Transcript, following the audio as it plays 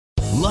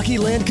Lucky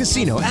Land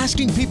Casino,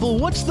 asking people,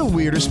 what's the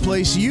weirdest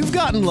place you've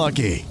gotten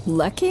lucky?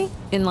 Lucky?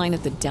 In line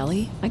at the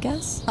deli, I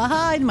guess?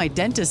 Aha, in my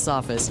dentist's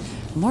office.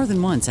 More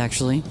than once,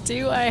 actually.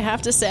 Do I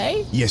have to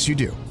say? Yes, you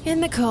do. In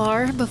the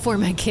car before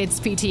my kids'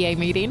 PTA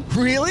meeting.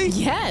 Really?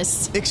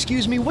 Yes.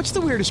 Excuse me, what's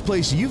the weirdest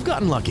place you've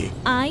gotten lucky?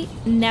 I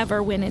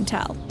never win and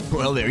tell.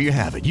 Well, there you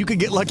have it. You can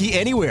get lucky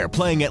anywhere,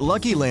 playing at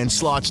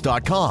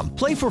LuckyLandSlots.com.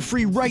 Play for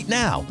free right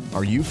now.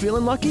 Are you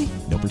feeling lucky?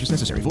 No purchase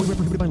necessary. Void where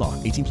prohibited by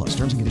law. 18 plus.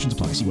 Terms and conditions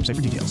apply. See website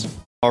for details.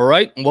 All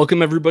right.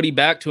 Welcome, everybody,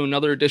 back to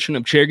another edition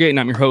of Chairgate, and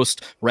I'm your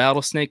host,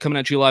 Rattlesnake, coming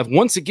at you live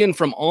once again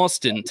from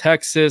Austin,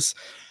 Texas.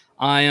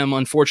 I am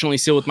unfortunately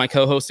still with my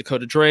co-host,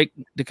 Dakota Drake.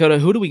 Dakota,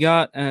 who do we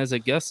got as a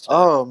guest?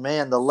 Oh,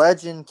 man, the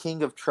legend,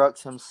 king of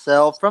trucks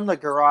himself, from the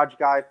Garage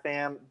Guy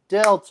fam,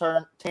 Dale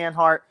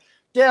Tanhart.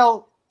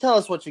 Dale, tell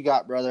us what you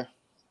got, brother.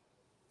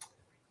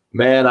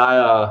 Man,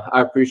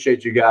 I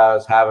appreciate you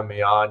guys having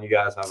me on. You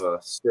guys have a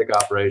sick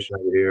operation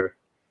over here.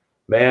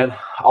 Man,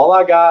 all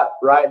I got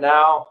right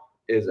now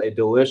is a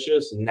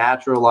delicious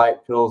Natural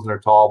Light Pilsner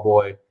Tall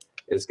Boy.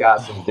 It's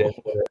got some dip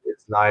in it.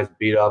 It's nice,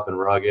 beat up, and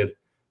rugged,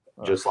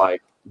 just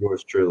like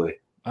yours truly.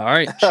 All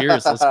right.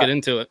 Cheers. Let's get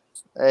into it.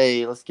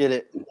 Hey, let's get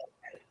it.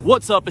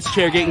 What's up? It's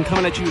Chairgate and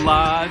coming at you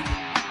live.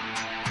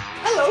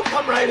 Hello,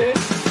 come right in.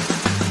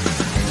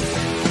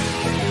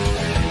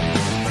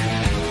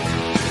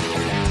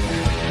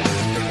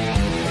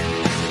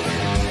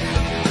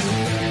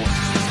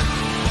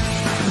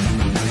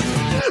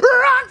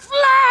 Rock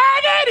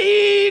flag and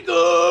eagle.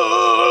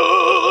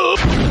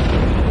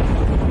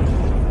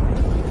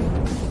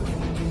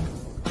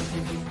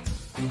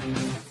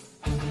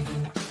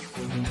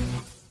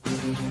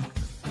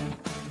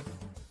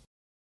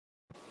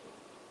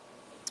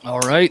 All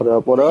right. What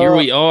up, what up? Here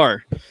we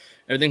are.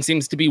 Everything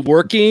seems to be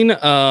working.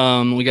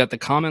 We got the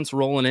comments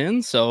rolling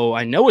in, so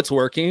I know it's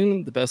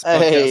working. The best podcast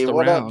Hey, around.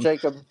 what up,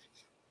 Jacob?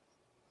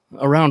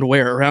 Around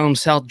where? Around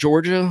South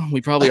Georgia? We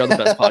probably are the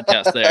best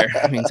podcast there.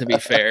 I mean, to be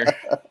fair.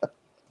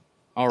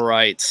 All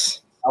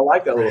right. I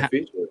like that little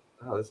feature.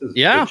 Oh, this is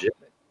legit.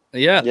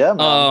 Yeah. Yeah,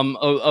 man.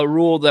 A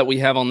rule that we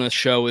have on this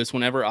show is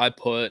whenever I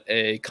put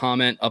a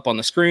comment up on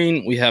the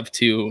screen, we have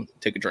to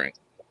take a drink.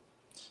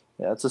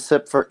 Yeah, it's a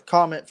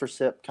comment for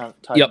sip kind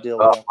of type Yep. deal.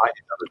 Oh, I need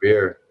another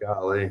beer.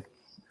 Golly.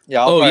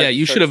 Yeah. Oh, yeah.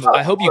 You should have.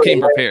 I hope you came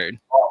prepared.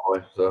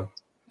 Probably, so.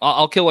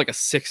 I'll kill like a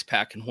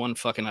 6-pack in one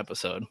fucking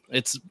episode.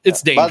 It's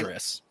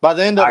dangerous. By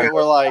the end of it,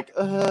 we're like,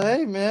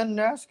 hey, man,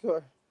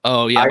 NASCAR.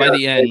 Oh, yeah. I By gotta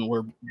the end,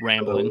 we're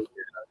rambling.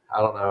 I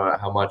don't know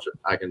how much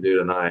I can do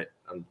tonight.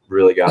 I'm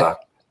really gotta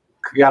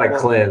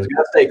cleanse.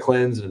 Gotta stay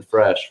cleansed and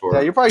fresh for. Yeah,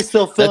 you're probably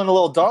still feeling a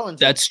little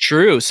Darlington. That's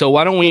true. So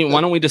why don't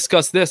we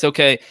discuss this?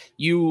 Okay,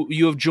 you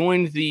have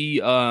joined the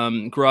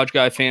Garage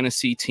Guy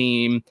Fantasy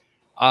team.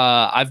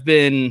 I've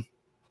been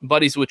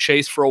buddies with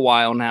Chase for a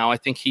while now. I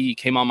think he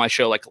came on my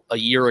show like a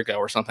year ago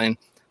or something.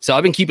 So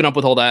I've been keeping up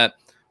with all that.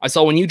 I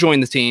saw when you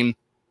joined the team,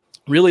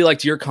 really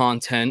liked your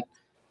content,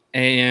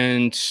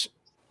 and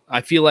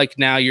I feel like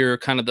now you're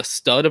kind of the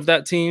stud of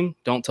that team.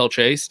 Don't tell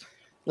Chase.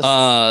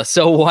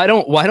 So why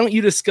don't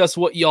you discuss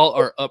what y'all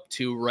are up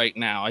to right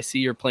now? I see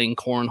you're playing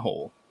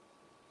cornhole.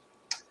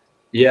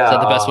 Yeah. Is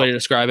that the best way to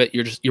describe it?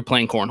 You're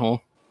playing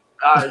cornhole.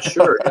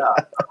 Sure.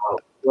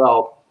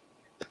 Yeah.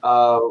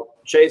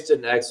 Chase did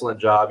an excellent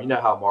job. You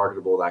know how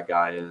marketable that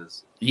guy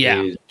is.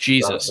 Yeah. He's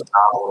Jesus. done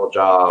a phenomenal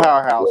job.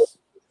 Powerhouse.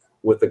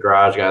 With the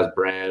Garage Guys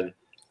brand,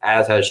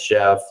 as has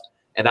Chef.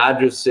 And I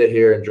just sit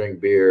here and drink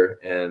beer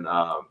and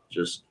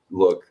just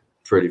look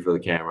pretty for the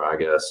camera, I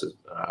guess.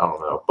 I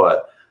don't know.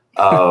 But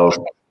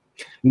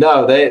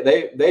no,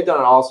 they've done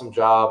an awesome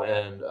job,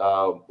 and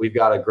we've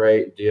got a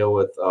great deal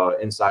with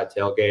Inside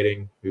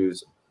Tailgating,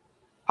 who's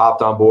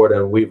hopped on board,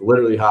 and we've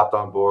literally hopped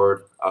on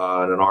board in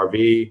an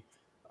RV,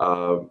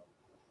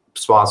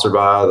 sponsored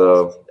by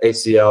the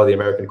ACL, the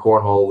American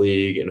Cornhole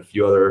League, and a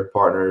few other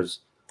partners,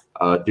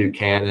 Duke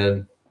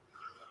Cannon.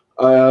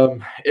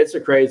 It's a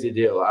crazy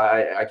deal.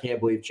 I can't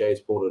believe Chase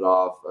pulled it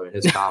off. I mean,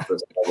 his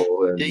confidence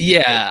level. And,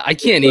 yeah, I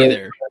can't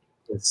either.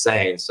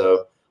 Insane.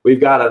 So we've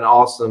got an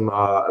awesome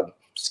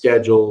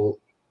schedule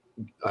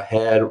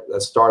ahead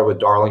that started with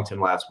Darlington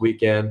last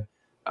weekend,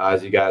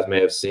 as you guys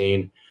may have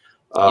seen.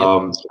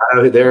 I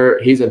know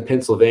he's in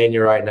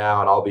Pennsylvania right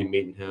now, and I'll be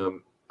meeting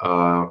him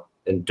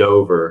in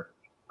Dover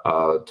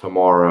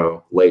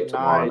tomorrow, late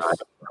tomorrow night.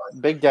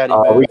 Big Daddy.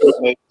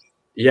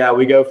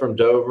 We go from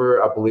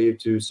Dover, I believe,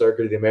 to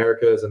Circuit of the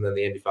Americas, and then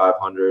the Indy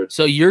 500.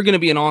 So you're going to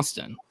be in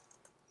Austin.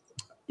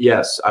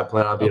 Yes, I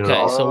plan on being in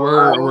Austin. So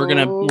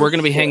we're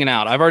gonna be hanging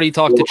out. I've already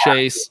talked to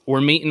Chase.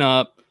 We're meeting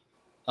up.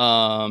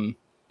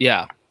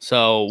 Yeah.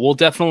 So we'll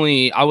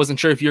definitely. I wasn't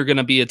sure if you're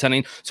gonna be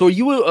attending. So are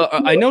you?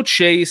 I know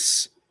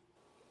Chase.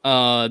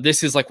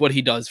 This is like what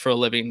he does for a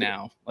living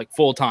now, like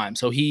full time.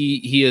 So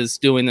he is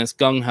doing this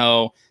gung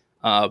ho.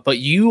 But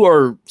you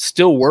are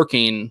still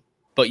working.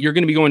 But you're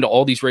going to be going to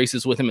all these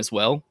races with him as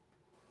well.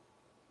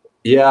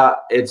 Yeah,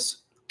 it's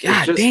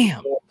just,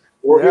 damn.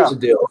 Well, here's the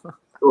deal.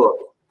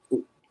 Look,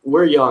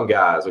 we're young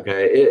guys,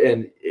 okay,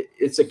 and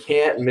it's a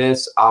can't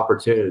miss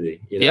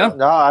opportunity. You know? Yeah.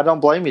 No, I don't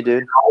blame you,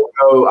 dude.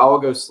 will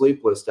go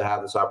sleepless to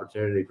have this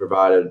opportunity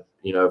provided,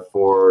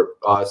 for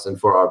us and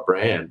for our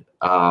brand.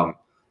 Are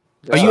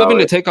you having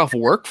to take off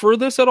work for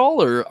this at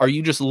all, or are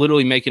you just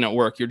literally making it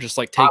work? You're just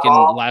like taking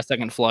last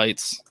second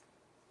flights.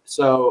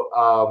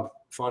 So,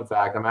 fun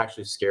fact, I'm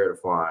actually scared of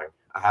flying.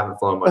 I haven't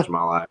flown much in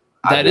my life.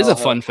 That is a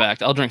fun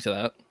fact. I'll drink to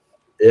that.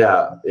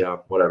 Yeah,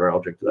 whatever. I'll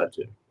drink to that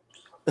too.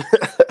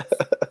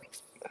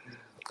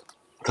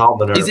 Calm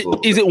the nerves.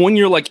 Is it when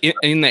you're like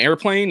in the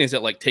airplane? Is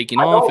it like taking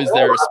off? Is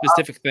there a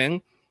specific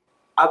thing?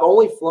 I've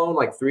only flown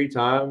like 3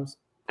 times,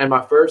 and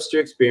my first 2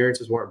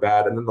 experiences weren't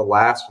bad. And then the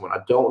last one, I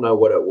don't know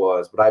what it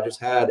was, but I just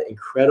had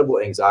incredible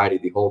anxiety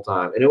the whole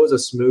time. And it was a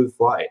smooth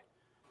flight.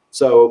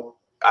 So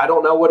I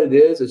don't know what it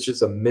is. It's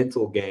just a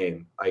mental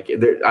game. Like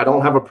I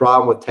don't have a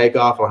problem with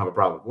takeoff. I don't have a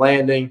problem with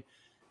landing.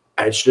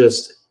 It's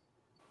just,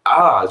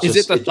 is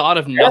it the thought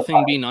of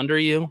nothing being under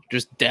you?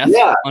 Just death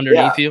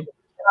underneath you?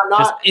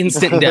 Just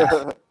instant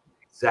death.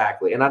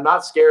 Exactly. And I'm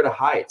not scared of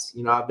heights.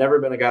 I've never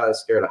been a guy that's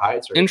scared of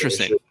heights.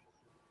 Interesting.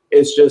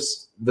 It's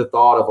just the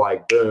thought of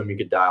like, boom, you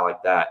could die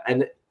like that.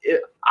 And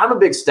I'm a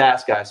big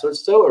stats guy, so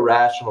it's so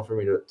irrational for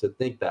me to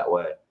think that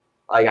way.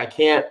 Like I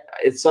can't,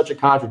 it's such a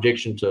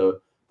contradiction to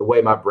the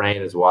way my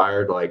brain is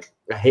wired. Like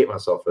I hate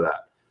myself for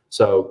that.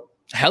 So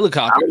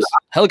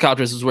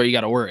helicopters is where you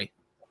got to worry.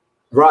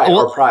 Right.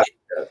 Or private.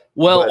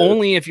 Well,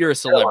 only if you're a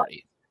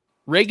celebrity.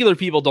 Regular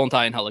people don't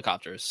die in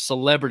helicopters.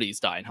 Celebrities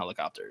die in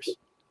helicopters.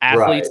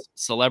 Athletes,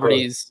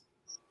 celebrities.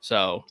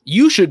 So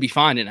you should be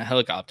fine in a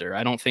helicopter.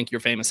 I don't think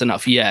you're famous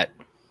enough yet.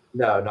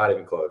 No, not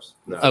even close.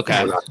 No,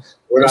 okay.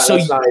 We're not so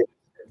that's not even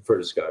for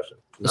discussion.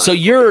 So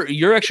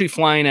you're actually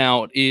flying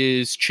out.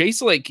 Is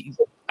Chase like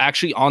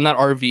actually on that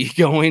RV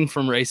going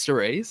from race to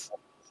race?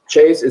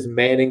 Chase is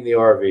manning the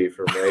RV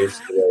from race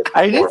to race.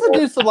 I need to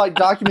do some like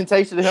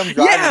documentation of him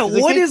driving. Yeah,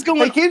 what is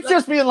going on? He keeps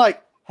just being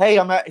like, hey,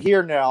 I'm out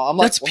here now. I'm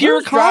like, that's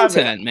pure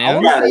content, man. I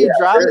want to see you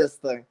drive this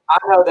thing. I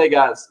know they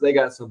got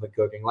something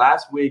cooking.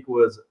 Last week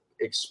was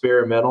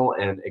experimental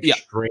and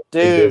extremely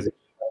busy.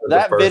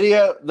 That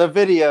video,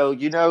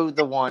 the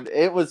the one,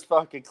 it was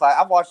fucking class.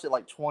 I watched it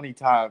like 20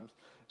 times.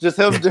 Just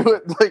him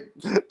doing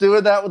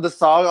that with the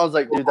song. I was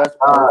like, dude, that's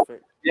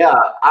perfect. Yeah.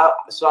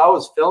 So I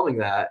was filming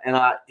that, and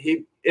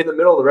he in the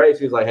middle of the race,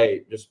 he was like,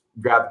 hey, just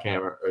grab the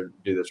camera or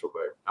do this real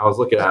quick. I was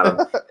looking at him.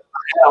 And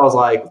I was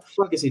like, what the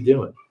fuck is he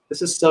doing?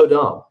 This is so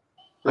dumb.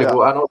 Like,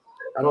 well,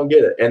 I don't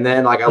get it. And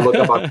then like I look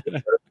up on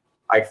Twitter,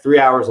 like 3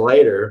 hours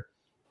later,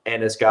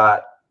 and it's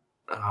got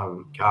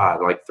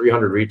like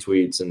 300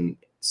 retweets and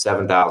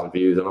 7,000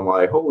 views, and I'm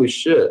like, holy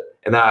shit!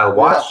 And then I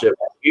watched it,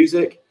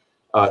 music,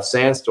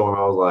 Sandstorm.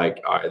 I was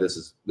like, all right, this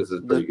is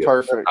pretty good,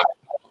 perfect.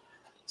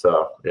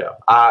 So yeah,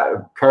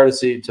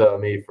 courtesy to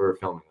me for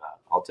filming that.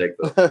 I'll take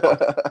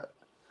the.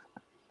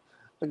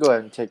 I'll go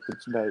ahead and take the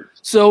note.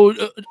 So,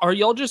 are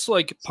y'all just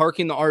like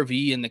parking the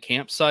RV in the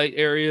campsite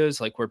areas,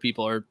 like where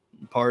people are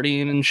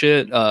partying and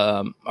shit?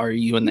 Are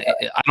you in the?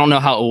 I don't know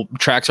how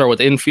tracks are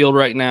with infield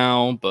right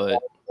now, but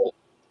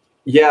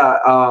yeah,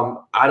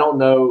 I don't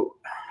know.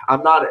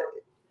 I'm not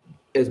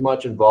as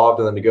much involved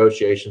in the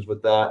negotiations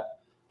with that,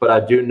 but I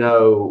do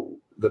know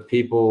the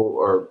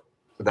people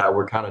that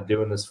we're kind of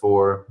doing this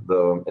for,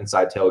 the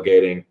inside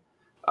tailgating.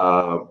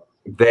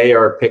 They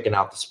are picking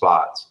out the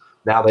spots.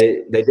 Now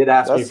they did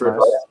ask me for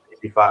the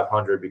Indy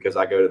 500 because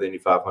I go to the Indy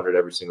 500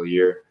 every single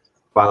year.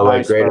 By the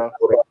way,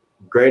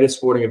 greatest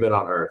sporting event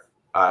on earth.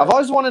 I've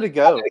always wanted to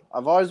go.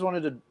 I've always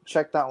wanted to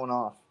check that one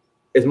off.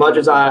 As much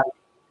as I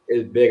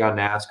is big on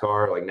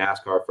NASCAR, like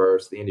NASCAR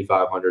first, the Indy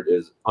 500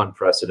 is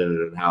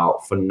unprecedented in how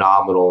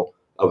phenomenal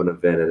of an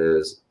event it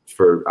is.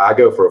 I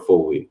go for a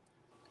full week.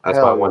 That's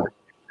my one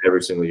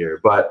every single year.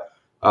 But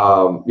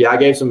I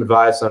gave some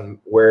advice on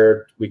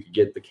where we could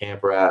get the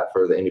camper at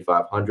for the Indy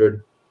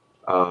 500.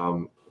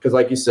 Because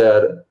like you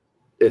said,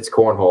 it's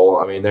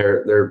cornhole. I mean,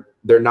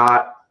 they're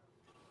not.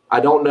 I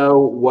don't know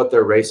what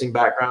their racing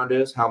background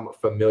is, how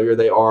familiar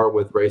they are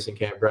with racing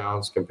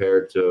campgrounds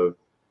compared to.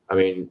 I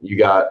mean, you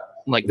got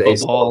like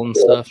football and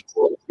stuff.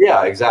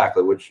 Yeah,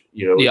 exactly. Which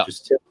which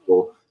is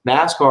typical.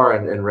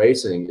 NASCAR and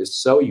racing is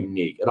so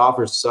unique. It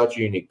offers such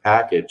a unique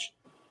package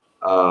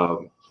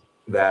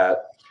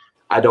that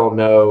I don't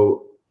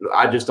know.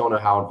 I just don't know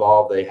how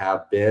involved they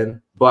have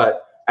been.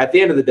 But at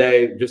the end of the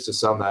day, just to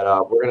sum that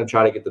up, we're going to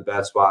try to get the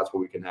best spots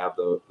where we can have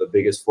the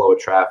biggest flow of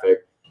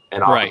traffic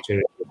and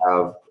opportunity to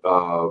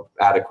have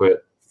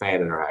adequate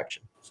fan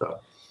interaction. So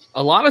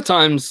a lot of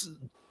times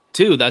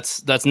too,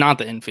 that's not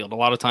the infield. A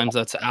lot of times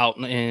that's out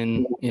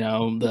in,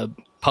 the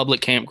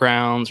public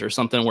campgrounds or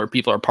something where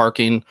people are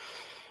parking.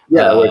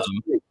 Yeah.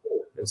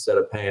 Instead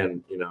of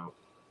paying,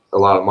 a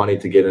lot of money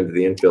to get into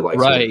the infield, like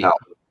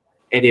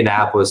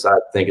Indianapolis, I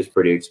think is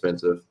pretty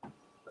expensive,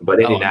 but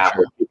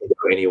Indianapolis, you can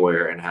go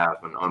anywhere and have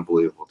an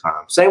unbelievable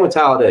time. Same with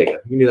Talladega.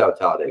 You knew that with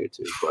Talladega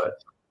too,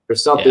 but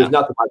there's nothing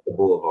like the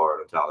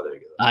Boulevard in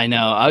Talladega. I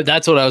know.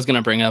 That's what I was going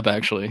to bring up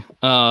actually.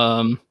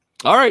 All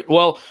right.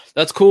 Well,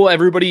 that's cool.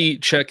 Everybody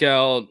check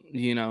out, do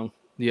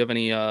you have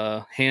any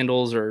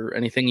handles or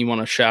anything you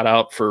want to shout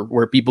out for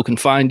where people can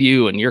find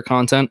you and your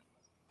content?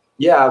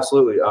 Yeah,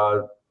 absolutely.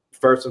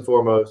 First and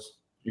foremost,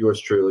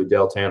 yours truly,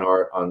 Dale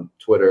Tanhart, on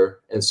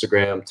Twitter,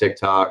 Instagram,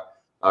 TikTok.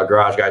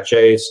 Garage Guy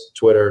Chase,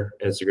 Twitter,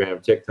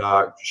 Instagram,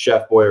 TikTok.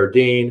 Chef Boyer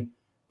Dean,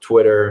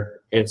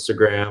 Twitter,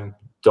 Instagram.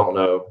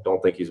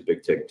 Don't think he's a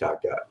big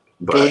TikTok guy.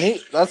 But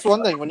that's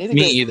one thing.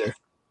 Either.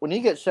 We need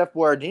to get Chef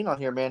Boyer Dean on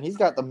here, man. He's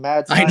got the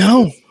mad I scientist.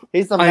 know.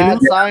 He's the mad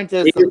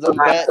scientist of the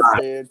bets,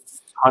 dude.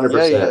 100%.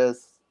 Yeah, he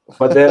is.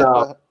 But then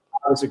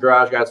obviously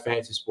Garage Guys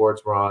Fantasy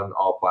Sports, we're on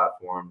all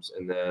platforms,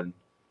 and then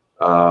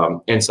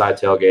Inside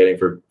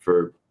Tailgating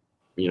for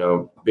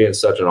being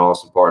such an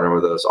awesome partner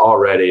with us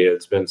already.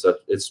 It's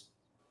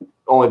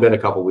only been a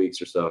couple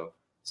weeks or so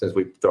since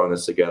we've thrown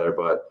this together,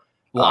 but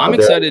I'm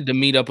excited to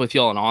meet up with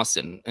y'all in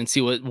Austin and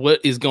see what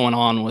is going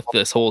on with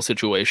this whole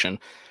situation.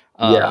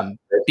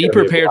 Be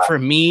prepared for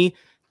me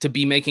to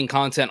be making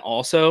content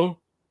also,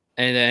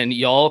 and then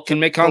y'all can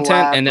make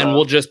content, and then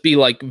we'll just be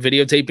like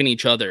videotaping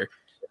each other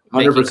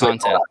making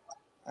content.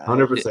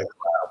 100%.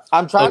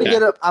 I'm trying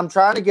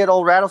to get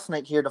old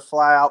Rattlesnake here to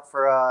fly out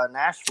for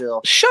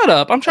Nashville. Shut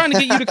up! I'm trying to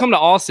get you to come to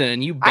Austin,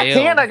 and you bail. I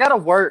can't. I gotta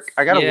work.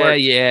 Yeah. But,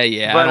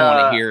 I don't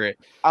want to hear it.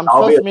 I'm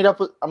supposed to meet up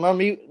with. I'm gonna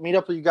meet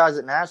up with you guys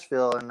at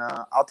Nashville, and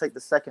I'll take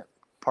the second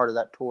part of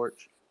that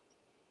torch.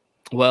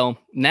 Well,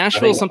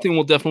 Nashville is something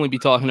we'll definitely be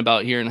talking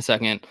about here in a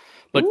second.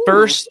 But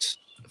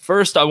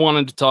first, I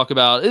wanted to talk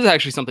about. This is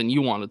actually something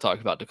you wanted to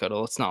talk about, Dakota.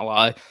 Let's not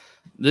lie.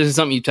 This is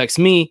something you text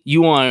me.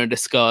 You want to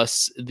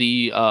discuss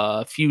the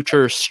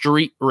future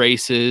street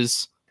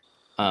races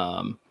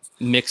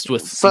mixed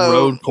with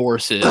road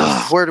courses.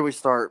 Where do we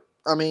start?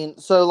 I mean,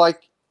 so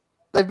like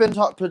they've been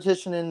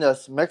petitioning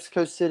this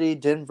Mexico City,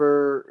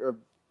 Denver,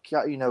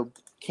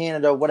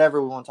 Canada,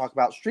 whatever we want to talk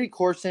about. Street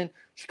coursing,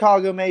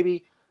 Chicago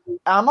maybe.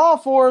 I'm all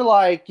for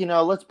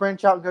let's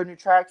branch out and go new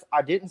tracks.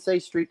 I didn't say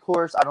street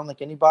course. I don't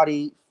think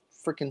anybody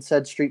freaking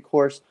said street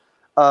course.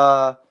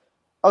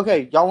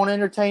 Okay, y'all want to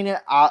entertain it?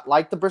 I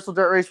like the Bristol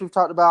Dirt Race we've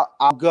talked about.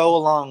 I'll go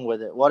along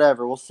with it.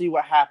 Whatever. We'll see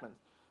what happens.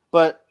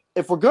 But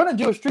if we're going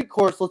to do a street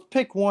course, let's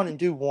pick one and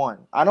do one.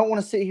 I don't want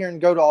to sit here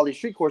and go to all these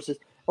street courses.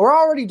 We're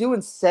already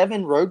doing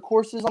 7 road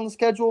courses on the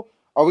schedule.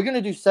 Are we going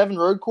to do 7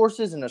 road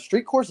courses and a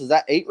street course? Is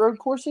that 8 road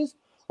courses?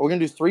 Are we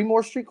going to do 3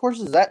 more street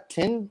courses? Is that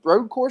 10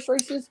 road course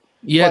races?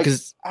 Yeah,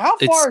 because how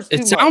far is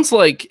it sounds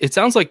like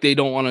they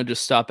don't want to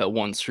just stop at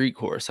one street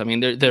course. I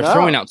mean, they're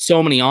throwing out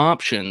so many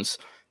options.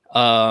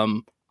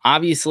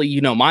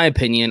 Obviously, my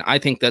opinion. I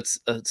think that's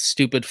a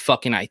stupid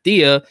fucking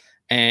idea,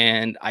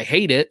 and I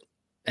hate it,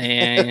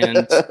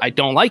 and I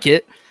don't like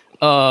it.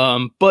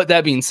 But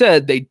that being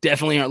said, they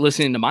definitely aren't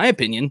listening to my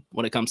opinion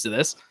when it comes to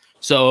this.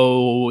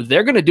 So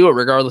they're going to do it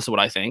regardless of what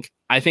I think.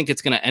 I think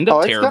it's going to end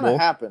up terrible. It's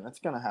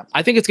going to happen.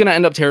 I think it's going to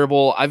end up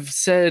terrible. I've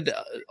said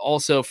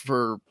also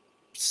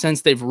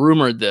since they've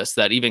rumored this,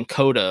 that even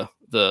COTA,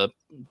 the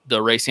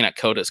racing at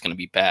COTA is going to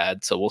be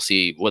bad. So we'll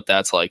see what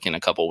that's like in a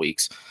couple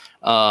weeks.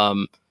 I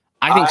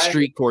think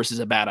street course is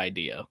a bad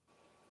idea.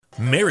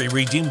 Mary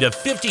redeemed a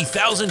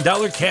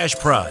 $50,000 cash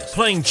prize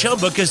playing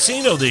Chumba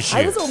Casino this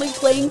year. I was only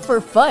playing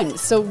for fun,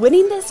 so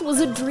winning this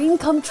was a dream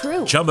come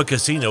true. Chumba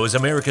Casino is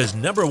America's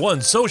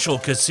 #1 social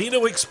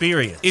casino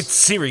experience. It's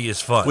serious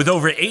fun. With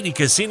over 80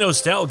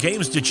 casino-style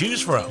games to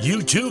choose from,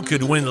 you too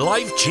could win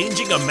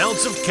life-changing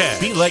amounts of cash.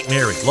 Be like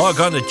Mary.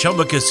 Log on to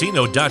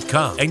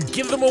ChumbaCasino.com and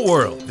give them a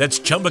whirl. That's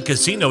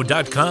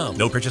ChumbaCasino.com.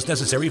 No purchase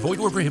necessary. Void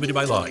where prohibited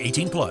by law.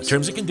 18+.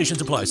 Terms and conditions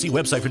apply. See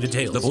website for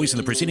details. The voice in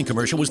the preceding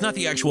commercial was not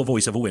the actual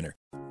voice of a winner.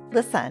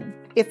 Listen,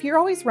 if you're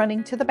always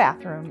running to the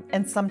bathroom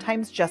and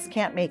sometimes just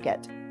can't make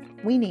it,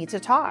 we need to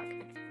talk.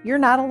 You're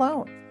not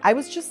alone. I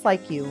was just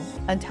like you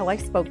until I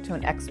spoke to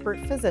an expert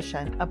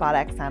physician about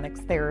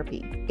Axonics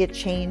therapy. It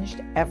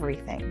changed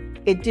everything.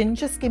 It didn't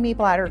just give me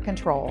bladder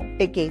control,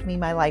 it gave me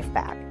my life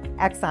back.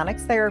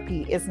 Axonics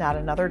therapy is not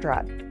another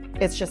drug.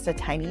 It's just a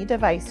tiny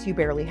device you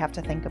barely have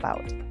to think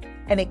about.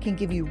 And it can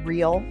give you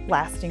real,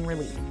 lasting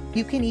relief.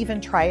 You can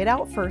even try it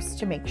out first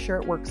to make sure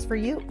it works for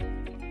you.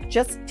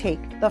 Just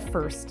take the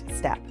first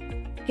step.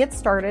 Get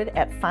started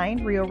at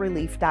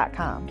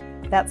findrealrelief.com.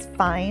 That's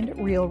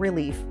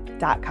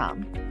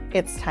findrealrelief.com.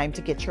 It's time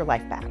to get your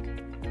life back.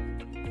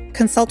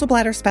 Consult a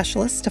bladder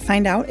specialist to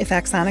find out if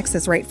Axonics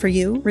is right for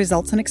you.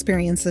 Results and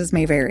experiences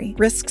may vary.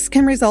 Risks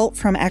can result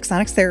from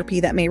Axonics therapy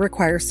that may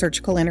require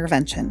surgical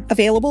intervention.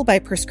 Available by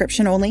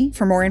prescription only.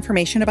 For more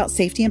information about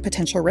safety and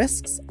potential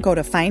risks, go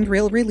to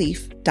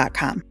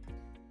findrealrelief.com.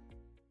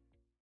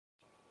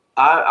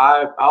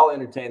 I'll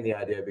entertain the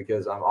idea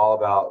because I'm all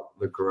about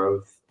the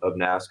growth of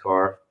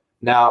NASCAR.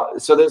 Now,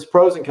 so there's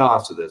pros and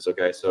cons to this,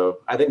 okay? So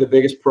I think the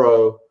biggest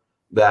pro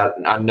that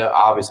I know,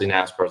 obviously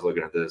NASCAR is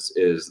looking at this,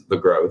 is the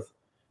growth.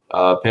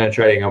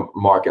 Penetrating a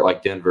market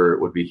like Denver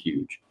would be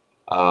huge.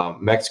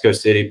 Mexico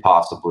City,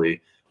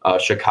 possibly.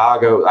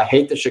 Chicago, I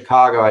hate the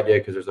Chicago idea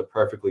because there's a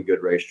perfectly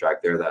good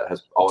racetrack there that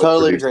has always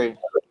Totally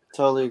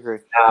agree.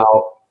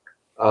 Now,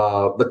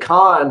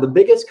 the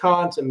biggest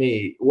con to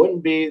me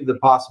wouldn't be the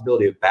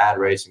possibility of bad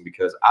racing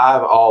because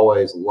I've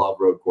always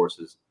loved road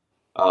courses.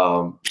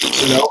 Sonoma's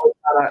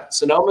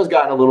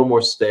gotten a little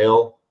more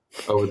stale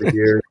over the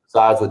years,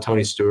 besides the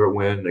Tony Stewart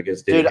win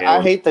against Denny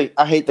Hamlin.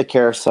 I hate the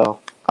carousel.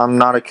 I'm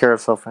not a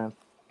carousel fan.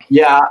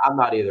 Yeah, I'm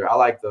not either. I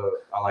like the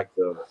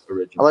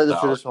original. I like the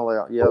style. traditional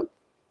layout. Yep.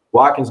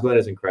 Watkins Glen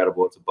is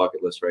incredible. It's a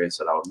bucket list race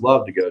that I would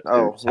love to go to.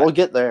 Oh, we'll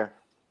get there.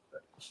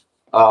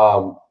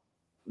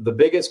 The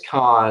biggest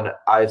con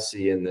I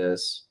see in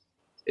this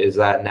is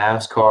that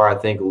NASCAR, I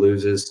think,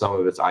 loses some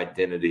of its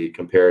identity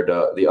compared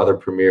to the other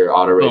premier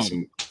auto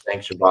racing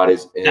sanction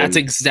bodies. That's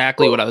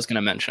exactly what I was going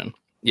to mention.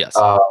 Yes.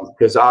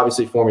 Because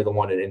obviously Formula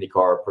One and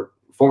IndyCar,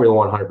 Formula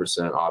One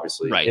 100%,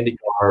 obviously. Right.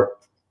 IndyCar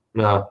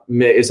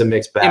is a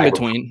mixed bag. In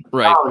between,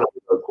 right.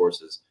 Road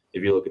courses,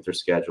 if you look at their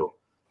schedule.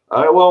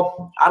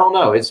 Well, I don't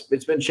know. It's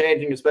been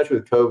changing, especially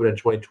with COVID in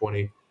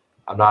 2020.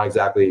 I'm not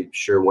exactly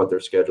sure what their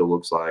schedule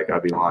looks like.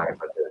 I'd be lying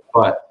if I did.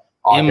 But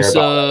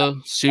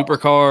IMSA,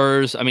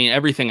 supercars, I mean,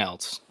 everything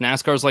else.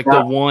 NASCAR's like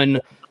the one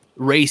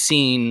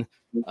racing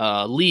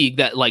league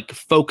that like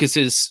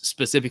focuses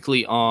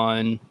specifically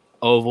on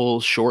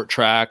ovals, short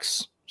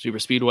tracks, super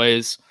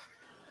speedways,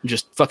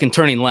 just fucking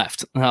turning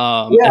left.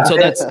 And so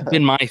that's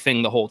been my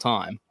thing the whole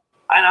time.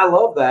 And I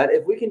love that.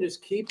 If we can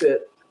just keep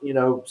it,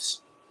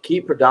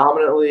 keep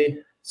predominantly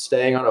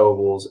staying on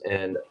ovals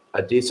and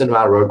a decent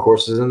amount of road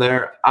courses in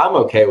there, I'm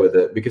okay with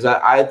it because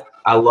I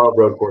love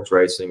road course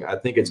racing. I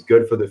think it's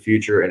good for the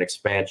future and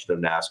expansion of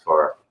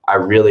NASCAR. I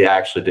really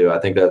actually do. I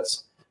think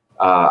that's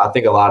I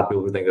think a lot of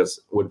people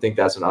would think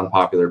that's an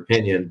unpopular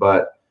opinion,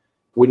 but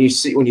when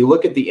you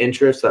look at the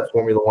interest that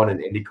Formula One and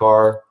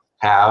IndyCar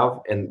have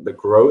and the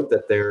growth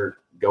that they're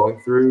going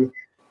through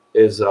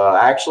is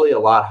actually a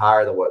lot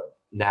higher than what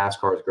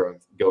NASCAR is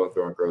going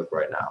through in growth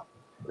right now.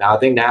 Now I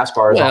think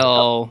NASCAR is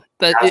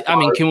I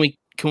mean,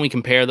 can we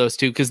compare those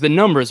two? Because the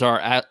numbers are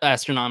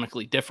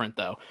astronomically different,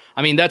 though.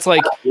 I mean, that's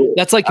like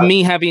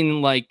me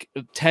having like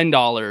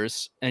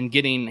 $10 and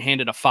getting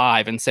handed a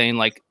 $5 and saying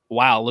like,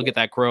 "Wow, look at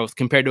that growth,"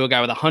 compared to a guy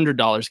with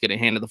 $100 getting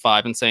handed the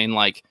 $5 and saying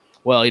like,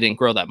 "Well, he didn't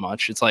grow that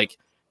much." It's like,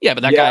 yeah,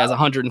 but that guy has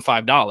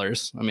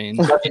 $105. I mean,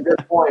 that's a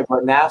good point.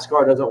 But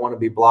NASCAR doesn't want to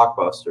be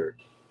Blockbuster.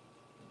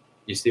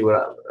 You see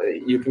what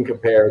you can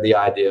compare the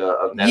idea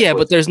of Netflix. Yeah,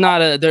 but there's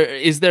not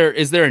is there a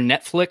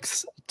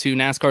Netflix to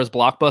NASCAR's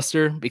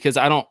Blockbuster? Because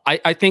I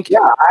think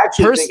I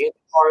actually think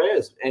IndyCar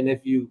is, and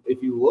if you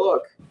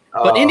look,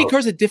 but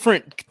IndyCar's a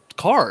different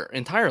car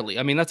entirely.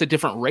 I mean, that's a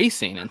different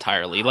racing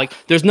entirely. Like,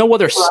 there's no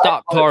other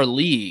stock car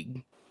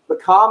league. The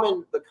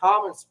common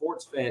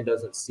sports fan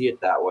doesn't see it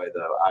that way,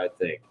 though. I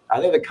think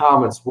the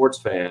common sports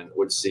fan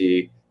would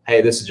see,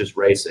 hey, this is just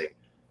racing.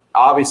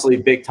 Obviously,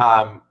 big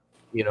time,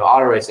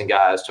 auto racing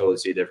guys totally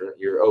see different.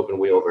 Your open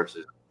wheel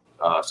versus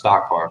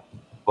stock car,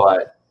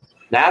 but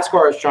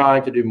NASCAR is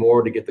trying to do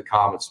more to get the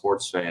common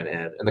sports fan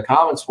in, and the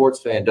common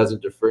sports fan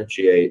doesn't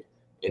differentiate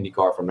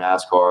IndyCar from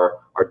NASCAR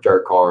or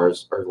dirt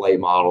cars or late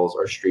models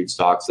or street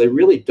stocks. They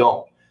really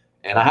don't.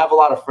 And I have a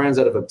lot of friends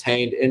that have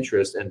obtained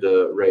interest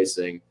into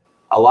racing,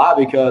 a lot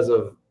because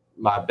of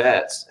my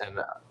bets and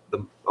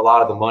a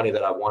lot of the money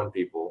that I've won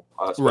people.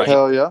 Right.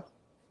 Hell yeah.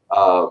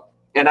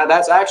 And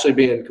that's actually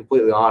being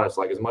completely honest.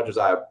 Like, as much as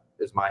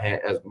as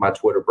my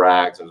Twitter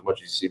brags and as much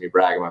as you see me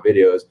brag in my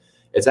videos,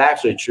 it's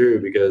actually true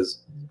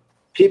because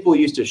people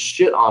used to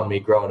shit on me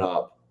growing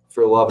up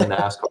for loving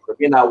NASCAR.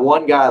 Being that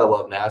one guy that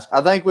loved NASCAR.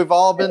 I think we've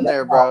all been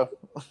there, bro.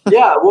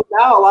 Yeah. Well,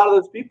 now a lot of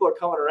those people are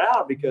coming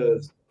around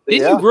because.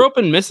 Did you grow up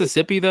in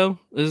Mississippi, though?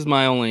 This is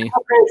my only.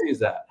 How crazy is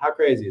that?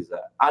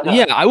 I know.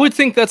 Yeah, I would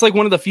think that's like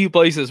one of the few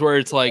places where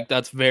it's like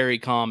that's very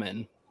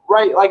common.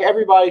 Right. Like,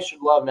 everybody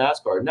should love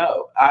NASCAR.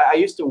 No, I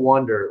used to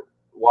wonder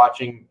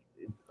watching.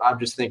 I'm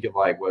just thinking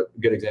like what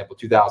good example,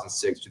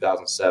 2006,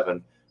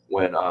 2007,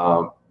 when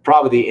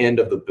probably the end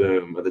of the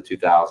boom of the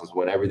 2000s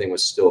when everything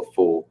was still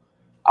full.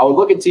 I would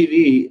look at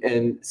TV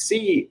and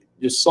see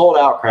just sold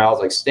out crowds,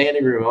 like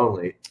standing room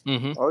only.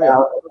 Mm-hmm. Oh yeah.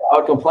 I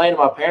would complain to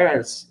my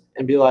parents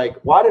and be like,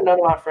 why did none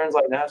of my friends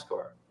like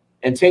NASCAR?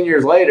 And 10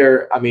 years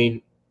later, I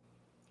mean,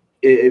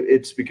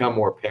 it's become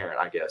more apparent,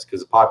 I guess,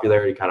 because the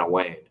popularity kind of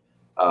waned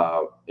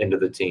into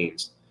the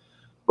teens.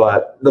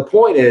 But the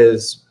point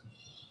is,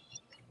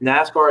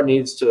 NASCAR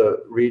needs to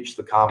reach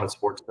the common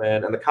sports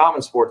fan, and the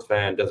common sports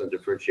fan doesn't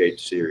differentiate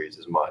series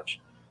as much.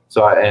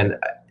 So,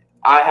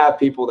 I have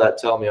people that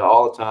tell me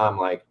all the time,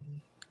 like,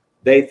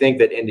 they think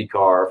that IndyCar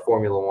or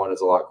Formula One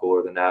is a lot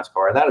cooler than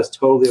NASCAR, and that is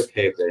totally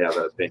okay if they have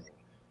that opinion.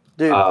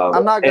 Dude,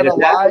 I'm not going to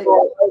lie.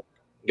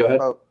 Go ahead.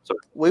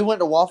 We went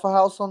to Waffle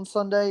House on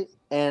Sunday,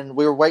 and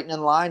we were waiting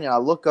in line, and I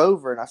look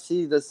over, and I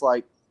see this,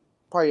 like,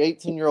 probably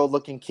 18-year-old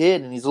looking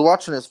kid, and he's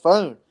watching his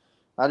phone.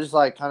 I just,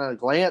 like, kind of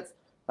glanced.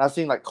 I've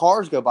seen like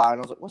cars go by, and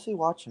I was like, "What's he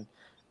watching?"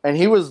 And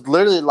he was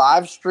literally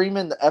live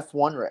streaming the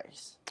F1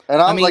 race.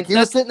 And I was he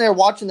was sitting there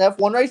watching the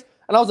F1 race,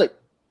 and I was like,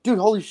 "Dude,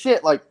 holy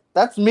shit! Like,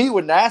 that's me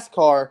with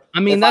NASCAR." I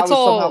mean, that's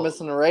all. Somehow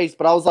missing a race,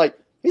 but I was like,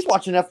 "He's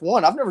watching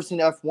F1." I've never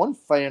seen an F1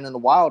 fan in the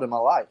wild in my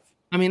life.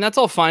 I mean, that's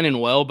all fine and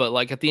well, but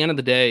like at the end of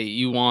the day,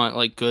 you want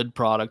like good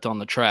product on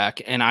the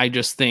track, and I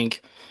just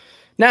think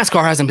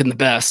NASCAR hasn't been the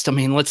best. I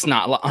mean, let's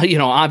not,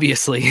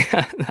 obviously,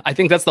 I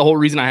think that's the whole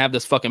reason I have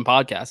this fucking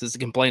podcast is to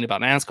complain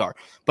about NASCAR.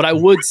 But I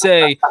would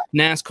say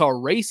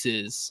NASCAR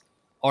races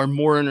are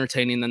more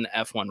entertaining than the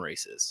F1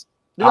 races.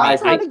 Dude,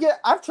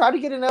 I've tried to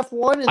get an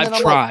F1, and then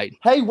I'm like,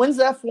 "Hey, when's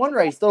the F1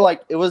 race?" They're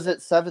like, "It was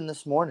at 7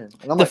 this morning."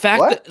 And I'm the like, fact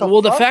 "What?"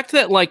 that the fact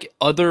that like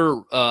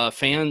other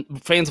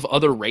fans of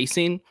other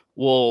racing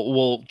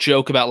will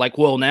joke about like,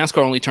 well,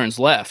 NASCAR only turns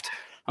left.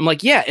 I'm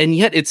like, yeah, and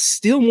yet it's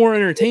still more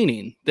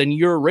entertaining than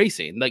your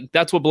racing. Like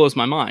that's what blows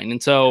my mind.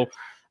 And so,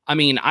 I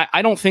mean,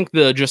 I don't think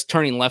the just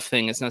turning left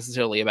thing is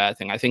necessarily a bad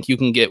thing. I think you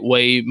can get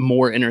way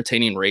more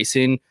entertaining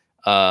racing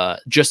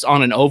just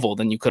on an oval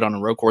than you could on a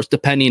road course,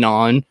 depending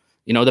on,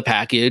 you know, the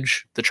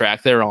package, the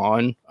track they're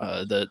on,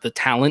 the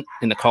talent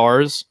in the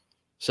cars.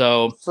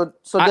 So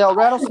Dale,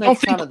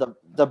 Rattlesnake's kind of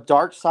the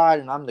dark side,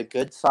 and I'm the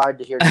good side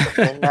to hear to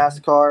defend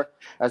NASCAR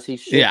as he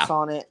shits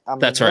on it. I mean,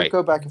 that's right.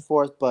 Go back and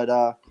forth,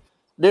 but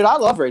dude, I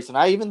love racing.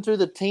 I even through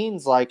the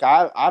teens, like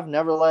I've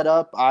never let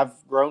up. I've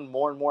grown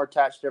more and more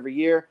attached every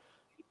year.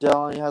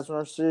 Dylan has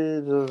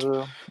mercy.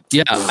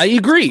 Yeah, I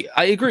agree.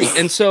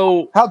 And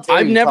so how dare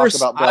I've you never.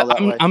 talk about Dale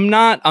that way? I'm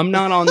not on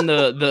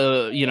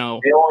the you know.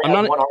 I'm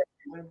not. What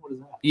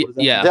is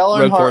that? Yeah, Dale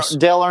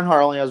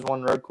Earnhardt only has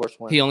one road course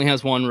win. He only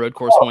has one road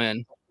course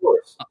win.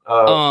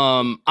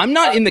 I'm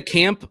not in the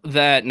camp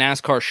that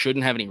NASCAR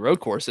shouldn't have any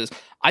road courses.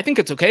 I think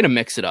it's okay to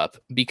mix it up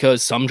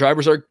because some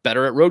drivers are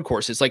better at road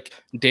courses. Like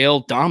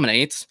Dale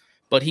dominates,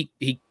 but he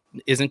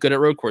isn't good at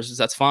road courses.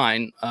 That's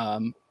fine.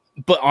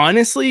 But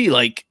honestly,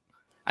 like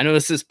I know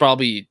this is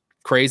probably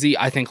crazy.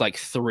 I think like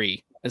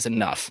 3 is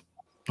enough.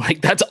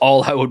 Like that's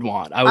all I would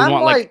want. I would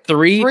want like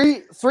 3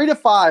 to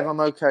 5. I'm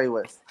okay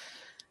with.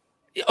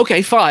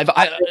 Okay, 5.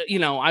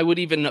 I would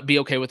even be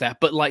okay with that.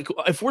 But like,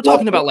 if we're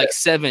talking about like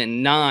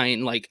 7,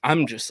 9, like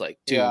I'm just like,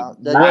 dude,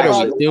 what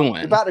are we doing?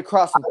 You're about to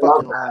cross some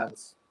fucking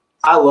lines.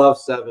 I love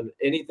 7.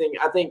 Anything.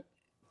 I think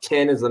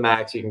 10 is the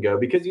max you can go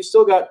because you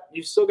still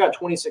got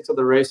 26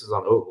 other races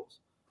on ovals.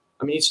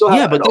 I mean, you still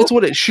have but that's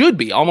what it should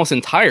be almost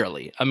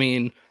entirely. I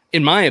mean,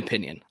 in my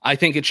opinion, I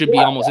think it should be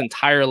almost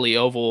entirely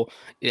oval.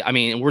 I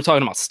mean, we're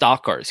talking about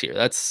stock cars here.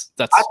 That's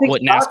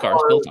what NASCAR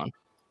is built on.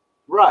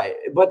 Right,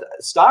 but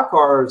stock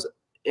cars.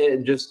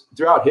 And just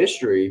throughout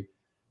history,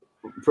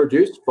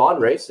 produced fun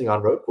racing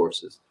on road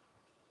courses.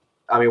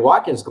 I mean,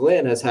 Watkins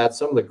Glen has had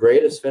some of the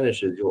greatest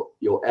finishes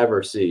you'll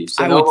ever see.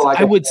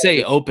 I would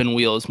say open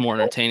wheel is more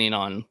entertaining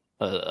on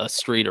a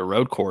street or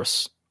road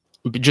course,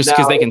 just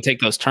because they can take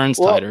those turns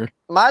tighter.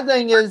 My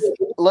thing is,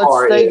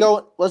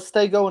 let's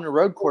stay going to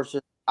road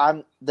courses.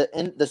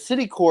 The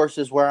city course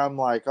is where I'm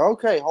like,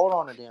 okay, hold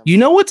on a damn. You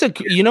know what's an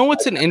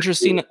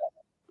interesting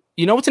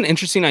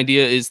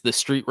idea is the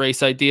street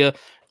race idea.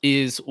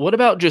 Is what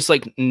about just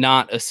like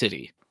not a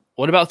city?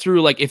 What about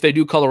through like if they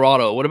do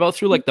Colorado? What about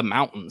through like the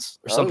mountains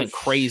or something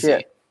crazy?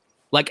 Shit.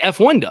 Like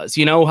F1 does,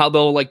 you know how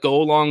they'll like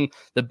go along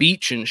the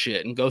beach and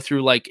shit and go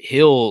through like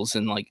hills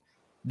and like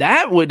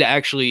that would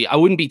actually I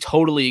wouldn't be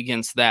totally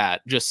against that.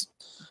 Just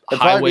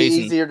it'd highways. Probably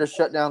be easier to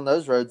shut down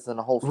those roads than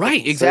a whole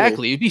right.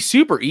 Exactly, it'd be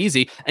super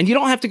easy, and you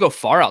don't have to go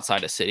far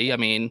outside a city. I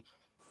mean,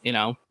 you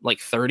know, like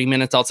 30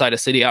 minutes outside a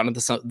city out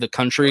into the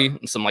country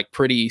and some like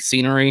pretty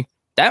scenery.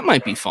 That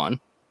might be fun.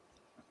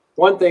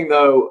 One thing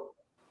though,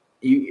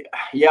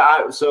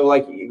 so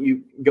like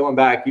you going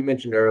back, you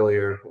mentioned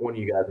earlier, one of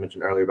you guys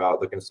mentioned earlier about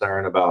the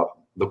concern about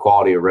the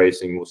quality of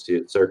racing we'll see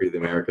at Circuit of the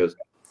Americas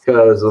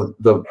because of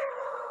the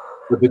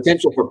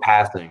potential for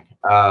passing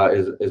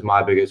is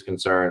my biggest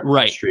concern.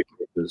 Right. Street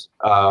courses.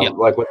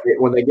 Like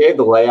when they gave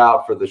the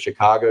layout for the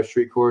Chicago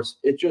street course,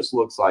 it just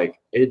looks like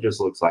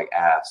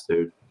ass,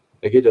 dude.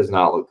 Like it does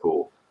not look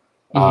cool.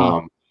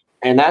 Mm-hmm.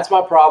 And that's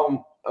my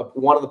problem.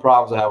 One of the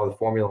problems I have with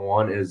Formula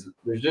One is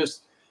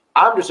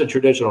I'm just a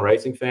traditional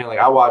racing fan. Like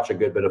I watch a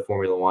good bit of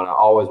Formula One. I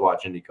always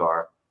watch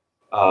IndyCar.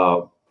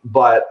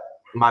 But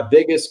my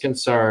biggest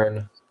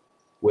concern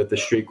with the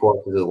street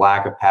courses is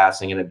lack of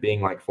passing and it being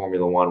like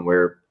Formula One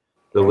where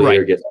the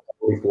leader gets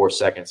 44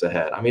 seconds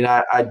ahead. I mean,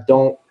 I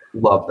don't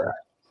love that.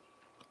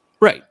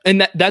 Right.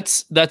 And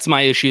that's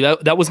my issue.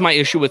 That was my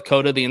issue with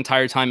COTA the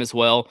entire time as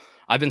well.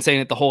 I've been saying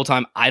it the whole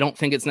time. I don't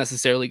think it's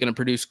necessarily going to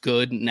produce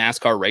good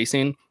NASCAR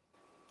racing.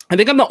 I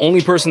think I'm the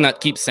only person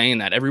that keeps saying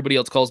that. Everybody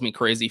else calls me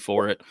crazy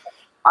for it.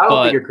 I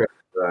don't think you're crazy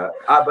for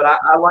that. But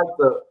I like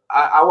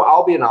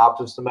I'll be an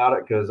optimist about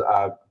it because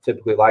I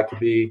typically like to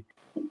be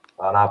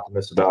an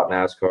optimist about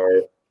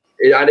NASCAR.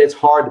 It's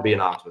hard to be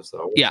an optimist,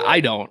 though. Yeah, I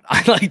don't.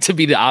 I like to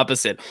be the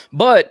opposite.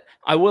 But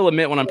I will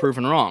admit when I'm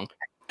proven wrong.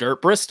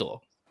 Dirt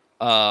Bristol.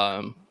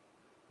 I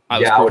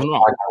was proven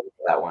wrong.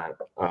 That one.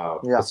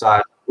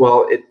 Besides,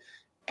 well,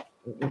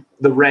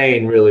 the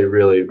rain really,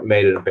 really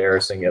made it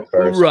embarrassing at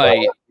first.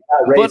 Right.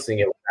 Racing,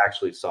 it was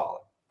actually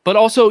solid. But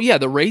also, yeah,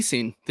 the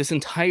racing this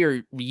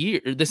entire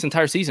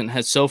season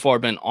has so far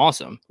been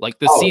awesome. Like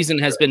the season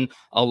has been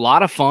a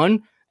lot of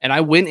fun, and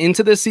I went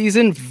into this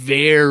season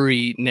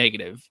very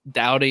negative,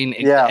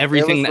 doubting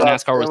everything that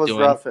NASCAR was doing. It was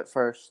rough at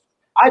first.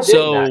 I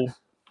didn't.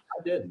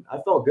 I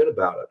felt good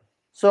about it.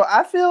 So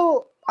I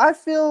feel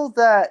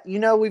that we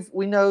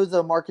know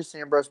the Marcus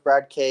Ambrose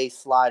Brad K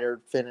slider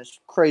finish,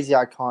 crazy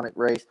iconic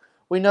race.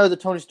 We know the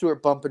Tony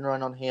Stewart bump and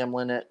run on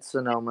Hamlin at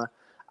Sonoma.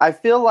 I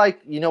feel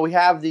like, we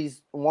have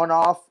these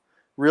one-off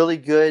really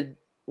good,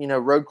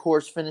 road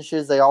course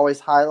finishes they always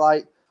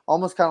highlight,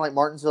 almost kind of like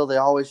Martinsville. They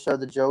always show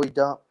the Joey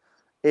dump.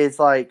 It's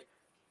like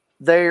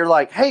they're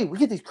like, hey, we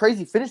get these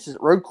crazy finishes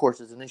at road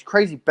courses and these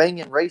crazy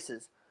banging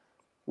races.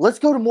 Let's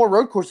go to more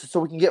road courses so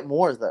we can get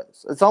more of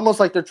those. It's almost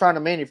like they're trying to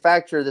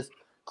manufacture this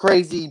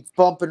crazy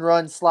bump and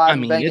run slide. I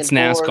mean, it's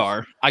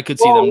NASCAR. I could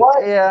see them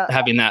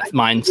having that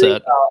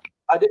mindset.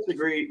 I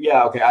disagree.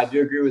 Yeah, okay, I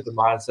do agree with the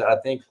mindset. I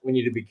think we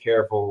need to be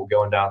careful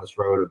going down this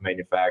road of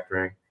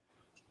manufacturing.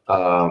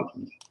 Probably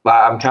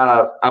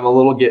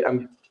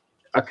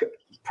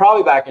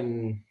back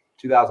in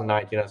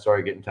 2019, I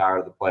started getting tired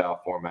of the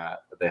playoff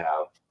format that they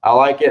have. I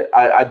like it.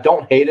 I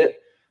don't hate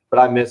it, but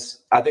I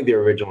think the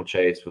original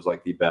Chase was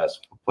like the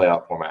best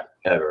playoff format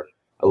ever.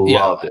 I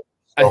loved it.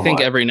 I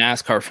think every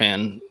NASCAR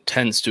fan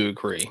tends to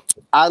agree.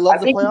 I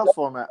love the playoff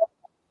format.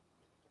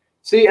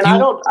 See, and I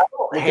don't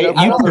hate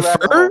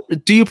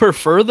it. Do you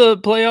prefer the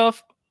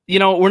playoff?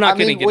 We're not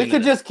going to get we into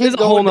could just keep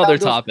It's a whole nother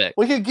topic.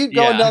 We could keep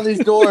going down these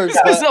doors.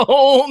 It's a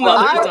whole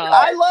nother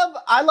topic.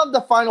 I love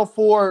the Final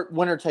Four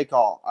winner take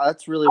all.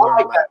 That's really where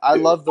I'm at. I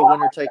love the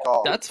winner take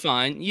all. That's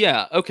fine.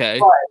 Yeah, okay.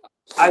 But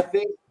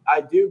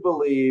I do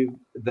believe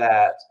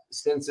that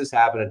since this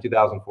happened in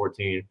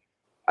 2014,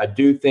 I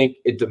do think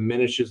it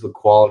diminishes the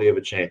quality of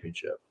a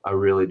championship. I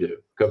really do,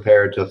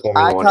 compared to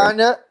Formula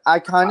One. I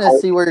kind of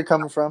see where you're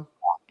coming from.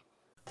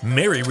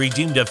 Mary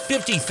redeemed a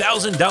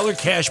 $50,000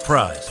 cash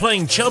prize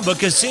playing Chumba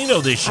Casino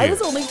this year. I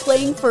was only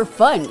playing for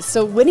fun,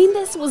 so winning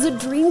this was a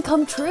dream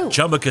come true.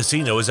 Chumba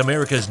Casino is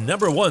America's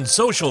 #1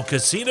 social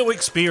casino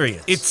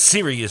experience. It's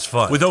serious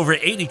fun. With over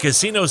 80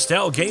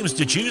 casino-style games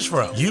to choose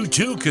from, you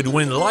too could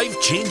win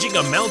life-changing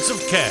amounts of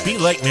cash. Be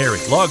like Mary.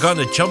 Log on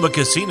to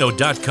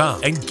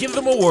ChumbaCasino.com and give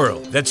them a whirl.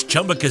 That's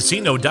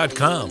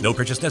ChumbaCasino.com. No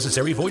purchase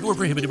necessary. Void where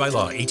prohibited by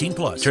law.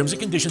 18+. Terms and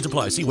conditions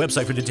apply. See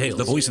website for details.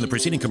 The voice in the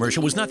preceding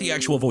commercial was not the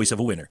actual voice of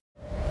a winner.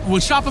 When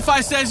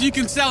Shopify says you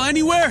can sell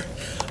anywhere,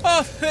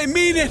 they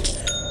mean it.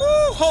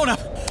 Woo, hold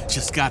up.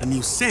 Just got a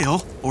new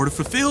sale. Order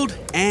fulfilled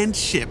and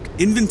shipped.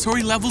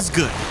 Inventory level's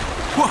good.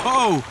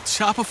 Whoa,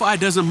 Shopify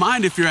doesn't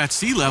mind if you're at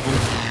sea level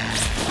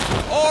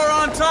or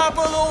on top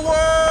of the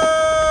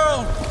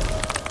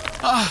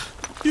world.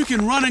 You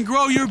can run and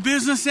grow your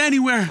business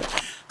anywhere.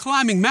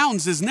 Climbing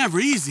mountains is never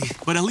easy,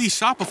 but at least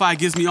Shopify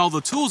gives me all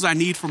the tools I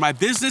need for my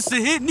business to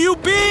hit new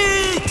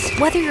peaks.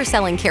 Whether you're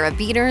selling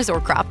carabiners or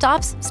crop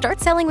tops,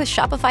 start selling with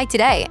Shopify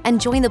today and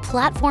join the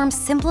platform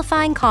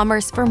simplifying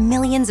commerce for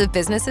millions of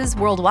businesses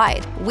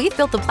worldwide. We've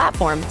built the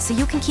platform so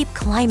you can keep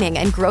climbing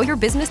and grow your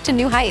business to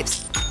new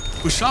heights.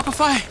 With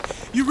Shopify,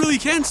 you really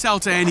can sell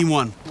to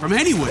anyone, from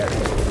anywhere.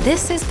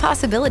 This is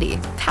Possibility,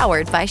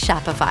 powered by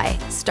Shopify.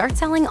 Start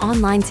selling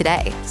online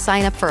today.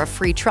 Sign up for a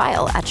free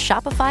trial at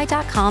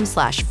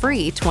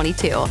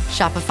shopify.com/free22.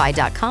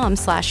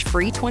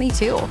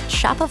 Shopify.com/free22.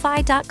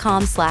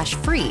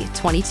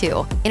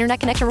 Shopify.com/free22. Internet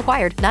connection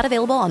required. Not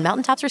available on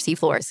mountaintops or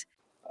seafloors.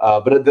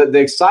 But the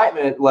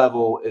excitement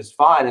level is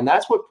fine. And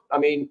that's what,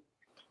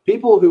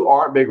 people who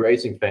aren't big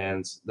racing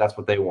fans, that's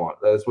what they want.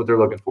 That's what they're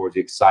looking for, is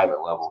the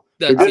excitement level.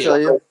 Are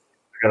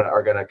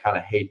going to kind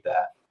of hate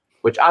that.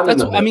 Which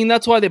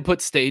that's why they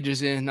put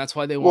stages in. That's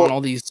why they want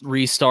all these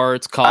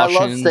restarts, cautions.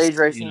 I love stage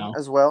racing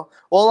as well.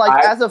 Well,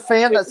 as a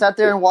fan that sat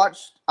there and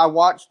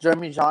watched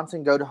Jeremy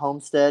Johnson go to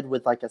Homestead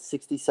with like a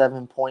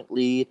 67-point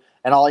lead,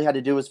 and all he had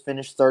to do was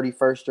finish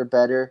 31st or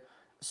better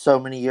so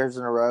many years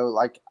in a row.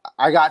 Like,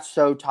 I got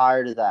so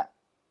tired of that.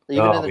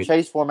 Even in the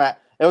chase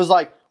format, it was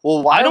like,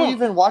 well, why are we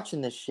even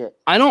watching this shit?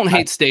 I don't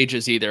hate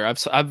stages either.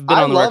 I've been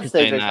on the record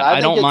saying that.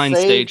 I don't mind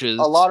stages.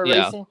 A lot of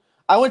racing.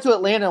 I went to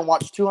Atlanta and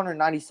watched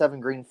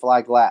 297 green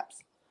flag laps.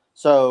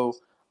 So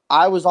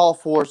I was all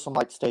for some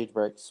like stage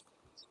breaks.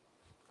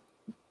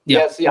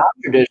 Yeah, see, I'm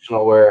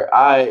traditional where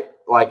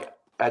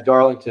at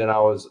Darlington, I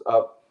was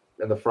up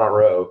in the front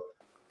row.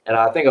 And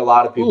I think a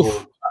lot of people,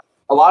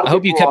 I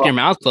hope you kept your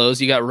mouth closed.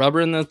 You got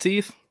rubber in the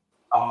teeth?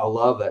 Oh, I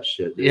love that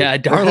shit, dude. Yeah,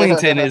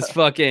 Darlington is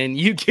fucking,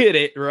 you get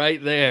it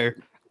right there.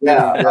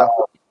 Yeah.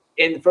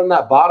 And from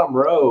that bottom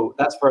row,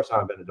 that's the first time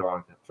I've been to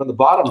Darlington. From the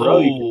bottom row,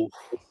 you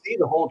can see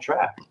the whole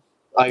track.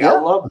 I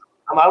love it.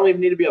 I don't even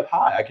need to be up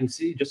high. I can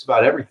see just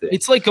about everything.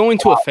 It's like going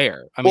to a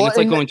fair. It's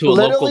like going to a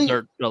local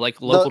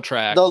local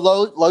track. The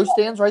low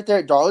stands right there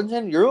at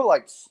Darlington, you're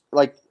like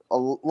a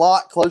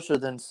lot closer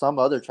than some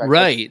other tracks.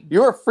 Right.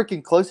 You're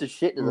freaking close as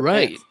shit to the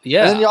fence.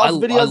 Yeah. And then y'all's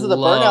videos of the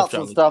burnouts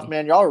and stuff,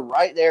 man. Y'all are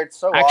right there. It's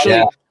so actually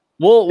awesome.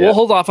 We'll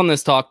hold off on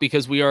this talk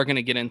because we are going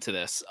to get into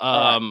this.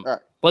 All right.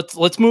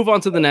 Let's move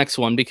on to the next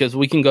one because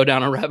we can go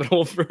down a rabbit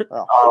hole for. We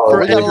got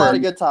a lot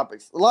of good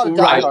topics. A lot of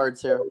diehards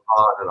here.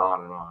 On and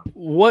on and on.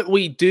 What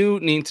we do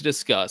need to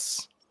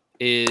discuss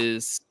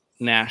is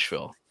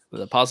Nashville,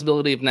 the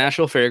possibility of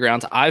Nashville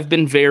Fairgrounds. I've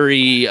been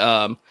very,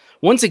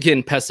 once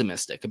again,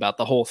 pessimistic about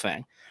the whole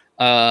thing.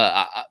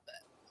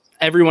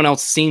 Everyone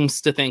else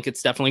seems to think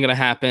it's definitely going to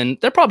happen.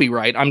 They're probably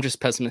right. I'm just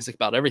pessimistic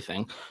about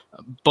everything.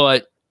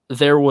 But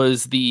there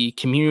was the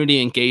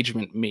community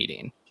engagement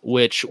meeting,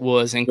 which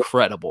was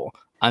incredible.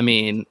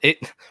 When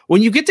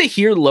you get to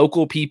hear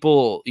local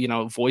people,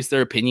 voice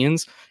their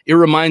opinions, it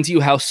reminds you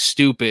how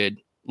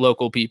stupid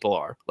local people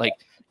are. Like,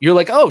 you're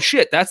like, oh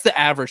shit, that's the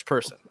average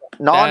person.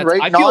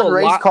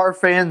 Non-race car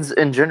fans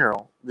in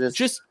general.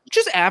 Just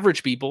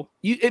average people.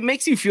 It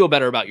makes you feel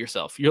better about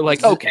yourself. You're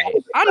like, okay,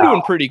 I'm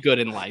doing pretty good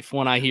in life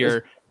when I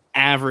hear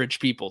average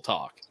people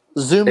talk.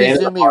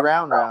 Zoomy,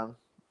 round.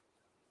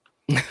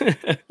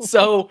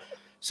 So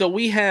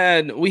we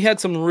had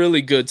some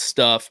really good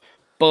stuff,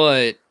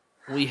 but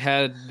we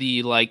had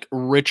the like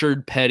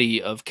Richard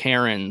Petty of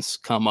Karens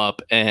come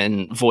up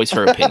and voice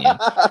her opinion.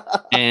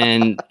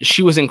 And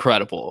she was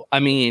incredible. I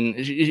mean,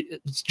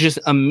 it's just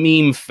a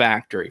meme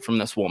factory from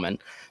this woman,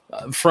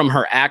 from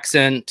her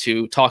accent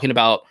to talking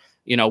about,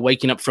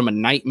 waking up from a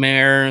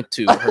nightmare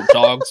to her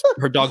dog's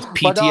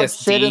PTSD. My dog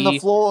shit in the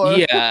floor.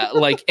 Yeah,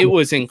 like it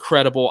was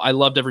incredible. I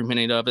loved every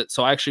minute of it.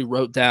 So I actually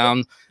wrote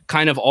down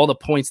kind of all the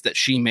points that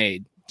she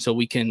made so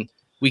we can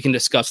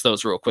discuss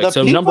those real quick.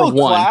 So number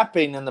one,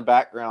 clapping in the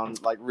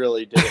background like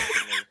really did it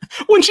for me.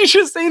 When she's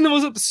just saying the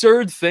most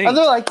absurd thing. And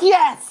they're like,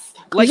 yes.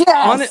 Like yes!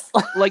 on it,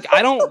 like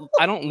I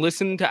don't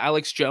listen to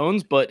Alex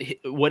Jones, but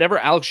whatever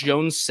Alex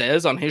Jones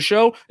says on his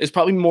show is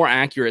probably more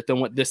accurate than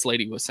what this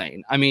lady was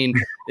saying. I mean,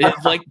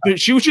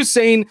 she was just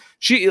saying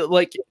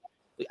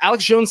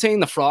Alex Jones saying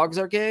the frogs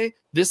are gay.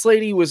 This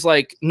lady was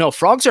like, no,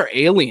 frogs are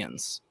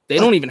aliens. They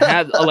don't even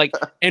have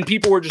and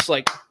people were just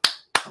like,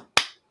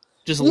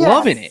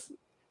 loving it.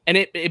 And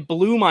it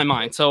blew my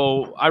mind.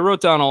 So I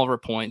wrote down all of her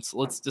points.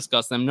 Let's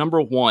discuss them. Number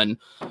one,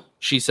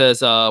 she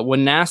says,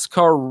 when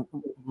NASCAR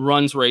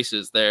runs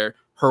races there,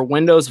 her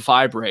windows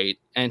vibrate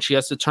and she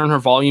has to turn her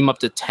volume up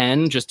to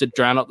 10 just to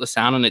drown out the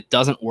sound, and it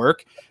doesn't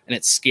work, and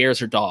it scares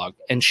her dog.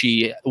 And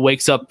she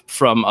wakes up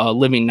from a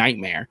living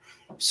nightmare.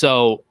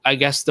 So I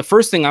guess the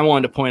first thing I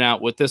wanted to point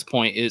out with this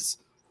point is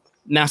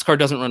NASCAR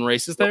doesn't run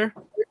races there.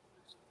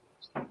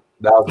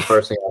 That was the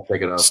first thing I was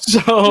thinking of.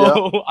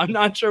 So I'm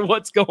not sure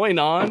what's going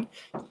on.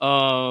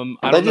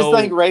 I don't know.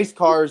 Think race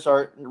cars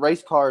are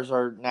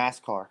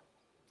NASCAR.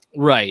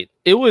 Right.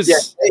 It was. Yeah,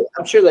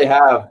 I'm sure they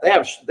have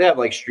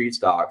like street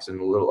stocks and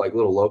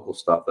little local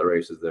stuff that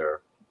races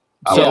there.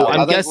 So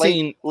I'm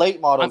guessing late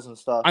models and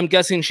stuff. I'm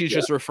guessing she's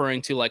just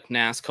referring to like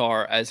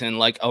NASCAR as in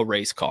like a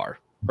race car,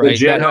 right?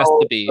 That has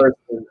to be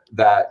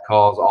that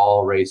calls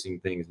all racing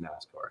things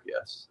NASCAR.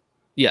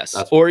 Yes.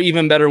 Or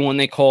even better, when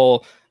they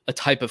call a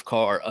type of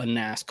car a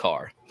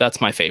NASCAR. That's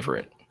my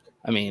favorite.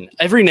 I mean,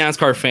 every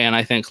NASCAR fan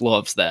I think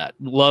loves that.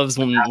 Loves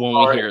when we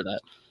hear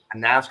that. A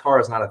NASCAR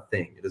is not a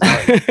thing. It is not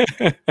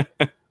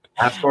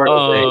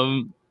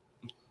NASCAR.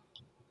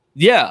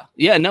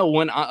 Yeah. No.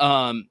 When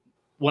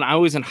I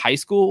was in high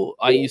school,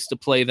 I used to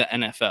play the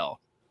NFL.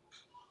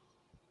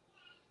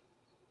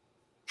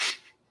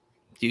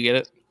 Do you get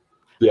it?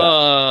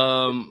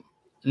 Yeah.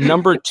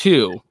 Number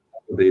two.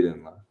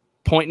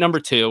 Point number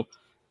two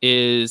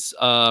is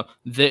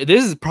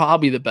this is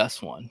probably the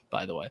best one,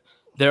 by the way.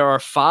 There are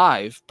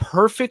 5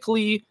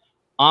 perfectly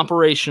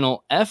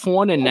operational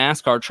F1 and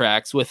NASCAR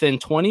tracks within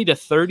 20 to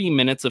 30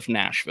 minutes of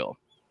Nashville.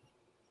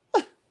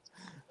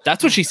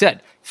 That's what she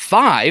said.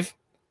 5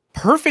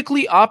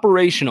 perfectly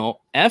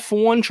operational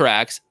F1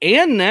 tracks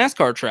and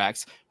NASCAR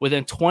tracks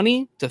within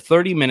 20 to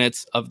 30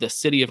 minutes of the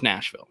city of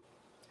Nashville.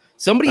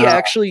 Somebody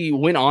actually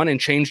went on and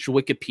changed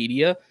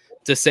Wikipedia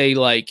to say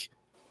like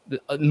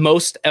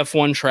most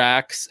F1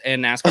 tracks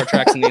and NASCAR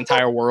tracks in the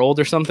entire world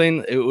or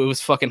something. It was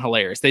fucking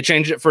hilarious. They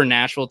changed it for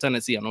Nashville,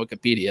 Tennessee on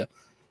Wikipedia.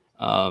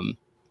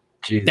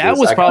 That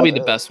was probably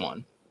the best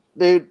one.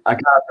 Dude, I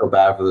kind of feel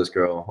bad for this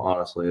girl,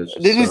 honestly. It's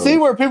just did you see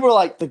where people were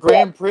like the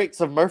Grand Prix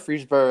of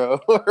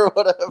Murfreesboro or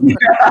whatever?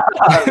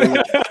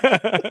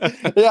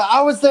 Yeah,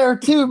 I was there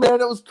too,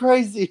 man. It was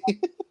crazy.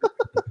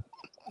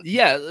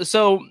 Yeah,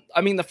 so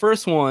I mean, the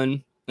first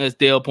one, as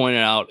Dale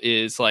pointed out,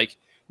 is like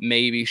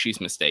maybe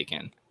she's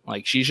mistaken.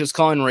 Like she's just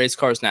calling race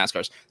cars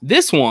NASCARs.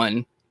 This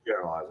one,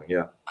 generalizing,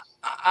 yeah.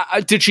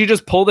 Did she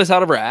just pull this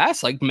out of her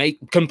ass? Like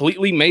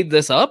completely made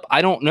this up?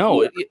 I don't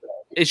know.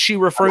 Is she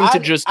referring to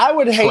just? I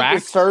would hate to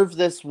serve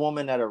this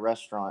woman at a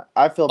restaurant.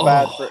 I feel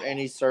bad for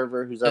any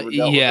server who's ever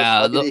dealt with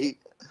this lady.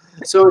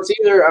 So it's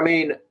either, I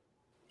mean,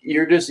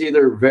 you're just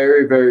either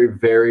very, very,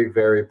 very,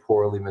 very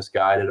poorly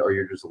misguided, or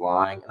you're just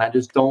lying. And I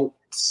just don't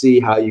see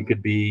how you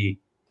could be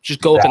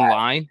just go up and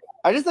lie.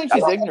 I just think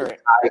she's ignorant.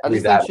 I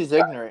just think she's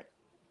ignorant.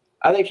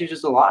 I think she's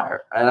just a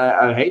liar, and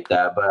I hate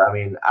that. But I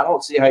mean, I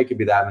don't see how you could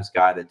be that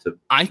misguided.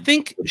 I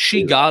think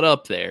she got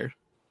up there,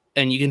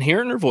 and you can hear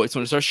it in her voice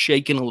when it starts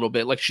shaking a little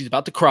bit, like she's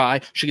about to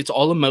cry. She gets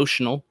all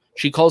emotional.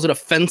 She calls it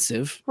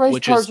offensive,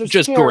 which is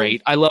just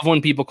great. I love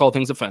when people call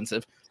things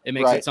offensive. It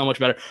makes it so much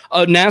better.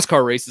 A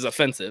NASCAR race is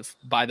offensive,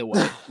 by the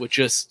way, which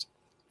is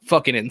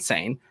fucking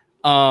insane.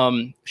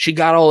 She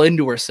got all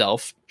into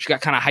herself. She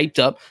got kind of hyped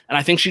up, and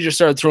I think she just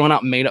started throwing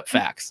out made up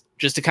facts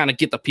just to kind of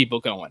get the people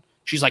going.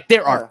 She's like,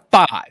 there are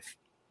 5.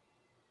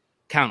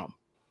 Count them.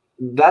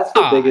 That's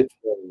the biggest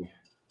thing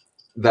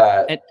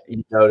that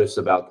you notice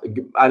about.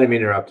 I didn't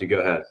mean to interrupt you. Go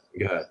ahead.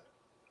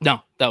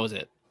 No, that was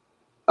it.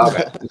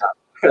 Okay.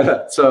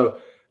 So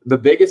the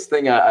biggest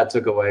thing I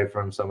took away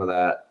from some of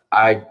that,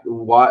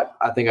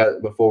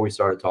 before we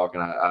started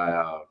talking,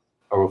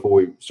 or before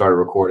we started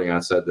recording, I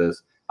said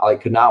this. I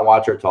could not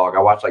watch her talk. I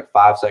watched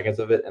 5 seconds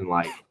of it, and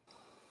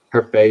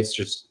her face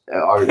just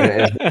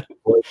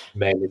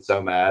made me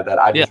so mad that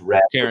I just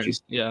read.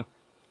 Yeah.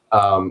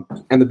 And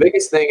the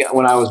biggest thing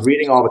when I was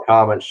reading all the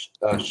comments,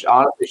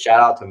 honestly, shout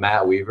out to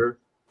Matt Weaver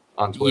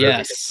on Twitter.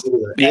 Yes,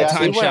 big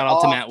time shout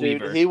out to Matt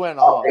Weaver. He went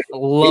off.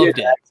 Loved he did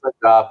an excellent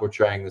job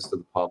portraying this to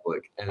the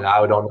public, and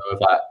I don't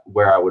know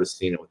where I would have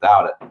seen it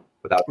without him.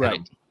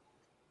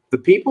 The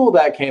people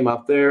that came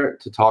up there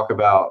to talk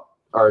about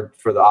or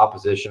for the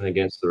opposition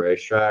against the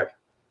racetrack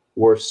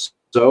were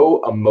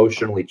so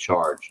emotionally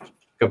charged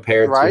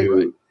compared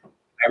to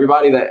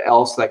everybody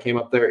else that came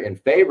up there in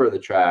favor of the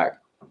track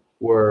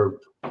were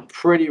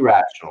pretty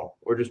rational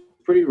or just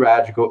pretty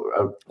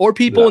radical. Or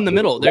people in the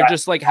middle. They're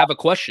just have a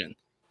question.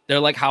 They're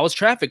like, how is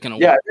traffic going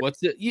to work? What's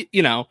it?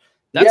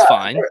 That's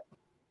fine.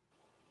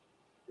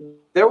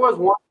 There was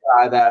one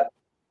guy that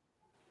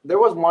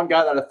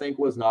I think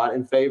was not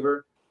in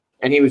favor,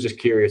 and he was just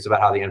curious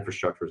about how the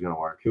infrastructure was going to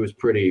work. He was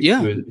pretty, he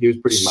was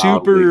pretty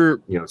mildly,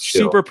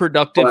 super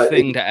productive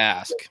thing to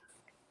ask.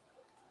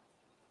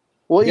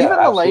 Well, even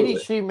the lady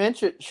she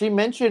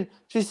mentioned,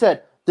 she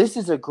said, "This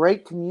is a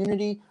great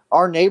community.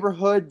 Our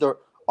neighborhood,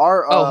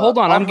 hold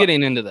on, I'm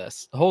getting into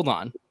this. Hold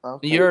on,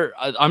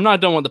 I'm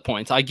not done with the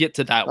points. I get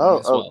to that one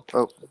as well.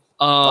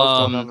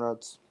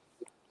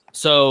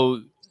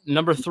 So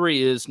number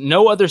 3 is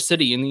no other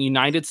city in the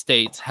United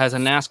States has a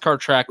NASCAR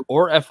track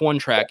or F1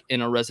 track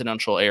in a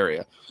residential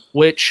area.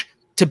 Which,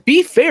 to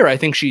be fair, I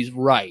think she's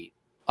right.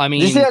 I mean,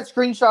 did you see that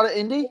screenshot of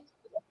Indy?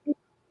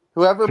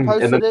 Whoever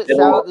posted it, shout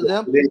out to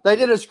them. They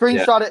did a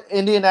screenshot of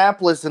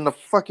Indianapolis in the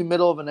fucking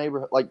middle of a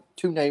neighborhood,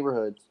 2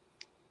 neighborhoods.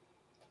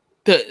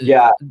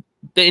 The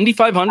Indy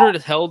 500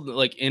 is held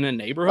in a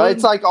neighborhood.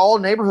 It's all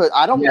neighborhood.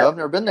 I don't know. I've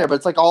never been there,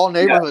 but it's all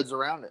neighborhoods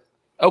around it.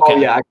 Okay. Oh,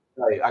 yeah,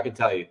 I can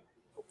tell you.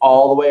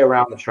 All the way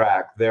around the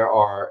track, there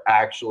are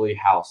actually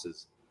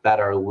houses that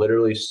are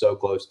literally so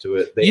close to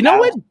it. You know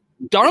what?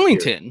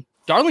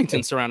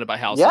 Darlington's surrounded by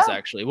houses.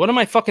 Actually, what am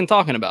I fucking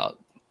talking about?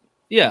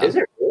 Yeah. Is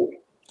it?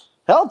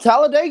 Hell,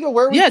 Talladega,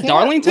 where we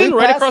Darlington,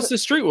 right across the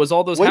street was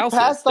all those houses. We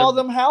passed all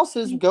them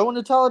houses going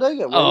to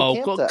Talladega.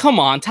 Come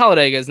on.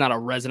 Talladega is not a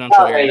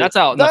residential area. That's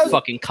out in the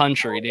fucking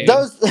country, dude.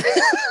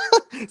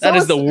 That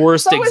is the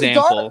worst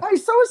example.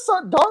 So is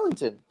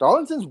Darlington.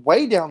 Darlington's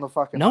way down the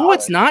fucking highway.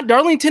 It's not.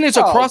 Darlington is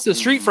across the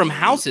street from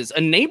houses.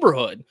 A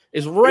neighborhood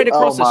is right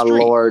across the street. Oh,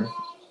 my Lord.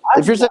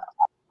 If you're saying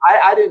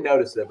I didn't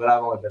notice it, but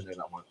I've only been there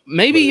that once.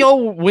 Maybe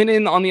y'all went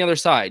in on the other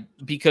side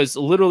because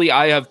literally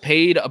I have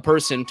paid a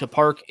person to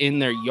park in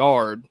their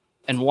yard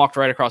and walked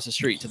right across the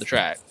street to the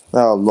track.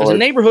 Oh, Lord. There's a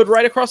neighborhood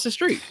right across the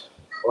street.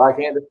 Well, I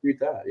can't dispute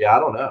that. Yeah, I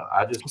don't know.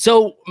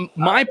 So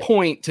my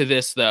point to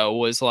this, though,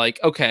 was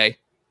okay,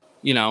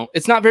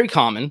 it's not very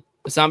common.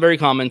 It's not very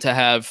common to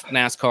have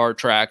NASCAR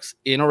tracks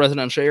in a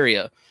residential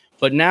area.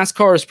 But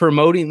NASCAR is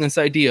promoting this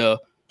idea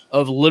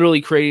of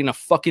literally creating a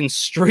fucking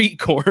street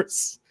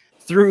course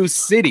through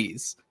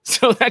cities.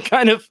 So that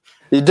kind of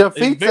is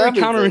very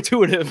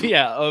counterintuitive,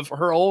 of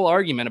her whole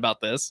argument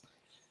about this.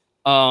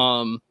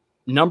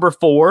 Number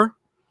 4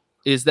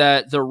 is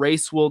that the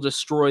race will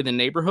destroy the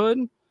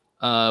neighborhood,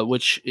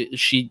 which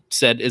she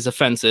said is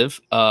offensive.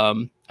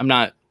 I'm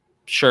not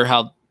sure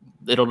how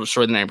it'll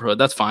destroy the neighborhood.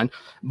 That's fine.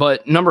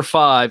 But number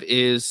 5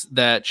 is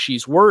that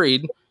she's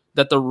worried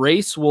that the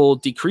race will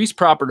decrease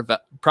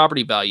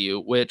property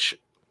value, which,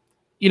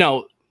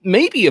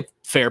 may be a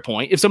fair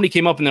point. If somebody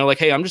came up and they're like,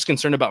 hey, I'm just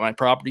concerned about my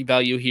property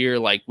value here,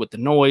 with the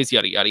noise,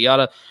 yada, yada,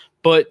 yada.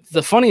 But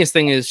the funniest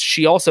thing is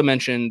she also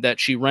mentioned that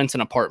she rents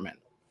an apartment.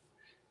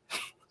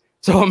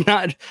 So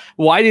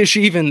why is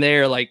she even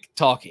there,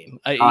 talking?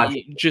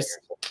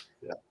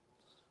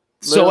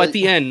 So at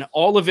the end,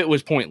 all of it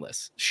was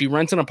pointless. She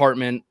rents an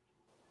apartment.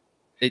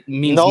 It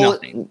means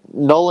nothing.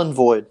 Null and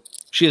void.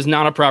 She is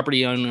not a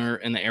property owner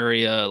in the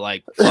area.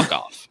 Fuck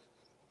off.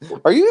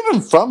 Are you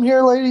even from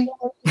here, lady?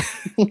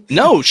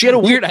 No, she had a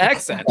weird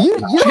accent. She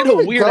had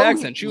a weird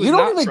accent. She was you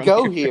don't not even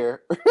go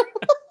here.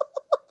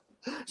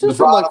 She's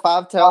from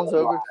 5 towns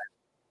over.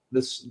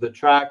 The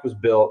track was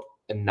built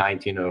in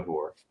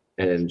 1904,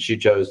 and she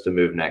chose to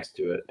move next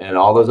to it. And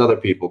all those other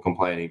people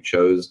complaining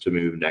chose to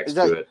move next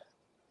to it.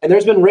 And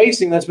there's been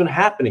racing that's been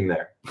happening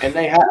there. And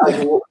they had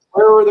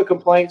where were the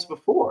complaints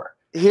before?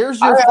 Here's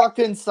your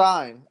fucking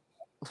sign.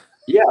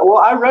 Yeah, well,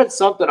 I read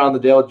something on the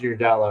Dale Jr.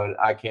 download.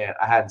 I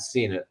hadn't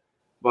seen it.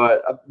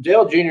 But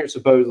Dale Jr.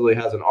 supposedly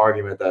has an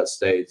argument that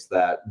states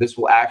that this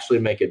will actually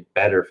make it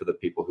better for the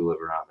people who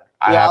live around there.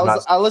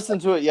 I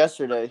listened to it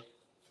yesterday.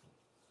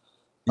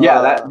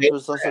 Yeah, that's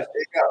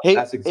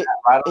exactly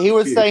right. He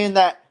was saying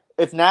that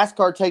if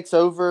NASCAR takes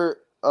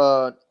over,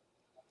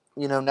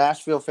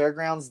 Nashville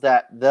Fairgrounds,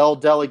 that they'll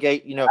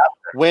delegate,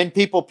 when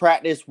people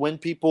practice, when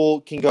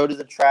people can go to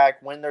the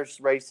track, when there's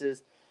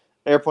races.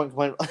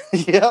 Airpoint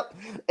yep.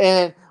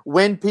 And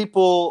when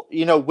people,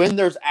 when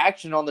there's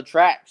action on the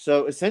track.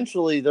 So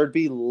essentially there'd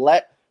be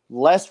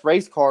less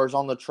race cars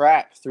on the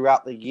track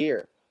throughout the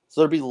year. So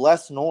there'd be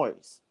less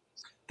noise.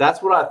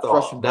 That's what I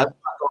thought. That's what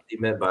I thought he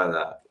meant by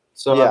that.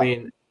 So, yeah. I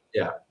mean,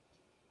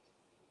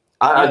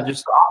 I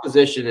just, the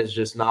opposition is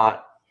just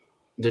not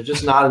There's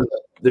just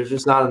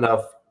not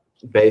enough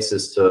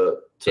basis to.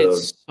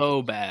 It's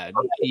so bad.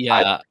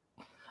 Yeah,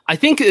 I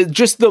think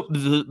just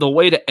the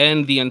way to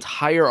end the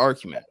entire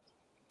argument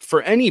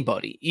for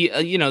anybody,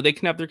 they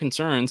can have their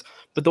concerns,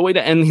 but the way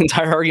to end the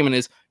entire argument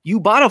is you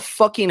bought a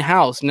fucking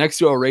house next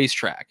to a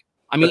racetrack.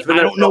 I mean, I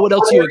don't know what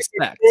else you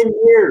expect. 10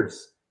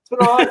 years. It's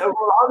been over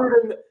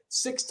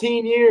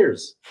 116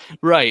 years.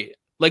 Right.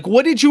 Like,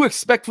 what did you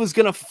expect was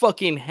going to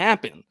fucking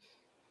happen?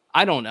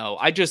 I don't know.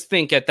 I just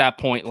think at that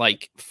point,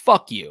 like,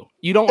 fuck you.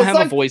 You don't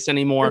have a voice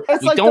anymore.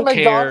 We don't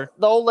care.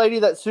 The old lady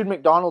that sued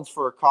McDonald's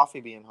for her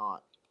coffee being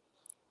hot.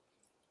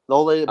 The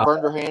old lady that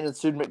burned her hand and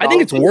sued McDonald's. I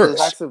think it's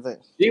worse.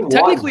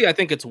 Technically, I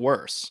think it's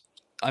worse.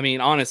 I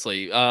mean,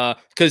 honestly,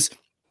 because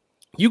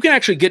you can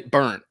actually get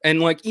burnt.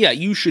 And, like, yeah,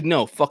 you should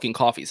know fucking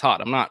coffee's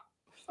hot. I'm not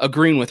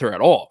agreeing with her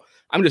at all.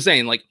 I'm just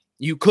saying, like,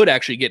 you could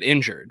actually get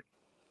injured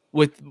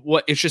with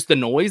what? It's just the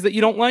noise that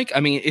you don't like. I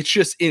mean, it's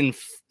just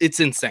it's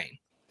insane.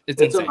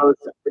 It's insane.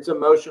 It's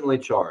emotionally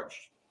charged.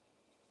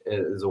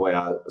 Is the way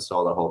I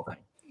saw the whole thing.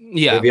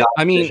 Yeah,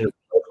 I mean,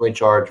 emotionally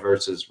charged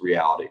versus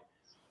reality.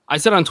 I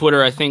said on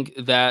Twitter, I think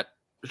that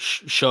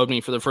showed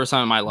me for the first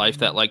time in my life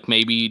that, like,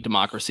 maybe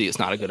democracy is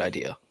not a good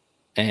idea,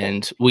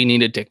 and we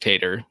need a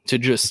dictator to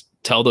just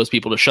tell those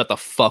people to shut the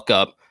fuck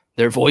up.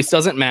 Their voice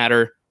doesn't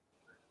matter.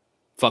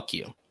 Fuck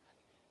you.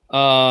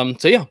 So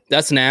yeah,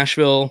 that's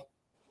Nashville.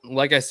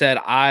 Like I said,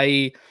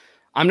 I'm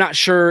not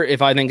sure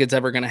if I think it's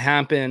ever going to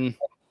happen.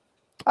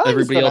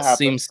 Everybody else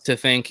seems to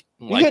think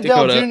like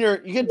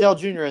Dakota. You get Dale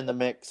Jr. in the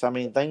mix. I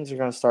mean, things are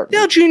going to start.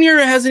 Dale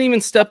Jr. hasn't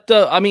even stepped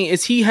up. I mean,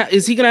 is he going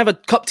to have a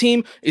cup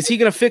team? Is he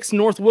going to fix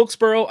North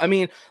Wilkesboro? I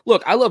mean,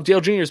 look, I love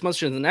Dale Jr. as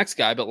much as the next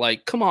guy, but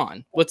like, come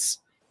on,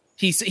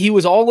 he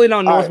was all in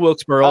on North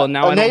Wilkesboro, and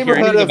now I don't hear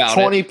anything about it. A neighborhood of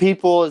 20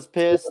 people is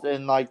pissed,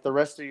 and like the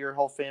rest of your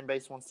whole fan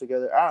base wants to go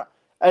there.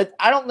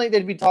 I don't think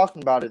they'd be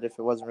talking about it if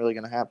it wasn't really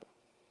going to happen.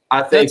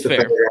 I think that's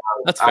fair.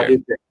 That's fair.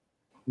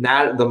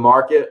 Now the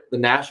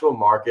Nashville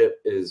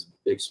market is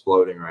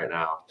exploding right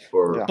now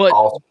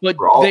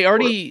they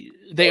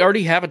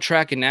already have a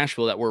track in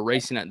Nashville that we're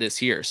racing at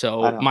this year.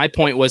 So my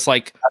point was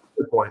like, that's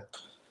the point.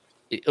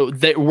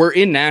 We're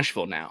in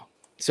Nashville now.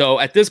 So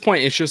at this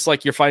point, it's just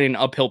like you're fighting an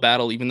uphill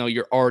battle, even though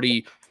you're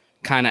already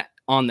kind of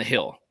on the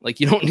hill. Like,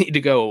 you don't need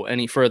to go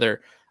any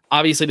further.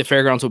 Obviously, the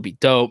fairgrounds would be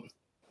dope.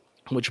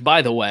 Which,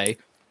 by the way,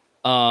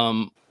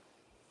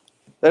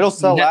 it'll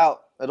sell out.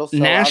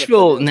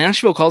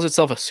 Nashville calls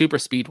itself a super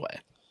speedway.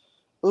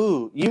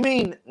 Ooh, you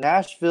mean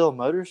Nashville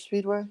Motor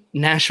Speedway?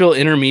 Nashville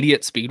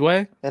Intermediate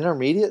Speedway?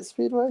 Intermediate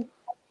Speedway?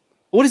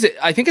 What is it?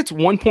 I think it's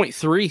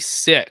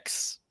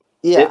 1.36.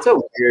 Yeah.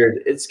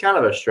 It's kind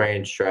of a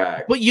strange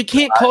track. But you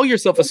can't call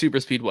yourself a super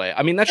speedway.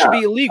 I mean, that should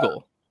be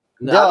illegal.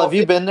 No, have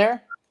you been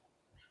there?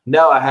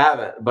 No, I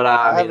haven't. But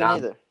I mean,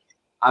 haven't either.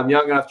 I'm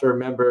young enough to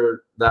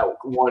remember that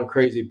one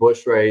crazy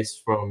Busch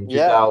race from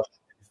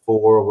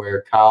 2004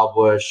 where Kyle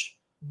Busch,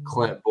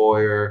 Clint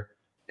Boyer,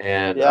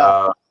 and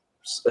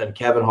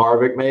Kevin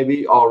Harvick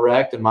maybe all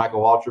wrecked, and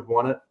Michael Waltrip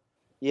won it.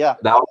 Yeah,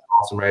 that was an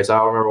awesome race. I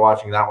remember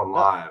watching that one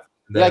live.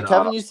 Then,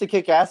 Kevin used to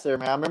kick ass there,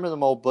 man. I remember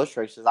them old Busch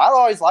races. I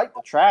always liked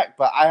the track,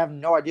 but I have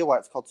no idea why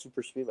it's called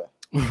Super Speedway.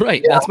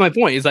 Right, that's my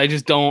point. Is I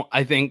just don't.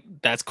 I think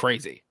that's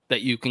crazy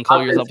that you can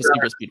call yourself a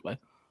super speedway.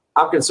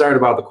 I'm concerned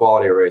about the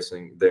quality of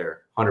racing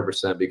there,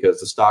 100%,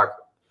 because the stock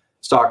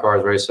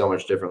cars race so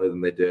much differently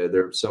than they did.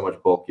 They're so much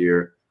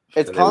bulkier.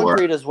 It's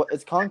concrete as well.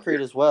 It's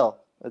concrete as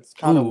well. It's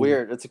kind of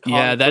weird. It's a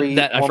concrete.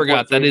 That I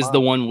forgot. That is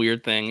the one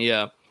weird thing.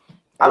 Yeah,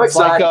 I'm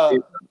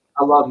excited.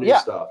 I love new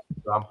stuff.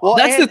 Well,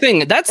 that's the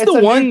thing. That's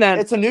the one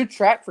it's a new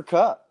track for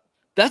Cup.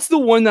 That's the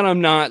one that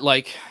I'm not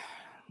like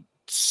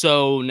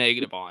so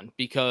negative on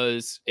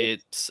because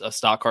it's a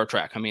stock car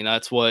track. I mean,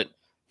 that's what.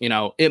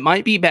 It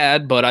might be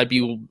bad, but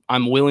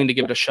I'm willing to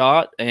give it a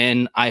shot,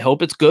 and I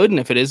hope it's good. And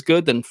if it is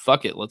good, then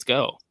fuck it, let's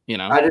go.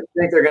 I just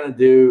think they're gonna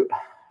do.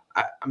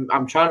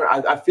 I'm trying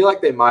to. I feel like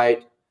they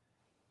might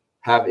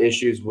have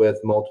issues with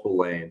multiple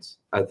lanes.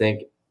 I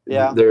think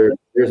there's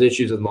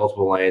issues with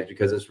multiple lanes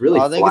because it's really.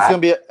 I think it's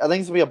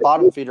gonna be a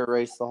bottom feeder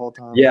race the whole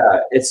time. Yeah,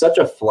 it's such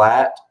a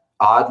flat,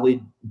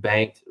 oddly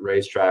banked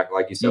racetrack,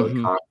 like you said with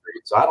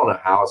concrete. So I don't know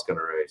how it's gonna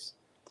race.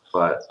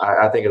 But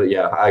I think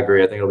I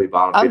agree. I think it'll be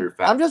bottom feeder.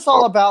 I'm just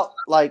all about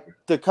like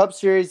the Cup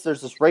Series.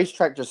 There's this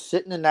racetrack just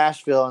sitting in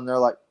Nashville, and they're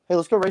like, "Hey,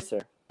 let's go race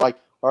there." Like,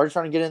 we're already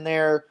trying to get in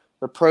there.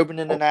 They're probing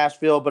into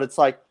Nashville, but it's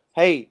like,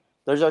 "Hey,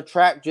 there's a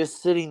track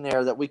just sitting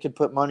there that we could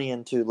put money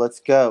into. Let's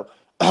go."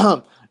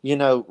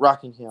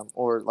 Rockingham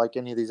or like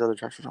any of these other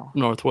tracks.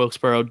 North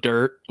Wilkesboro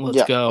dirt.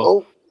 Let's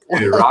go.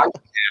 Dude,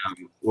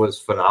 Rockingham was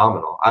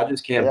phenomenal. I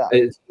just can't.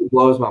 It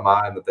blows my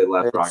mind that they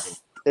left Rockingham.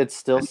 It's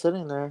still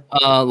sitting there.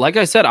 Like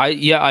I said,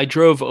 I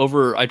drove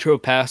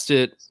past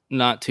it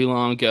not too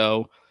long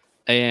ago,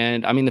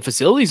 and I mean the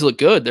facilities look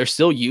good. They're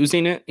still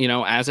using it,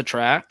 as a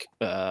track.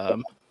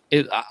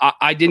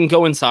 I didn't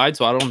go inside,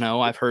 so I don't know.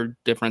 I've heard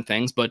different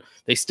things, but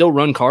they still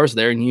run cars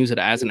there and use it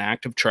as an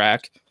active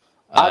track.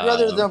 I'd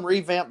rather them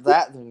revamp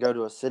that than go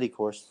to a city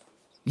course.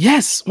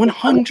 Yes,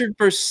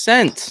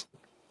 100%.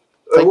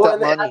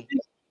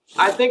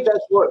 I think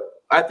that's what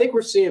I think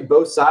we're seeing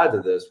both sides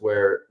of this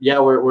where, yeah,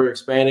 we're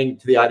expanding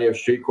to the idea of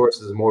street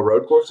courses and more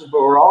road courses,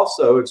 but we're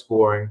also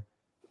exploring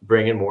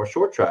bringing more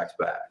short tracks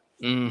back.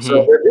 Mm-hmm.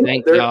 So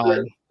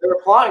they're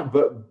applying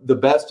the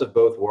best of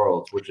both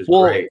worlds, which is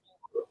great.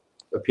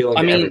 Appealing to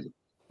everybody.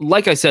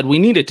 Like I said, we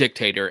need a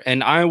dictator,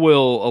 and I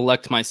will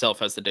elect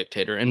myself as the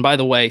dictator. And by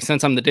the way,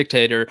 since I'm the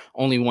dictator,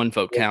 only one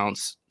vote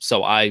counts,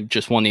 so I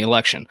just won the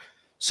election.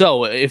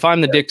 So if I'm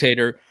the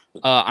dictator,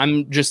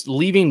 I'm just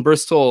leaving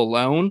Bristol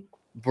alone,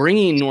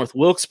 bringing North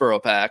Wilkesboro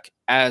back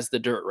as the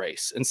dirt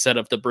race instead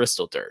of the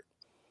Bristol dirt.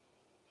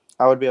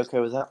 I would be okay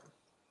with that.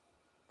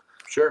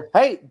 Sure.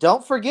 Hey,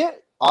 don't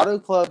forget Auto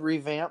Club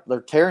revamp. They're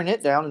tearing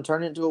it down and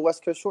turning it into a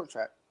West Coast short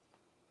track.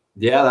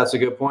 Yeah, that's a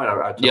good point.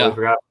 I totally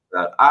forgot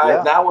about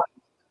that.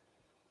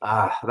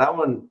 That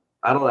one,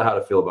 I don't know how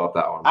to feel about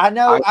that one. I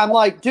know. I'm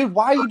like, dude,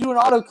 why are you doing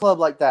Auto Club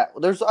like that?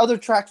 Well, there's other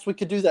tracks we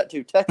could do that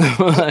to.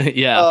 Texas.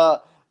 Yeah.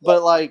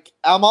 But like,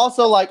 I'm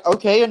also like,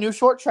 okay, a new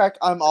short track.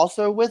 I'm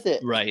also with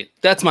it. Right.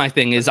 That's my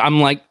thing is I'm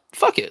like,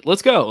 fuck it.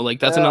 Let's go.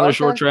 Like that's another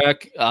short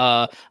track.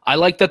 I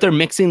like that they're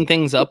mixing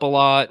things up a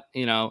lot,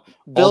 you know,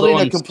 building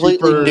a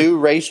completely new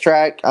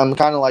racetrack. I'm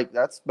kind of like,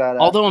 that's badass.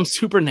 Although I'm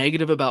super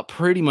negative about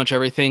pretty much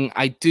everything,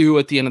 I do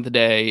at the end of the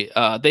day,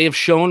 they have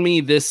shown me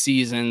this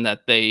season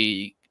that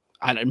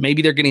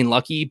maybe they're getting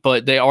lucky,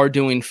 but they are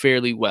doing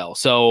fairly well.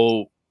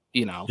 So,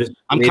 you know,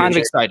 I'm kind of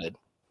excited.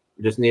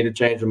 Just need to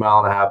change the 1.5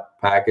 mile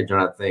package,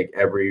 and I think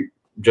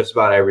just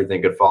about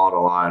everything could fall into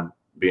line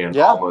being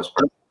almost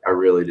perfect. I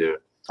really do.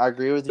 I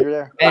agree with you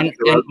there. I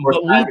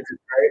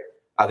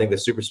think the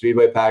super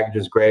speedway package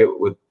is great.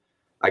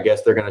 I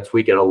guess they're going to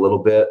tweak it a little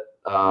bit.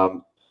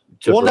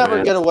 We'll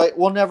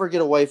never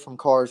get away from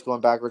cars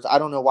going backwards. I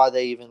don't know why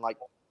they even like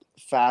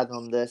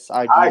fathom this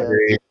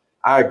idea.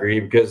 I agree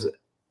because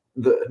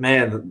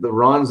the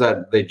runs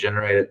that they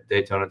generate at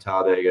Daytona,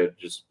 Talladega,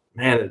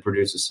 it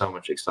produces so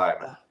much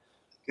excitement.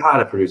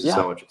 God, it produces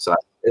so much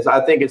excitement. I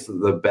think it's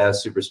the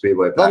best super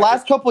speedway package. The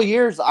last couple of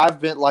years,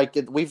 I've been like,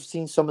 we've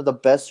seen some of the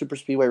best super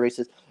speedway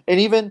races, and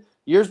even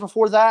years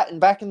before that, and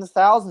back in the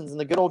thousands, in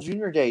the good old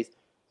junior days,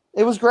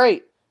 it was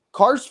great.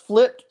 Cars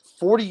flipped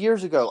 40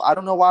 years ago. I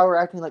don't know why we're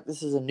acting like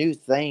this is a new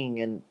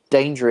thing and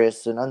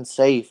dangerous and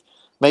unsafe.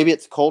 Maybe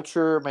it's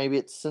culture, maybe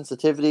it's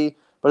sensitivity,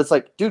 but it's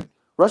like, dude,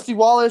 Rusty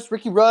Wallace,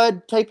 Ricky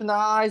Rudd taping the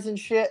eyes and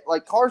shit.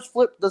 Like cars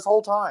flipped this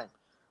whole time.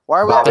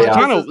 Why are we?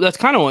 That's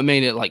kind of what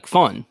made it like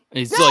fun.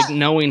 It's like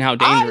knowing how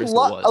dangerous it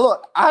was.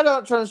 Look, I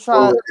don't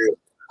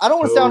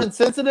want to sound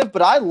insensitive,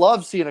 but I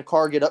love seeing a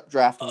car get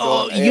updrafted.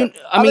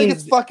 I think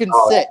it's fucking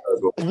sick.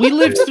 We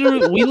lived through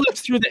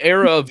the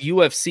era of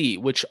UFC,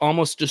 which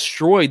almost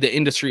destroyed the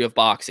industry of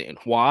boxing.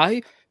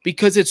 Why?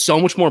 Because it's so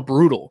much more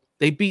brutal.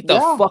 They beat the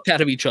fuck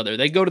out of each other.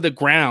 They go to the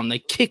ground. They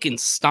kick and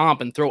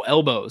stomp and throw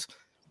elbows.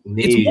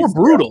 It's more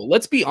brutal.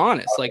 Let's be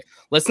honest. Like,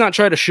 let's not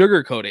try to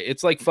sugarcoat it.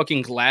 It's like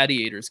fucking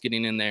gladiators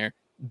getting in there,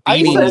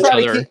 beating each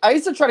other. I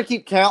used to try to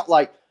keep count,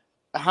 like,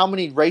 how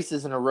many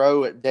races in a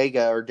row at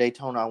Dega or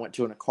Daytona I went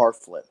to in a car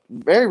flip.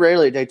 Very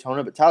rarely at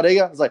Daytona, but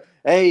Talladega, I was like,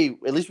 hey,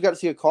 at least we got to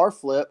see a car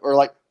flip. Or,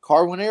 like,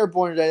 car went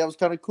airborne today. That was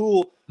kind of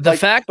cool. The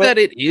fact that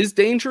it is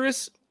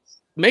dangerous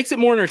makes it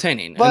more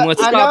entertaining. And let's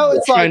stop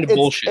trying to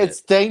bullshit. It's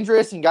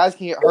dangerous and guys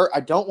can get hurt. I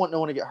don't want no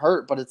one to get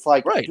hurt, but it's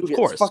like, right, dude, of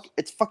course.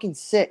 It's fucking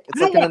sick.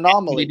 It's like an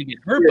anomaly. To get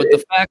hurt, but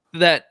the fact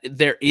that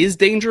there is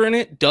danger in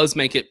it does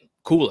make it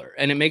cooler,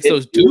 and it makes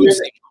those dudes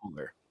seem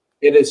cooler.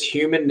 It is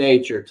human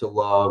nature to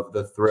love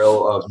the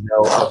thrill of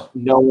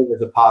knowing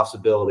the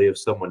possibility of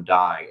someone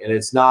dying, and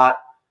it's not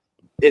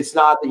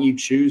that you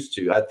choose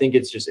to. I think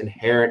it's just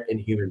inherent in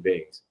human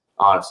beings,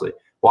 honestly.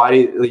 Why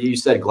do you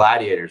said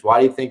gladiators? Why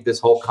do you think this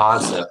whole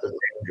concept of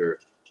danger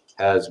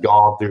has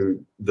gone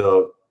through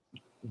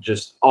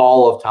just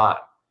all of time?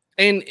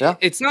 And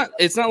it's not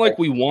like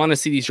we want to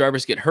see these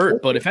drivers get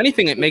hurt, but if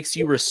anything, it makes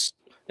you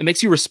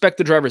respect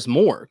the drivers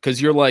more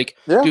because you're like,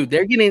 dude,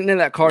 they're getting into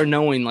that car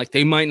knowing like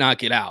they might not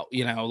get out.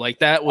 You know, like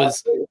that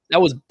was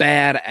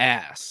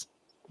badass.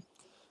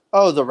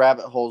 Oh, the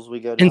rabbit holes we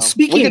go down. And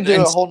we can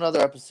do a whole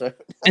nother episode.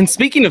 And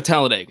speaking of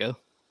Talladega,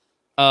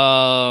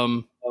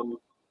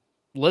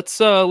 let's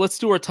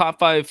do our top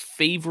 5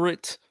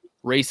 favorite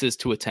races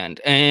to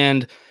attend.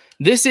 And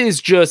this is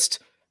just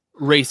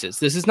races.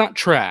 This is not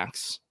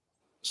tracks.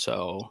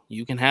 So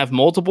you can have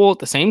multiple at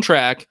the same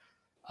track.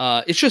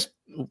 It's just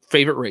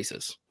favorite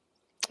races.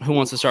 Who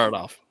wants to start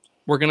off?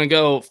 We're going to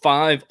go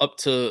 5 up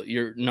to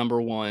your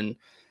number 1.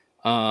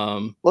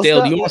 Dale, do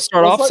you want to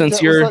start off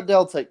since you're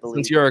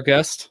our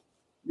guest?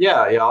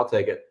 Yeah, I'll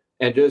take it.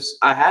 And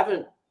I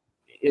haven't,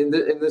 and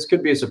this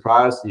could be a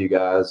surprise to you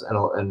guys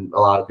and a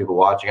lot of people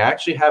watching. I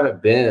actually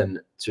haven't been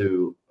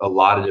to a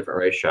lot of different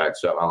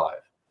racetracks throughout my life.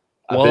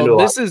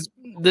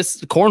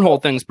 This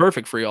cornhole thing's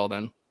perfect for y'all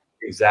then.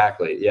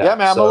 Exactly. Yeah. Yeah,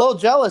 man. I'm a little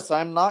jealous.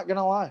 I'm not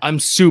gonna lie. I'm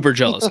super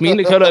jealous. Me and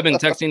Dakota have been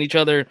texting each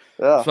other.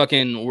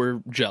 Fucking, we're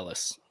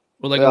jealous.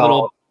 We're like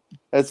little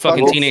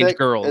fucking teenage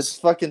girls. It's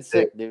fucking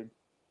sick, dude.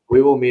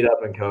 We will meet up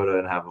in Coda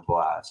and have a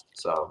blast.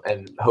 So,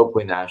 and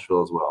hopefully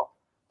Nashville as well.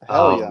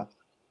 Hell yeah.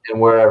 And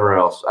wherever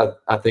else.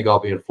 I think I'll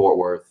be in Fort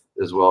Worth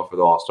as well for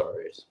the All-Star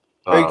race.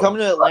 Are you coming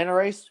to the Atlanta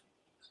race?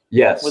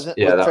 Yes. With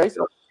Trace?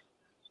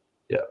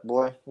 Yeah.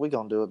 Boy, we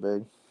gonna do it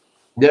big.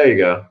 There you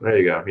go.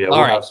 Yeah.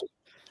 All right.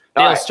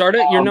 Dale, start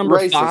at your number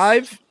races.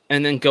 5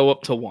 and then go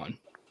up to 1.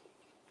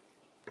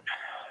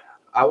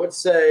 I would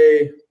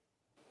say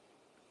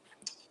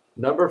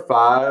number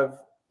 5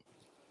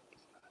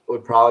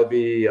 would probably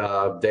be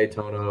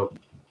Daytona,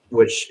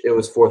 which it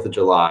was 4th of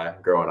July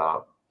growing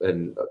up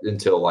and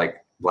until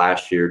like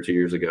last year, 2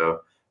 years ago.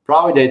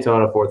 Probably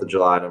Daytona, 4th of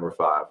July, number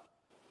 5.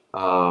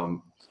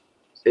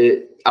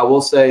 I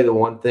will say the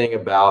one thing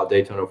about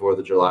Daytona 4th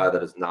of July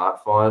that is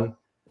not fun,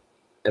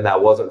 and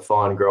that wasn't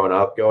fun growing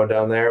up going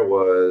down there,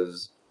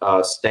 was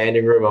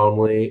standing room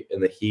only in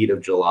the heat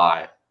of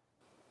July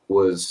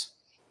was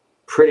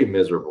pretty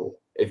miserable.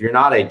 If you're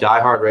not a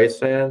diehard race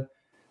fan,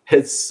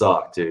 it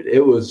sucked, dude.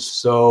 It was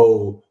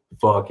so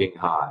fucking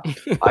hot.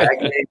 Like, I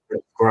can't even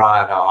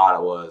describe how hot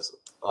it was.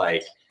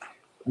 Like,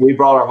 we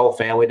brought our whole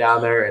family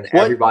down there, and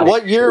everybody.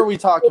 What year are we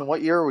talking?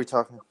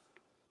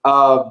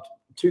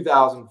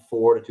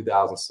 2004 to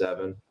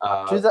 2007.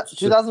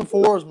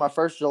 2004 was my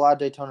first July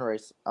Daytona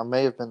race. I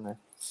may have been there.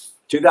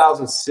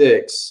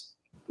 2006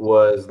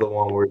 was the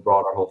one where we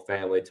brought our whole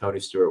family. Tony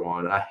Stewart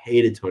won. I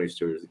hated Tony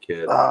Stewart as a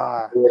kid.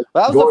 That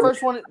was the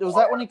first one. Was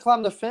that when he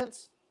climbed the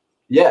fence?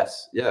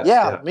 Yes.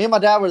 Yeah. Me and my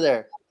dad were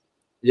there.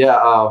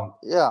 Yeah.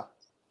 Yeah.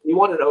 He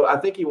won. I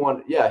think he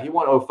won. Yeah, he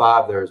won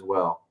 05 there as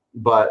well.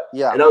 But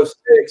yeah, in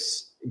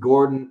 06,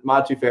 Gordon, my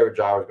two favorite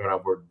drivers growing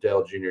up were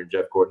Dale Jr. and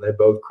Jeff Gordon. They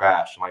both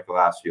crashed in like the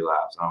last few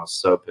laps, and I was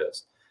so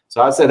pissed.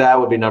 So I'd say that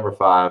would be number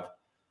 5.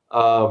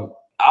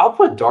 I'll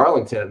put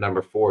Darlington at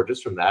number 4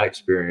 just from that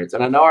experience.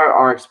 And I know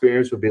our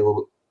experience would be a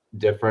little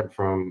different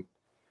from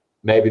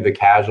maybe the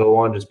casual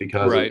one, just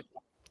because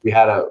we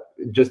had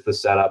just the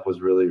setup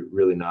was really,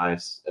 really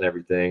nice and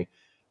everything.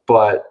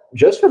 But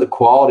just for the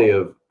quality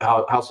of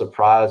how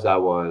surprised I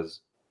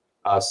was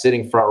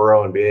sitting front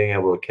row and being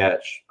able to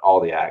catch all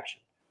the action.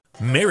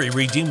 Mary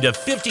redeemed a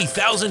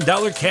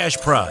 $50,000 cash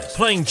prize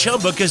playing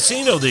Chumba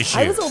Casino this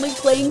year. I was only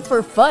playing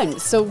for fun,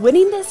 so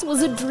winning this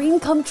was a dream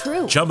come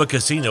true. Chumba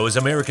Casino is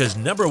America's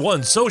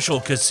 #1 social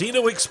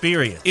casino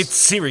experience. It's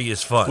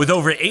serious fun. With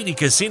over 80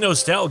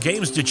 casino-style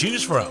games to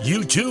choose from,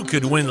 you too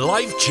could win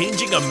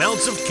life-changing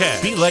amounts of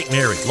cash. Be like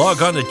Mary.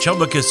 Log on to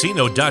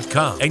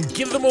ChumbaCasino.com and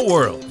give them a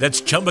whirl.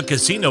 That's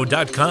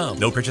ChumbaCasino.com.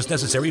 No purchase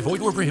necessary.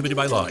 Void where prohibited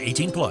by law.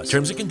 18+.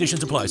 Terms and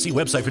conditions apply. See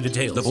website for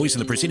details. The voice in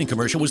the preceding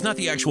commercial was not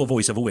the actual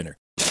voice of a winner.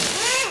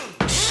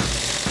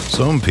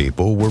 Some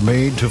people were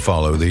made to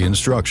follow the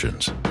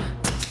instructions.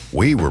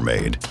 We were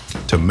made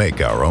to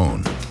make our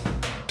own.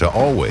 To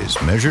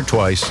always measure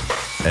twice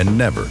and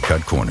never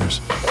cut corners.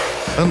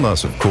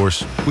 Unless, of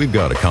course, we've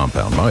got a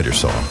compound miter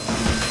saw.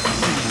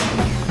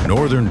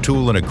 Northern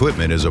Tool and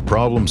Equipment is a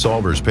problem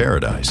solver's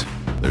paradise.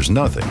 There's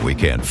nothing we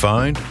can't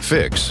find,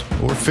 fix,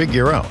 or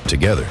figure out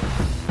together.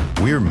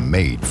 We're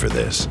made for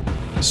this.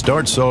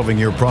 Start solving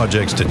your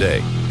projects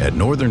today at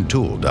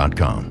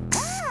northerntool.com.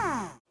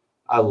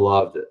 I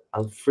loved it. I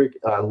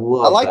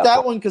like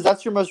that one because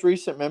that's your most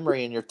recent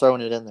memory and you're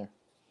throwing it in there.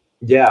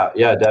 Yeah,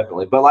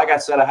 definitely. But like I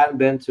said, I hadn't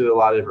been to a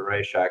lot of different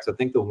racetracks. I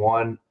think the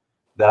one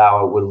that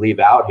I would leave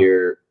out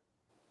here,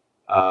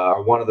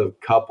 or one of the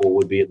couple,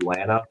 would be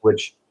Atlanta,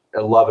 which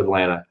I love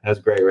Atlanta. It has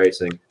great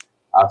racing.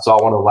 I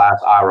saw one of the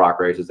last IROC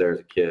races there as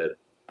a kid,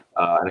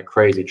 and a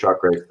crazy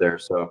truck race there.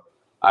 So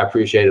I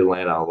appreciate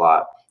Atlanta a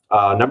lot.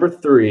 Number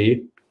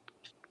 3,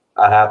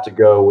 I'd have to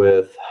go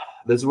with.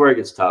 This is where it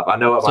gets tough. I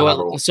know what my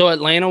number one. So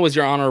Atlanta was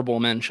your honorable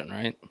mention,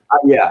 right?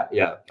 Yeah.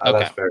 Okay.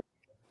 That's fair.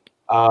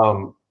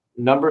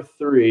 Number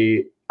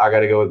 3, I got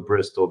to go with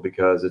Bristol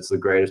because it's the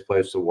greatest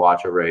place to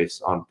watch a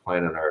race on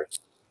planet Earth.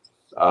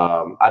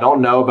 I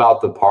don't know about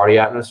the party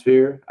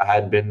atmosphere. I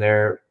hadn't been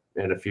there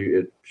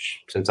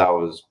since I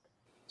was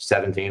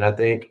 17, I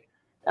think,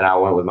 and I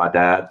went with my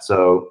dad.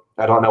 So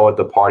I don't know what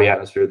the party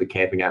atmosphere, the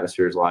camping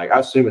atmosphere is like. I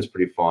assume it's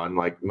pretty fun,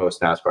 like most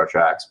NASCAR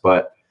tracks,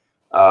 but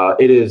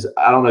it is.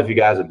 I don't know if you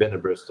guys have been to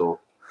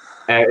Bristol.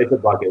 It's a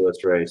bucket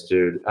list race,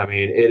 dude. I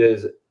mean,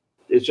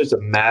 it's just a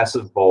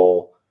massive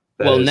bowl.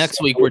 Well,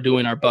 next week we're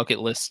doing our bucket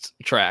list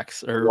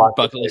tracks or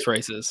bucket list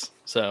races.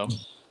 So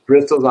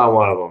Bristol's on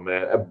one of them,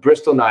 man. A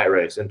Bristol night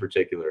race in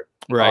particular.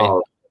 Right.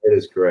 Oh, it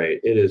is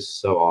great. It is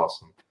so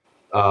awesome.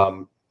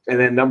 And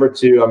then number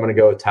 2, I'm going to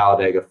go with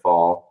Talladega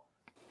Fall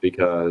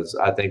because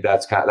I think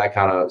that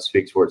kind of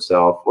speaks for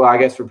itself. Well, I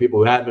guess for people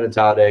who haven't been to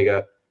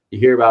Talladega, you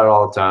hear about it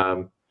all the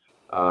time.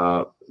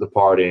 The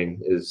partying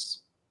is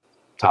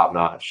top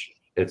notch.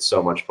 It's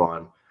so much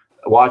fun.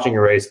 Watching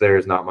a race there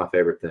is not my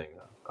favorite thing,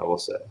 I will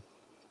say.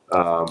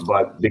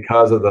 But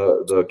because of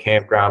the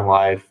campground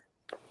life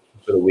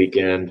for the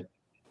weekend,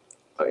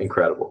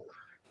 incredible.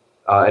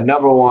 And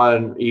number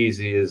 1,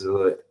 easy, is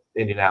the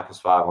Indianapolis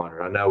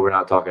 500. I know we're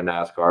not talking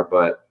NASCAR,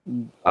 but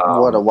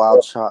what a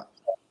wild shot.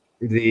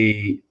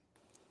 The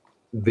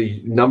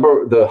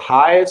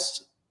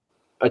highest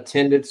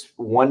attendance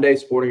one-day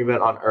sporting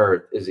event on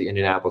earth is the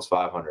Indianapolis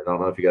 500. I don't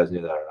know if you guys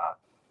knew that or not.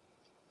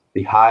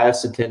 The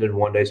highest attended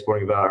one-day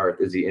sporting event on earth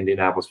is the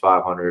Indianapolis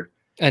 500.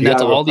 And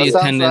that's all the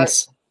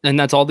attendance. Right. And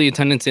that's all the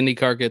attendance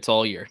IndyCar gets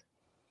all year.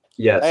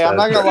 Yes. Hey, I'm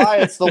not gonna lie.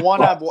 It's the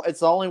one it's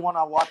the only one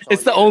I watch.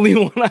 It's the only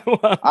one I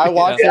watch. I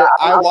watch it.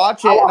 I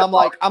watch it, and I'm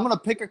like, I'm gonna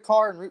pick a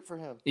car and root for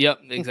him. Yep,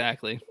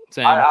 exactly.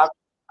 Same.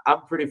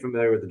 I'm pretty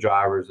familiar with the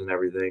drivers and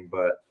everything,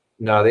 but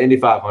no, the Indy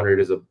 500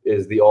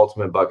 is the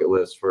ultimate bucket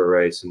list for a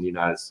race in the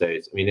United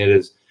States. I mean, it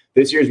is.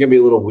 This year is gonna be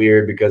a little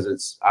weird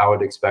because I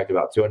would expect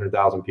about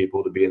 200,000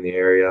 people to be in the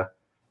area,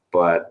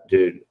 but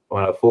dude,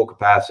 on a full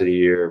capacity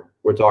year,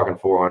 we're talking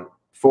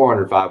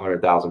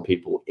 500,000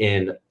 people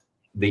in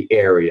the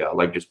area,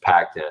 like just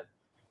packed in.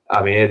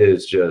 I mean, it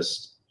is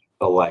just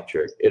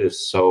electric. It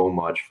is so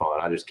much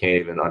fun. I just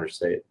can't even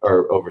understate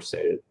or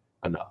overstate it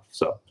enough.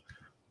 So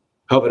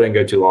hope I didn't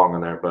go too long on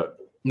there, but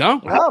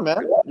no,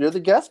 man, you're the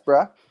guest,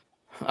 bro.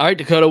 All right,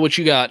 Dakota, what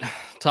you got?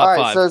 Top All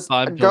right,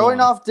 five. So going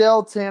off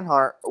Dale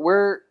Earnhardt,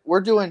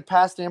 we're doing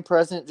past and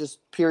present, just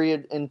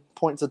period in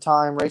points of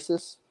time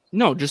races.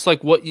 No, just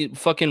like what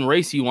fucking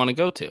race you want to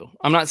go to.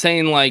 I'm not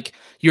saying like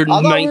your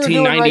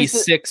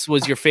 1996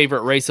 was your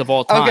favorite race of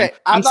all time. Okay,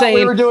 I'm saying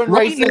we were doing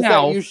right races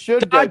now, that you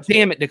should God go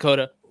damn it,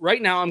 Dakota. Right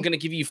now, I'm going to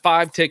give you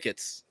 5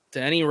 tickets to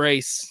any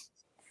race.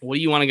 What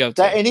do you want to go to?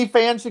 That any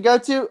fan should go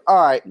to?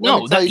 All right.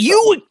 No, that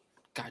you would.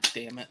 God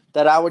damn it.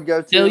 That I would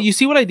go to. Dale, you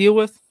see what I deal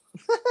with?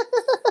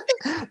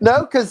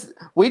 No, because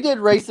we did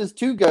races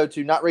to go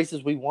to, not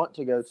races we want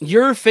to go to.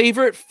 Your 5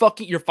 favorite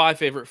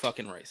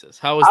fucking races.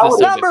 How is this?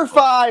 Number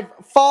 5,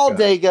 Fall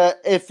Dega.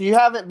 If you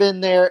haven't been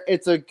there,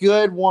 it's a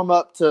good warm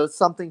up to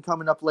something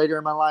coming up later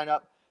in my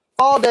lineup.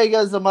 Fall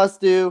Dega is a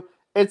must do.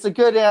 It's a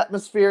good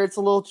atmosphere. It's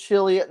a little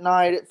chilly at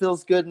night. It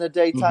feels good in the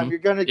daytime. You're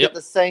going to get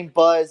the same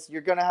buzz.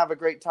 You're going to have a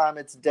great time.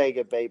 It's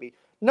Dega, baby.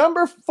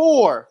 Number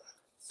 4,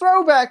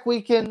 Throwback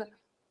Weekend.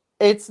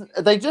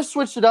 They just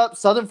switched it up.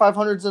 Southern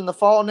 500's in the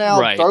fall now.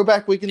 Right.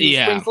 Throwback Weekend in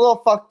the spring's a little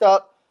fucked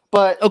up.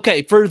 But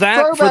okay, for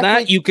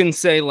that you can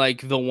say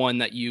like the one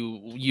that you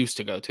used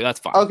to go to. That's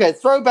fine. Okay,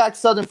 Throwback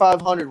Southern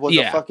 500 was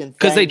a fucking thing.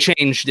 Because they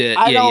changed it.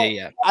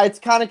 It's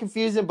kind of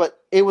confusing,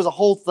 but it was a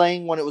whole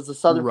thing when it was the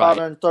Southern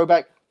 500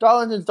 Throwback.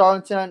 Darlington's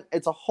Darlington.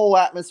 It's a whole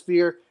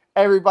atmosphere.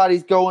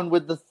 Everybody's going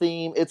with the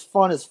theme. It's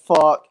fun as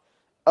fuck.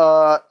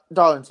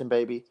 Darlington,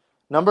 baby.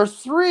 Number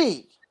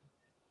 3,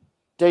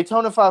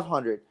 Daytona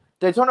 500.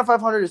 Daytona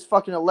 500 is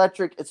fucking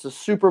electric. It's the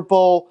Super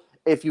Bowl.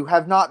 If you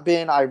have not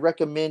been, I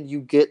recommend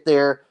you get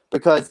there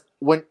because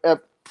when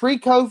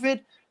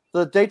pre-COVID,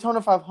 the Daytona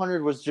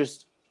 500 was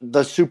just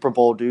the Super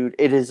Bowl, dude.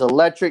 It is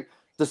electric.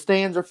 The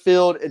stands are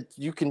filled.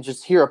 You can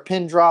just hear a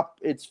pin drop.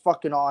 It's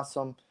fucking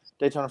awesome.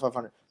 Daytona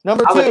 500.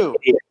 Number 2.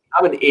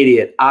 I'm an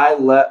idiot.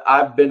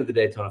 I've been to the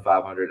Daytona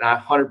 500, and I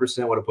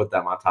 100% would have put that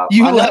in my top 5.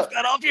 You left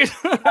that off your.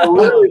 I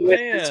literally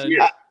went this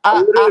year.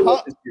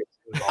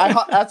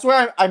 That's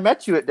where I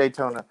met you at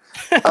Daytona.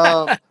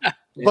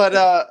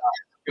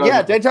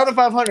 Yeah, Daytona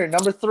 500,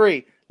 number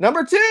 3.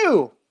 Number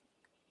 2,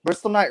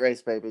 Bristol Night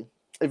Race, baby.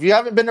 If you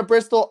haven't been to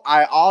Bristol,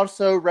 I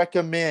also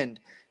recommend.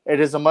 It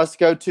is a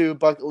must-go-to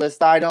bucket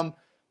list item.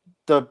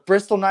 The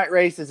Bristol Night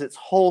Race is its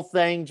whole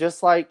thing,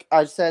 just like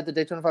I said, the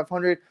Daytona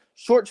 500.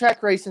 Short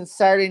track racing,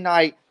 Saturday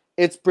night,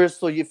 it's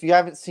Bristol. If you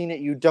haven't seen it,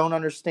 you don't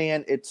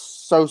understand. It's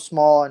so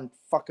small and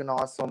fucking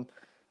awesome.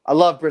 I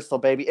love Bristol,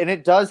 baby. And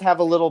it does have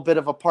a little bit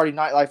of a party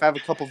nightlife. I have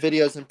a couple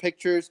videos and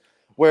pictures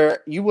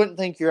where you wouldn't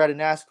think you're at a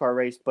NASCAR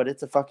race, but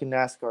it's a fucking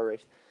NASCAR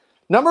race.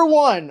 Number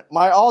 1,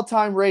 my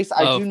all-time race.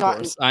 I do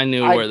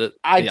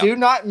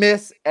not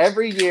miss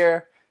every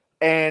year.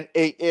 And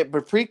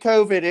but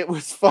pre-COVID, it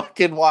was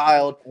fucking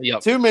wild.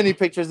 Yep. Too many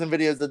pictures and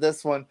videos of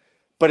this one.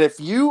 But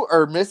if you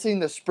are missing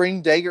the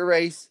Spring Dega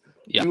race,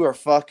 you are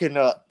fucking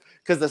up.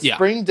 Because the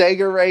Spring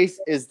Dega race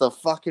is the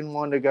fucking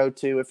one to go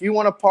to. If you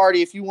want to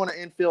party, if you want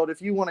to infield,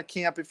 if you want to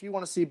camp, if you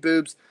want to see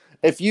boobs,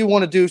 if you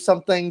want to do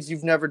some things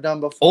you've never done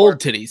before. Old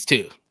titties,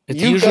 too.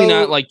 It's usually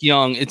not like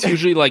young. It's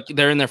usually like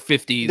they're in their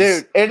 50s.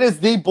 Dude, it is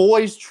the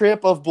boys'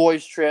 trip of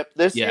boys' trip.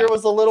 This year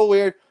was a little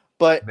weird,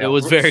 but it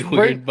was very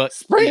weird. But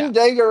Spring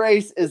Dega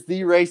race is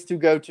the race to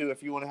go to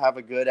if you want to have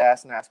a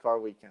good-ass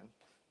NASCAR weekend.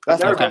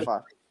 That's my top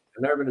 5.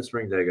 I've never been to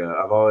Spring Dega.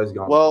 I've always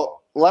gone.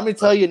 Well, let me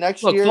tell you,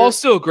 next year. Fall's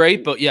still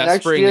great, but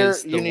next spring year,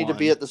 is the you need to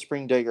be at the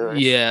Spring Dega race.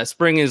 Yeah,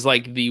 spring is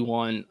like the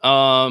one.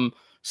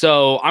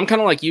 So I'm kind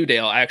of like you,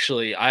 Dale.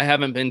 Actually, I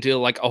haven't been to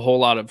like a whole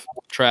lot of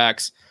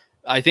tracks.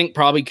 I think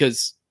probably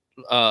because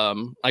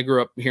I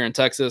grew up here in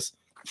Texas.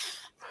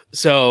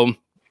 So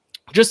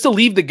just to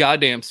leave the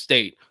goddamn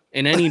state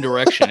in any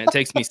direction, it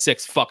takes me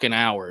 6 fucking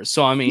hours.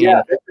 So I mean,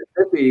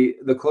 Mississippi,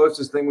 the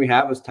closest thing we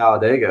have is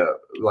Talladega,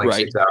 like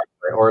 6 hours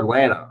away, or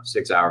Atlanta,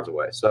 6 hours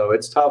away. So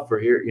it's tough for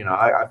here. You know,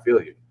 I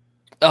feel you.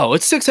 Oh,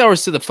 it's 6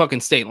 hours to the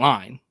fucking state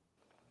line.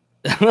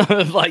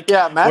 Like,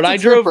 yeah, Matt's when a I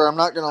drove, trooper, I'm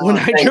not gonna lie. when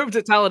I drove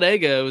to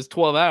Talladega, it was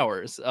 12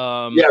 hours.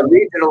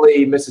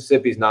 Regionally,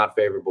 Mississippi's not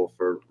favorable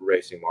for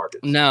racing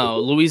markets. No,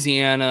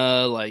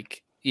 Louisiana,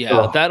 like,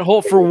 that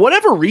whole, for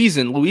whatever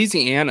reason,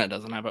 Louisiana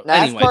doesn't have a.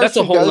 Anyway, that's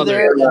a whole go other.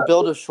 there and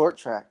build a short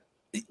track.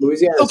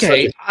 Louisiana.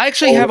 Okay, I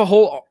actually have a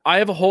whole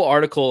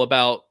article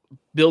about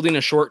building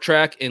a short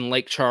track in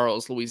Lake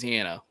Charles,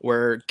 Louisiana,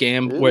 where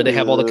they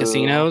have all the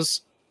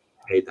casinos.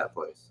 I hate that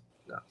place.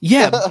 No.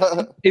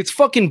 Yeah, it's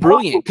fucking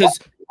brilliant because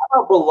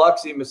about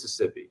Biloxi,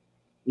 Mississippi?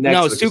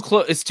 No, it's too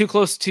close. It's too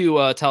close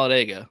to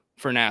Talladega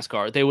for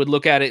NASCAR. They would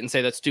look at it and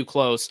say that's too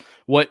close.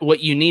 What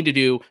you need to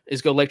do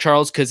is go Lake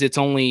Charles because it's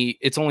only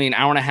an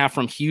hour and a half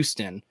from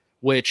Houston,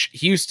 which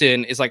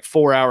Houston is like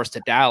 4 hours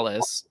to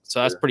Dallas,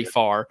 so that's pretty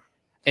far.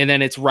 And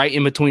then it's right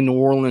in between New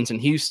Orleans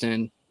and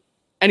Houston.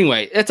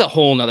 Anyway, it's a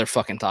whole nother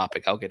fucking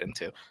topic I'll get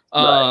into.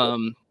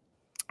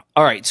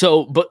 All right,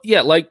 so but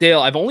yeah, like Dale,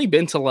 I've only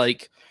been to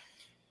like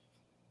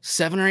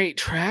 7 or 8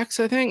 tracks,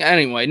 I think.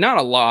 Anyway, not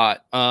a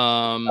lot.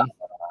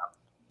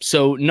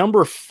 So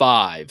number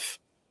 5,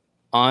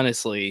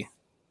 honestly,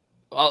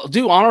 I'll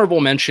do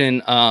honorable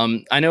mention.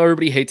 I know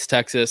everybody hates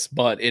Texas,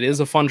 but it is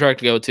a fun track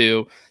to go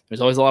to.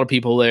 There's always a lot of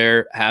people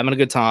there having a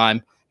good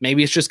time.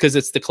 Maybe it's just because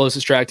it's the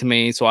closest track to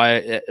me.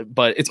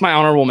 But it's my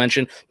honorable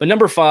mention. But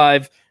number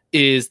 5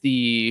 is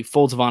the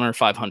Folds of Honor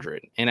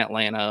 500 in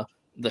Atlanta.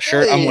 The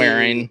shirt I'm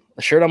wearing.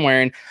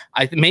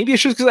 Maybe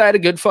it's just because I had a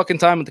good fucking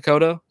time with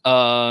Dakota.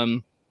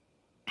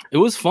 It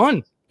was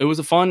fun. It was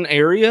a fun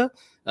area.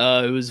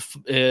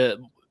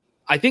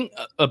 I think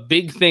a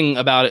big thing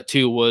about it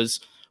too was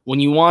when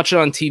you watch it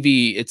on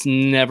TV, it's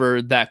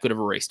never that good of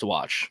a race to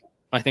watch.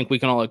 I think we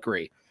can all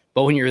agree.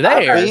 But when you're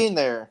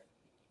there,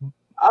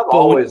 I've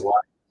always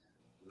liked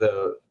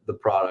the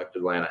product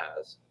Atlanta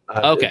has.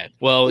 Okay,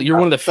 well, you're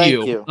one of the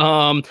few.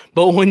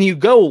 But when you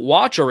go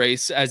watch a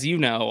race, as you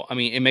know, I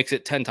mean, it makes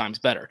it 10 times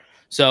better.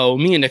 So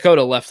me and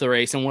Dakota left the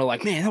race and we're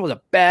like, man, that was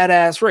a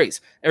badass race.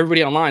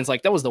 Everybody online's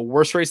like, that was the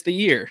worst race of the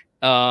year.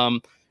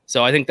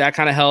 So I think that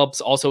kind of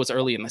helps. Also, it's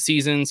early in the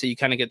season, so you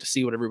kind of get to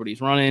see what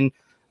everybody's running.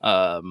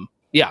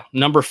 Yeah,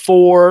 number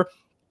 4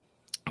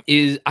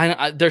 is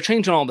they're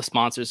changing all the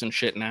sponsors and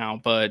shit now,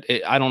 but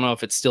I don't know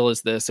if it still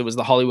is this. It was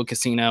the Hollywood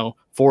Casino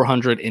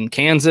 400 in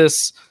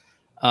Kansas.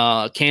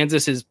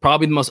 Kansas is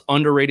probably the most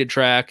underrated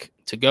track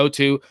to go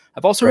to.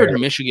 I've also heard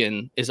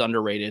Michigan is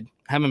underrated.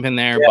 Haven't been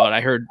there, but I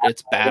heard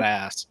it's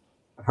badass.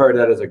 I've heard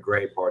that is a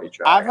great party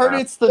track. I've heard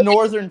it's the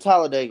Northern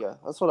Talladega.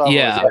 That's what I've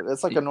heard.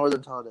 It's like a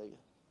Northern Talladega.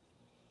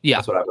 Yeah.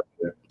 That's what I've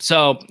heard.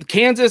 So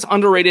Kansas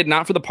underrated,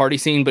 not for the party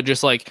scene, but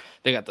just like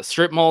they got the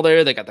strip mall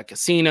there, they got the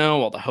casino,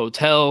 all the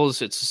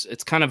hotels.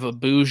 It's kind of a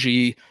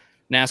bougie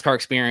NASCAR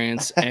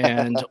experience.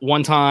 And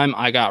one time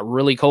I got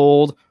really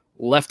cold,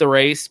 left the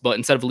race, but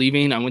instead of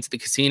leaving, I went to the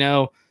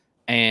casino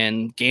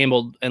and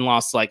gambled and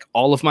lost like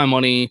all of my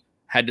money.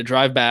 Had to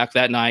drive back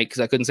that night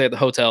because I couldn't stay at the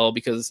hotel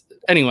because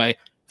anyway,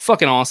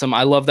 fucking awesome.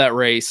 I love that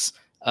race.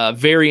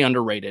 Very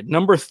underrated.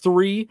 Number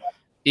 3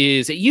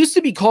 is it used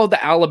to be called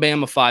the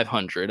Alabama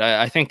 500.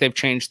 I think they've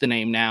changed the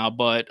name now,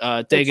 but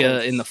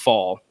Dega in the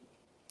fall.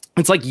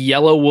 It's like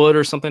Yellowwood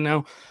or something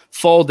now.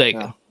 Fall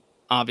Dega,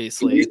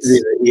 obviously.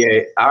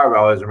 EA. I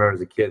always remember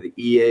as a kid the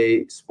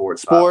EA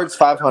Sports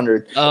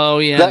 500. Oh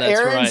yeah, the that's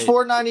Aaron's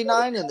right.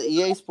 $4.99 and the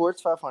EA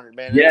Sports 500.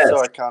 Man, it's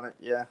so iconic.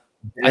 Yeah.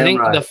 I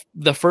think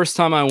the first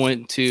time I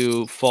went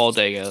to Fall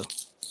Dega,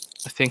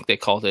 I think they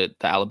called it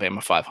the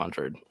Alabama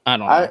 500. I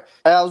don't know.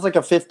 I was like a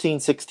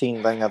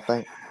 15-16 thing, I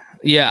think.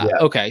 Yeah.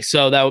 Okay.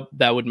 So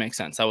that would make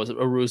sense. That was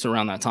a ruse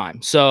around that time.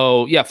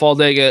 So yeah, Fall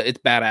Dega, it's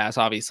badass.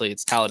 Obviously,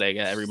 it's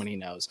Talladega. Everybody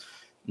knows.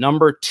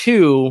 Number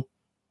 2,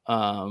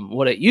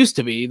 what it used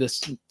to be,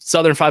 this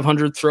Southern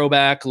 500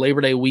 throwback Labor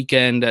Day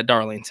weekend at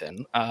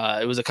Darlington.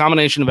 It was a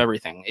combination of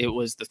everything. It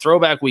was the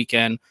throwback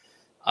weekend,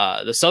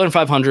 the Southern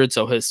 500.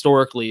 So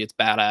historically, it's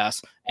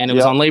badass, and it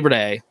was on Labor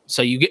Day,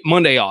 so you get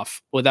Monday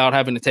off without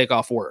having to take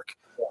off work.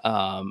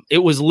 It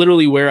was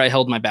literally where I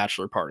held my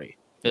bachelor party.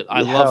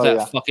 I love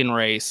that fucking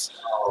race.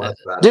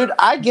 Dude,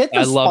 I get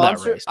the love that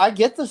sponsor. race. I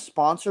get the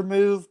sponsor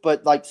move,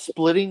 but like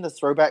splitting the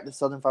throwback to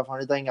Southern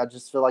 500 thing, I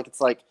just feel like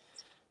it's like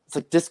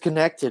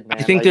disconnected, man.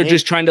 I think they're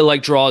just trying to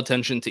like draw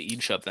attention to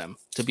each of them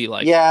to be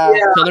like,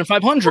 Southern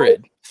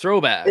 500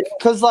 throwback.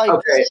 Because like,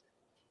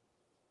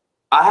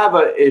 I have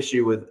an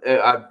issue with.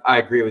 I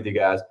agree with you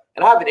guys,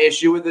 and I have an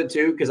issue with it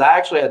too because I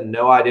actually had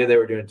no idea they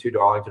were doing 2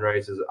 Darlington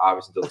races.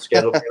 Obviously, until the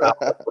schedule came out.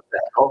 What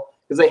the hell?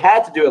 Because they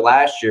had to do it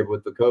last year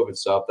with the COVID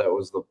stuff. That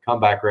was the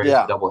comeback race,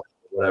 double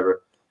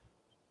whatever.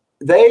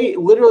 They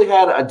literally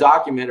had a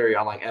documentary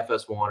on like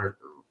FS1 or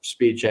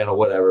Speed Channel,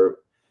 whatever,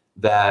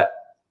 that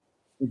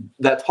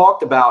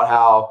talked about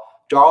how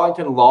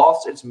Darlington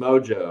lost its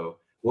mojo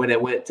when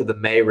it went to the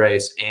May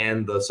race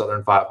and the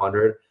Southern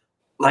 500.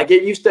 Like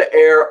it used to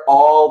air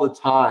all the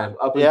time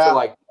up until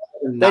like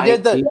they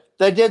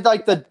did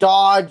like the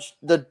Dodge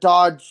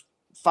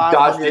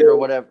 500 or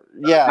whatever.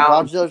 Yeah,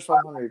 Dodge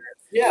 500.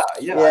 Yeah.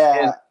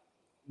 And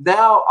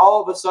now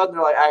all of a sudden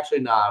they're like,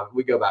 actually, nah,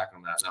 we go back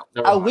on that.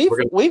 No,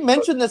 we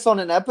mentioned this on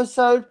an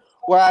episode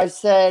where I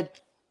said,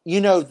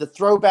 the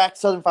throwback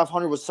Southern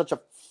 500 was such a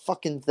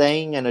fucking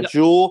thing and a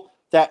jewel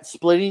that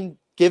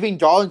giving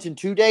Darlington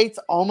 2 dates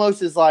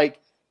almost is like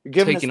you're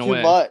giving us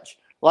too much.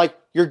 Like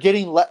you're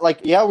getting we're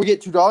getting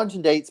 2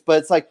 Darlington dates, but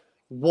it's like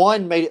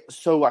one made it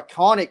so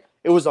iconic.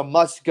 It was a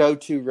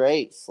must-go-to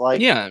race.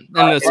 Like and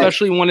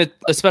especially when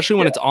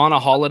it's on a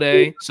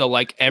holiday, so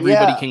like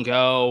everybody can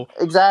go.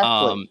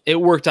 Exactly.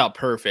 It worked out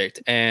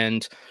perfect.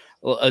 And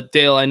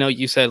Dale, I know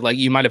you said like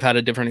you might have had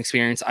a different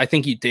experience. I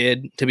think you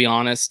did, to be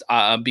honest,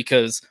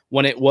 because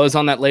when it was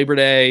on that Labor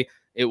Day,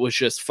 it was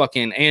just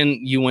fucking,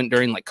 and you went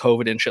during like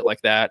COVID and shit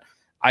like that.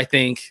 I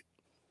think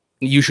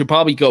you should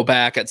probably go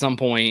back at some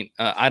point.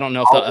 I don't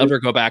know if they'll ever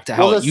go back to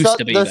how it used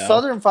to be. The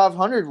Southern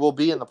 500 will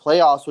be in the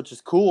playoffs, which is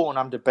cool, and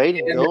I'm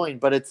debating going,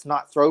 but it's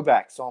not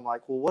throwback. So I'm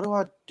like, well, what do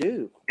I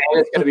do? And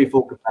it's going to be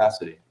full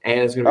capacity. And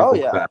it's going to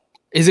be full capacity.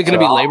 Is it going to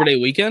be Labor Day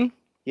weekend?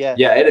 Yeah.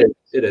 Yeah, it is.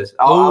 It is.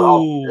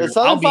 The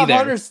Southern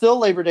 500 is still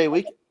Labor Day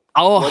weekend.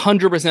 I'll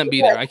 100%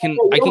 be there. I can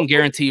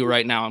guarantee you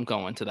right now I'm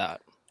going to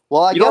that.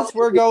 Well, I guess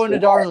we're going to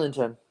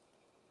Darlington.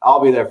 I'll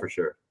be there for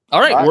sure. All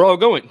right, we're all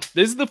going.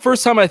 This is the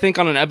first time I think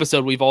on an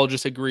episode we've all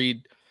just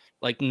agreed,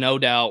 like no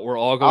doubt, we're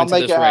all going to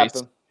this race.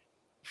 Happen.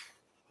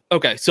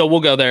 Okay, so we'll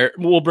go there.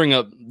 We'll bring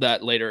up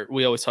that later.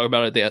 We always talk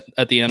about it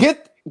at the end.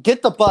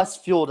 Get the bus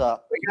fueled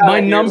up. My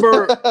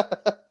number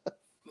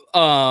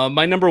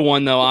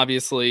one though,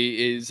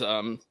 obviously, is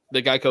the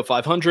Geico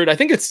 500. I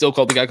think it's still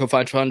called the Geico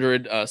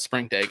 500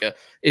 Springdega.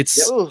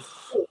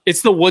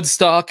 It's the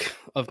Woodstock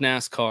of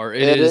NASCAR.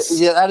 It is.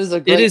 Yeah, that is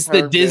a great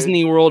term, the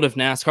Disney World of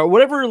NASCAR.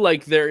 Whatever,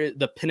 like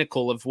the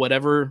pinnacle of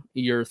whatever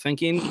you're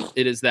thinking,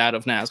 it is that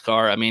of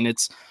NASCAR. I mean,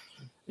 it's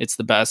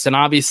the best. And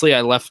obviously, I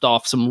left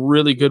off some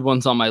really good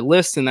ones on my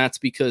list, and that's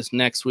because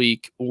next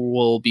week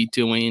we'll be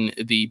doing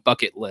the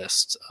bucket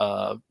list,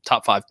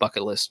 top 5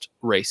 bucket list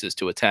races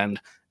to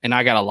attend, and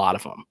I got a lot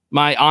of them.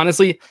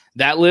 Honestly,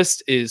 that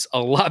list is a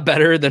lot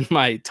better than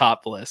my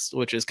top list,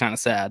 which is kind of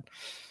sad.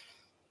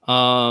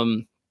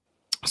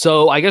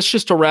 So I guess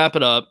just to wrap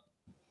it up,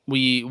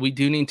 we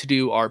do need to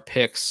do our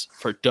picks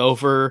for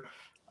Dover.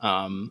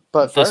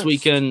 But this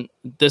weekend,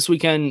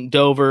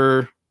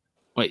 Dover.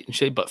 Wait, you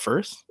say but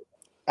first?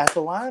 At the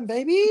line,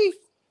 baby.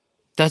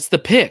 That's the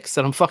picks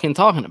that I'm fucking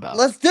talking about.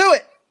 Let's do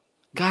it.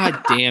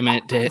 God damn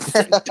it, Dick.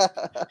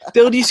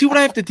 Dale, do you see what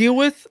I have to deal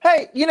with?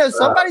 Hey,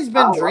 somebody's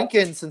been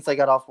drinking since they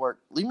got off work.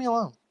 Leave me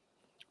alone.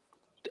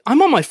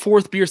 I'm on my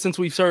 4th beer since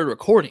we started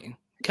recording.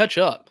 Catch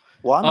up.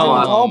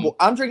 Well,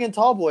 I'm drinking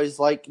tall boys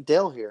like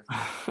Dale here.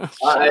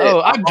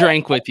 I've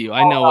drank with you.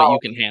 I know what you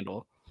can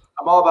handle.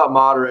 I'm all about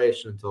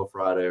moderation until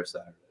Friday or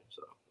Saturday.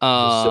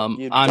 So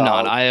I'm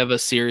not. I have a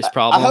serious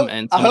problem,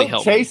 and somebody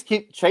help me.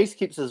 Chase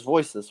keeps his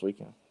voice this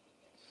weekend.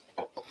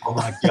 Oh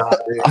my god,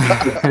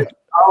 dude.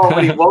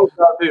 When he woke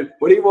up, dude.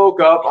 When he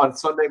woke up on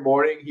Sunday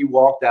morning, he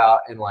walked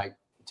out and like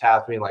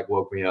tapped me and like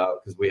woke me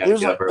up because we had to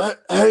get up early.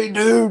 Hey,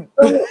 dude.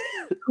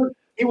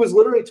 He was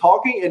literally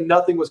talking and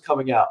nothing was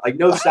coming out. Like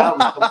no sound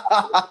was coming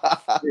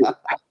out. Dude,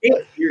 I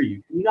can't hear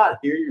you. Can you not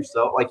hear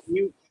yourself?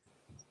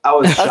 I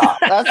was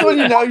shocked. That's when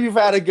you know you've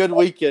had a good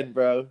weekend,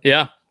 bro.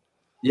 Yeah.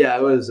 Yeah,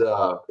 it was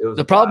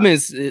the problem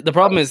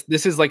is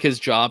this is like his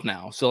job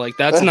now. So like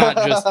that's not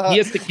just he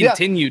has to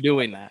continue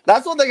doing that.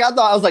 That's one thing I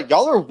thought. I was like,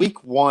 y'all are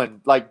week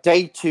 1, like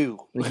day 2.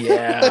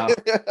 Yeah.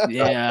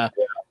 Yeah.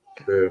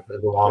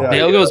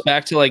 Dale goes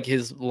back to like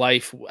his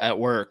life at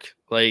work.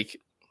 Like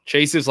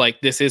Chase is like,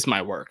 this is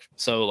my work.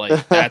 So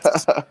like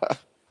that's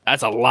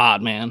a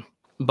lot, man.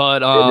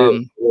 But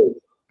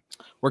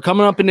we're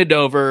coming up into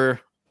Dover.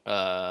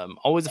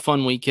 Always a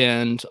fun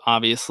weekend.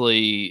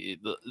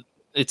 Obviously,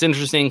 it's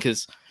interesting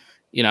because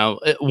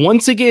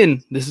once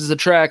again, this is a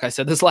track. I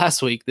said this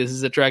last week. This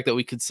is a track that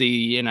we could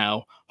see.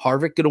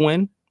 Harvick gonna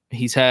win.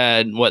 He's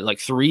had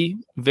 3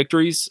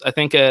 victories, I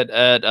think,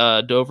 at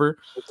Dover.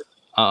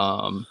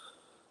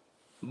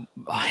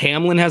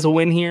 Hamlin has a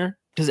win here.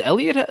 Does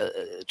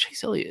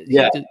Chase Elliott?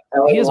 Yeah,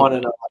 Elliott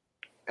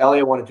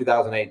won in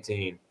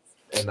 2018,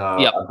 and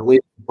I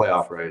believe the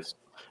playoff race.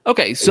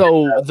 Okay,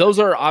 so those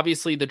are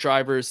obviously the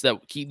drivers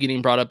that keep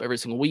getting brought up every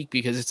single week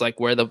because it's like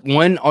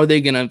when are they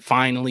gonna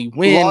finally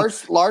win?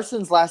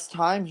 Larson's last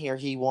time here,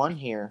 he won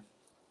here.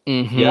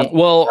 Mm-hmm. Yep.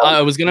 Well,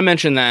 I was gonna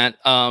mention that.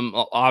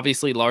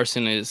 Obviously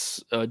Larson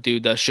is a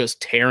dude that's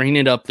just tearing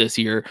it up this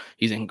year.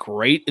 He's in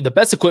the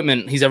best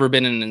equipment he's ever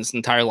been in his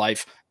entire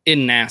life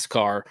in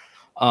NASCAR.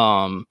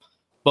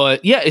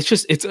 But yeah,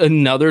 it's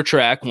another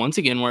track once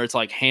again where it's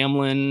like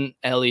Hamlin,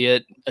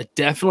 Elliott,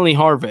 definitely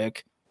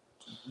Harvick.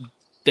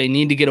 They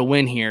need to get a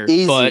win here.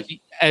 Easy. But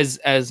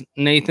as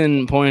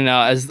Nathan pointed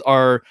out, as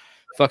our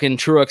fucking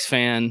Truex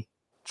fan,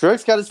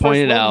 Truex got his first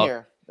win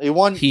here. He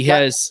won. He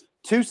has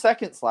 2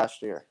 seconds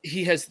last year.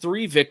 He has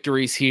 3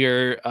 victories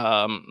here.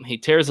 He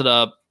tears it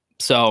up.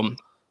 So,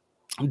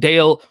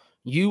 Dale,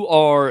 you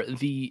are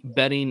the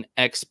betting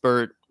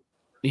expert.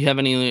 Do you have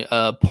any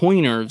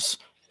pointers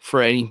for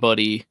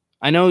anybody?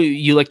 I know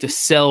you like to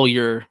sell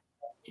your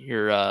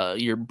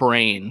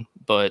brain,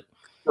 but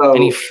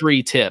any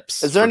free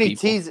tips? Is there any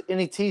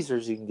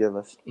teasers you can give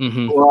us?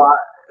 Mm-hmm. Well,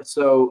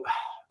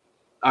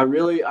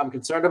 I'm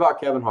concerned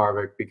about Kevin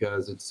Harvick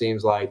because it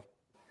seems like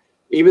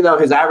even though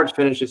his average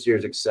finish this year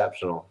is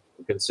exceptional,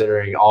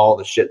 considering all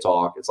the shit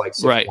talk, it's like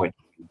 6 points.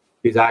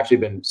 He's actually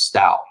been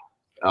stout.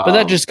 But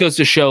that just goes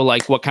to show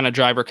like what kind of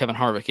driver Kevin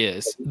Harvick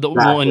is.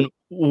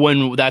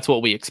 When that's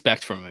what we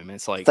expect from him.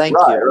 It's like thank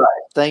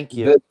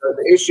you.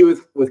 The issue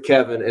with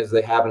Kevin is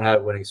they haven't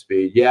had winning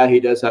speed. Yeah, he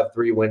does have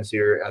 3 wins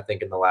here, I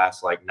think, in the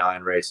last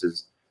 9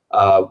 races.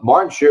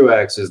 Martin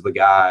Truex is the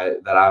guy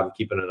that I'm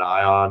keeping an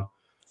eye on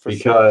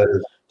because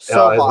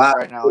so hot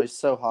right now. He's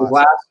so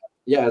hot.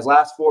 His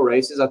last 4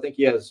 races, I think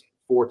he has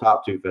 4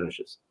 top 2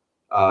 finishes.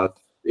 I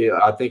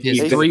think he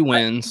has 3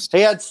 wins.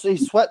 He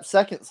swept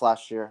seconds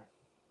last year.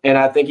 And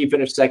I think he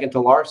finished second to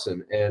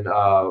Larson in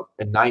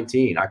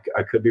 19.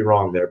 I could be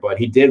wrong there, but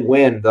he did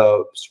win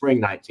the spring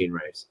 19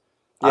 race.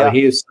 Yeah.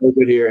 He is so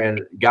good here.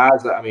 And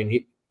guys, I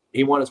mean,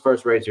 he won his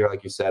first race here,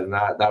 like you said, and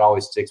that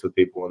always sticks with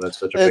people. And that's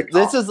such a big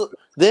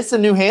this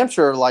in New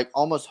Hampshire, like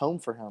almost home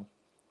for him.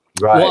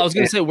 Right. Well, I was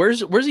gonna say,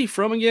 where's he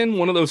from again?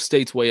 One of those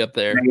states way up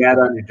there.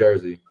 Marietta, New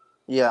Jersey.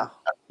 Yeah.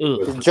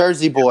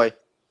 Jersey boy.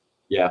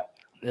 Yeah.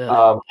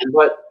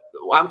 But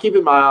I'm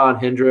keeping my eye on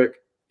Hendrick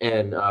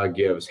and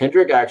Gibbs.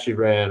 Hendrick actually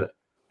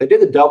they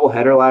did the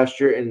doubleheader last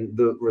year, and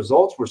the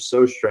results were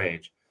so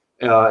strange.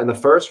 In the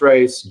first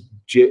race,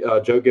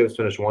 Joe Gibbs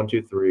finished 1,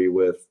 2, 3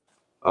 with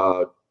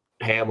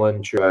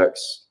Hamlin, Truex.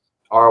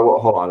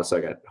 Hold on a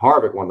second.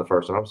 Harvick won the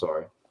first one. I'm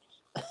sorry.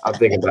 I'm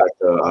thinking back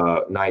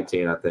to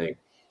 19, I think.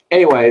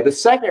 Anyway,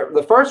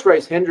 the first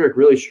race, Hendrick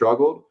really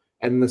struggled,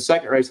 and the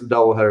second race of the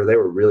doubleheader, they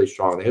were really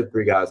strong. They had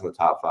 3 guys in the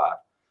top 5.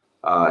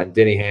 And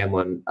Denny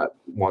Hamlin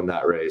won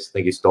that race. I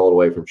think he stole it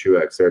away from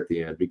Truex there at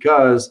the end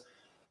because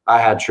I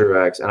had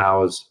Truex, and I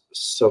was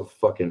so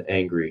fucking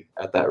angry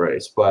at that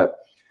race. But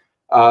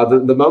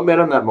the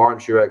momentum that Martin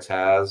Truex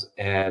has,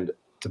 and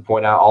to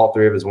point out, all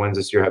 3 of his wins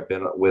this year have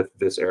been with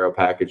this aero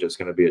package that's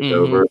going to be at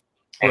Dover,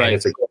 and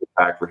it's a great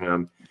pack for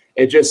him.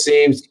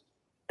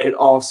 It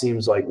all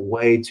seems like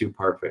way too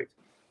perfect.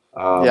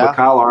 But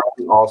Kyle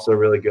Larson also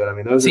really good. I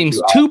mean, those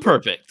seems too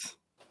perfect.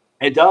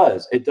 It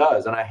does,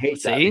 and I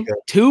hate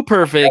that. Too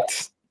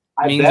perfect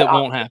means it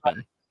won't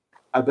happen.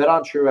 I bet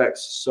on Truex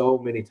so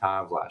many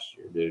times last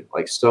year, dude.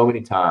 Like so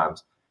many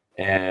times,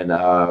 and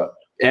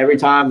every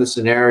time the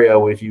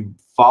scenario, if you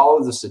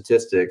follow the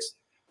statistics,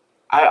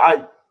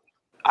 I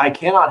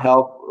cannot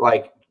help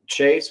like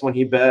Chase when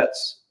he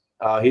bets.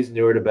 He's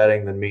newer to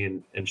betting than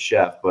me and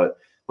Chef, but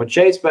when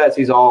Chase bets,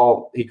 he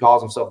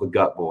calls himself the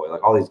gut boy,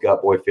 like all these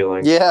gut boy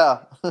feelings. Yeah,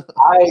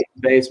 I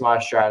base my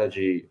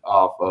strategy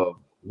off of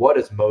what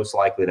is most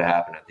likely to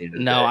happen at the end of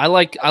the day. No, I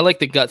like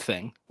the gut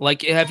thing.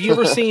 Like, have you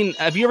ever seen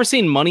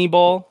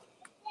Moneyball?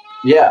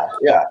 Yeah.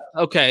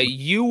 Okay,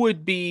 you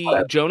would be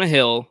Jonah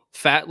Hill,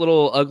 fat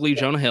little ugly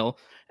Jonah Hill,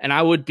 and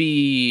I would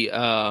be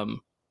the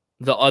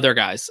other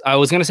guys. I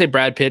was gonna say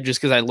Brad Pitt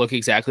just because I look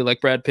exactly like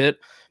Brad Pitt,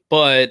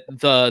 but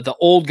the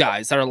old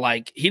guys that are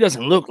like, he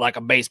doesn't look like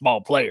a baseball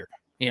player,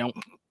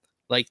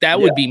 like that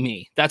would be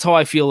me. That's how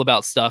I feel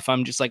about stuff.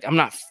 I'm just like, I'm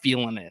not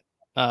feeling it.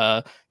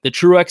 The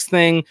Truex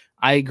thing,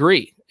 I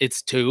agree.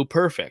 It's too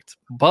perfect,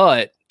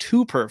 but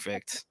too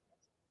perfect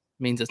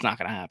means it's not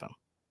going to happen.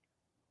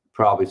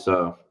 Probably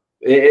so.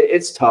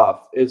 It's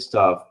tough. It's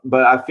tough.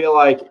 But I feel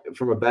like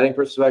from a betting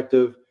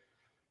perspective,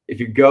 if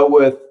you go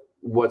with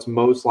what's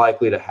most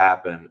likely to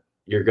happen,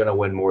 you're going to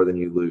win more than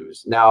you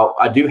lose. Now,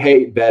 I do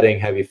hate betting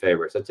heavy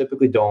favorites. I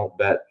typically don't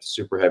bet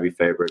super heavy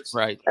favorites.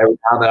 Right. Every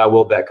time that I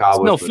will bet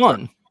Cowboys. It's no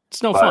fun.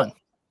 It's no fun.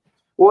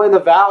 Well, and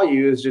the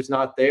value is just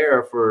not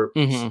there for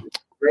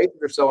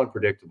races are so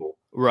unpredictable.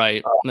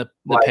 Right. The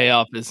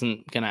payoff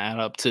isn't going to add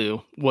up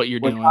to what you're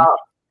doing.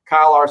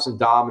 Kyle Larson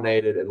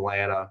dominated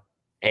Atlanta,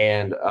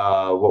 and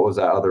what was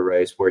that other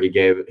race where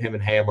him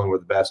and Hamlin were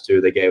the best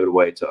 2? They gave it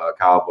away to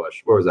Kyle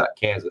Busch. Where was that?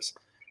 Kansas.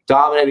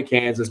 Dominated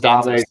Kansas.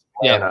 Dominated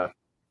Atlanta,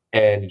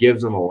 and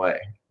gives them away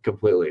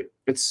completely.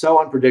 It's so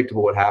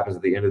unpredictable what happens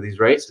at the end of these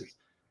races,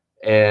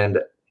 and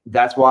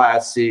that's why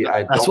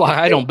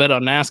I don't bet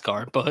on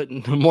NASCAR. But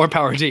more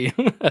power to you.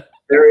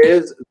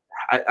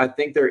 I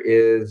think there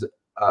is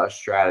a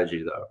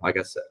strategy, though, like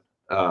I said.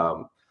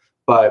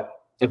 But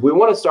if we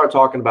want to start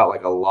talking about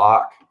like a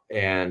lock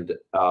and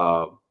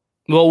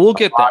we'll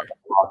get there.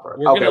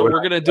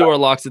 We're gonna do our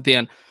locks at the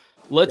end.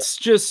 Let's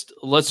just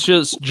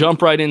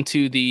jump right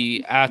into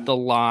the at the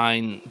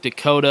line.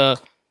 Dakota,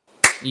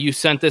 you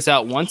sent this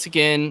out once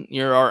again.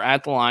 You're our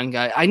at the line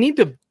guy. I need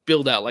to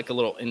build out like a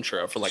little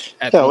intro for like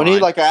at the line. We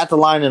need like at the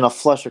line and a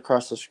flush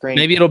across the screen.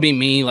 Maybe it'll be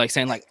me like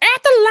saying like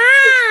at the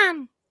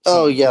line.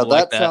 Oh yeah,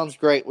 that sounds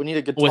great. We need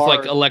a guitar with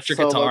like electric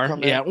guitar.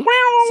 Yeah.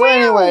 So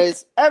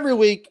anyways, every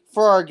week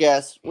for our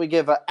guests, we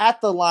give a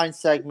at the line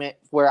segment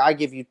where I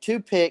give you 2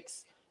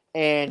 picks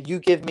and you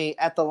give me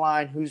at the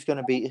line who's going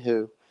to beat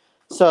who.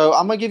 So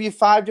I'm going to give you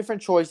 5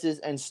 different choices,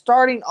 and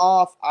starting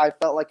off, I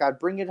felt like I'd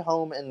bring it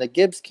home in the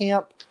Gibbs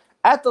camp.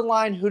 At the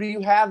line, who do you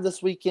have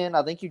this weekend?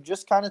 I think you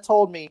just kind of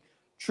told me,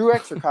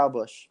 Truex or Kyle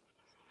Busch.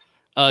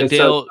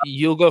 Dale,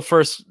 you'll go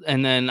first,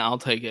 and then I'll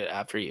take it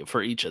after you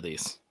for each of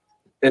these.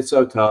 It's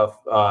so tough.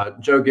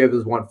 Joe Gibbs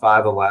has won 5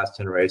 of the last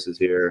 10 races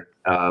here,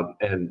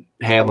 and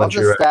Hamlin.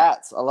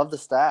 I love the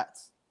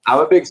stats. I'm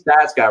a big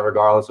stats guy,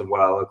 regardless of what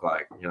I look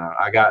like.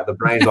 I got the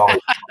brains always.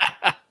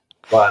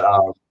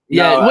 But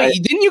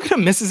didn't you go to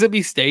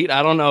Mississippi State?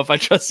 I don't know if I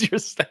trust your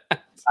stats.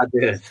 I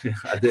did.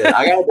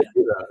 I got to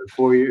do that in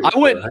 4 years.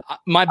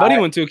 My buddy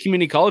went to a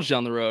community college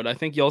down the road. I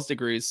think y'all's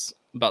degree's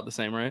about the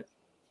same, right?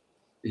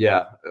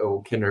 Yeah,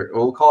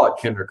 we'll call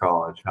it Kinder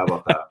College. How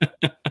about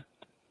that?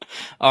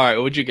 All right,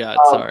 what you got?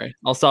 Sorry,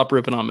 I'll stop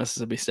ripping on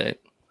Mississippi State.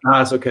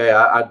 No, it's okay.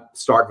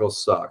 Starkville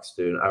sucks,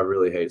 dude. I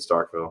really hate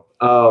Starkville.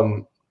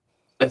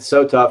 It's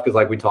so tough because,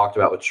 like we talked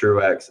about with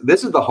Truex,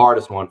 this is the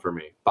hardest one for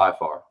me by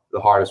far.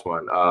 The hardest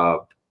one.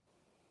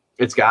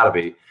 It's got to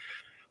be.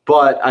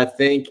 But I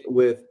think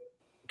with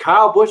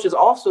Kyle Busch has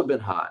also been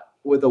hot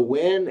with a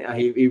win.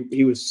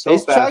 He was so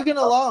he's fast. chugging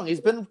along.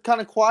 He's been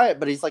kind of quiet,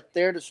 but he's like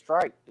there to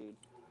strike, dude.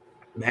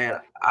 Man,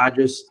 I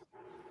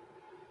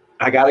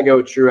got to go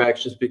with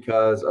Truex just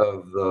because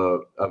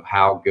of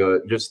how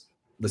good just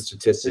the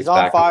statistics. He's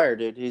on fire,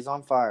 dude. He's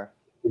on fire.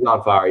 He's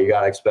on fire. You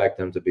got to expect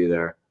him to be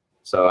there.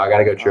 So I got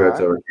to go Truex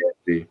over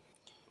KFC.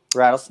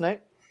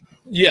 Rattlesnake?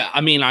 Yeah,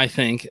 I mean, I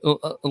think,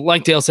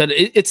 like Dale said,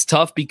 it's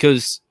tough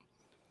because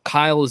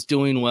Kyle is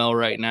doing well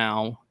right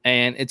now,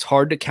 and it's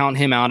hard to count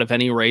him out of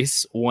any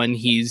race when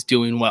he's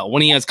doing well,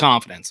 when he has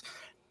confidence.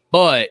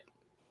 But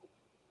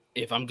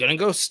if I'm going to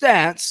go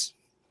stats,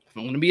 if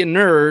I'm going to be a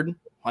nerd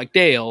like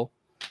Dale,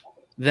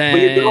 then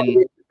you're going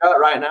against your gut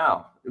right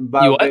now.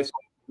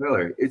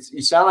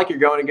 You sound like you're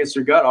going against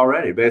your gut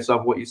already based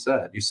off what you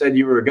said. You said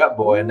you were a gut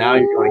boy, and now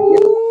you're going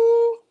against.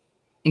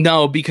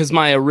 No, because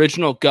my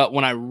original gut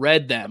when I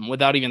read them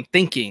without even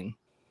thinking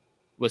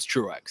was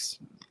Truex.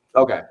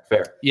 Okay,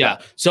 fair. Yeah.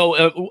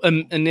 So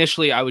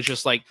initially I was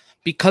just like,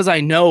 because I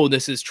know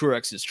this is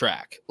Truex's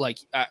track. Like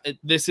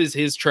this is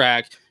his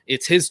track.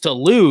 It's his to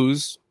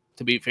lose,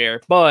 to be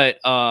fair.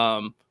 But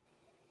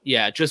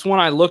yeah, just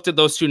when I looked at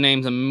those two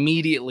names,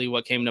 immediately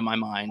what came to my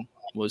mind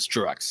was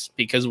Truex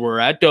because we're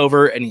at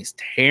Dover and he's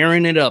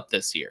tearing it up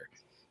this year.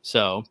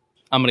 So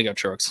I'm gonna go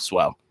Truex as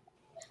well.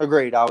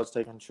 Agreed. I was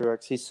taking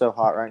Truex. He's so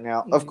hot right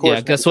now. Of course.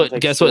 Yeah. Guess what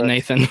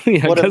Nathan?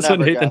 Yeah. Guess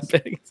what Nathan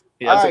picked.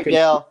 Yeah, all right,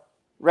 Gail.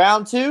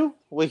 Round 2.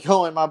 We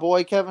going my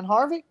boy Kevin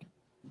Harvick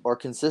or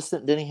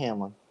consistent Denny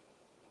Hamlin?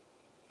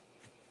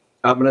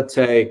 I'm gonna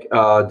take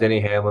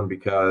Denny Hamlin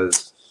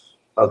because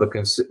of the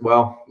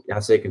I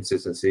say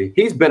consistency.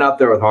 He's been up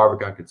there with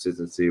Harvick on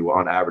consistency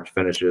on average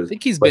finishes. I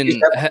think he's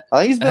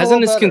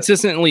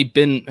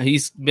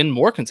been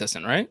more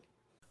consistent, right?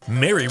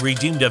 Mary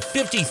redeemed a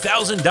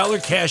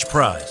 $50,000 cash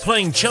prize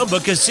playing Chumba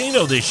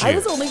Casino this year. I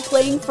was only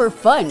playing for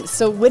fun,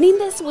 so winning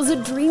this was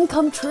a dream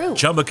come true.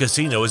 Chumba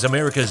Casino is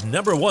America's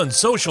 #1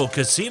 social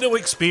casino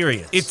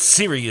experience. It's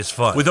serious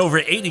fun. With over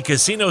 80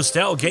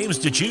 casino-style games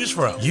to choose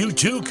from, you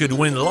too could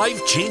win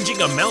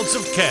life-changing amounts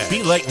of cash.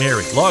 Be like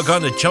Mary. Log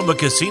on to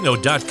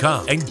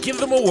ChumbaCasino.com and give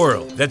them a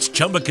whirl. That's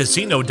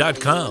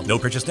ChumbaCasino.com. No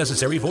purchase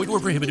necessary. Void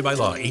where prohibited by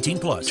law.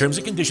 18+. Terms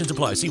and conditions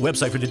apply. See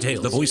website for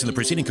details. The voice in the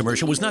preceding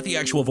commercial was not the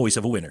actual voice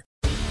of a winner.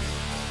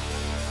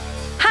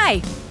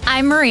 Hi,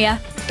 I'm Maria.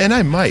 And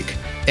I'm Mike.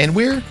 And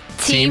we're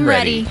Team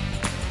Ready.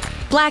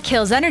 Black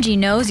Hills Energy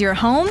knows your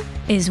home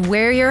is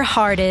where your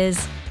heart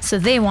is, so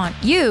they want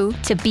you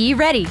to be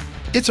ready.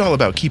 It's all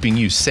about keeping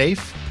you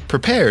safe,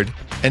 prepared,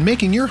 and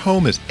making your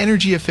home as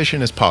energy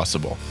efficient as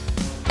possible.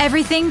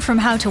 Everything from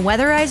how to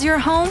weatherize your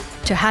home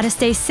to how to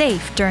stay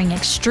safe during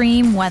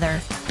extreme weather.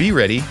 Be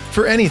ready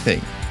for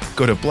anything.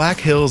 Go to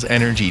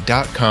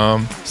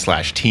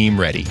blackhillsenergy.com/Team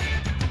Ready.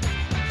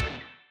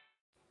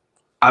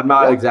 I'm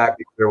not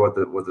exactly sure what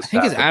the I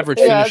think his average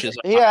finishes.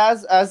 He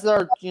has as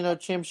our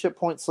championship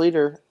points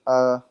leader.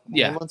 Yeah,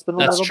 been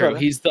that's true. Better.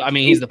 He's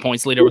the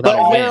points leader without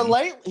a win.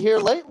 Here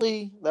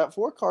lately, that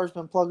 4 car's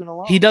been plugging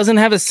along. He doesn't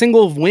have a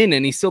single win,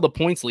 and he's still the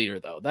points leader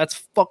though. That's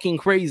fucking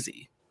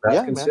crazy.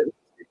 Yeah,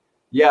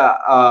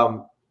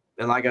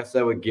 and like I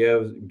said with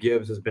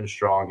Gibbs has been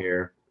strong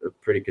here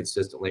pretty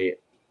consistently.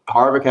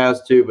 Harvick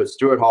has too, but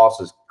Stuart Haas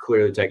has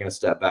clearly taken a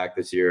step back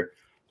this year.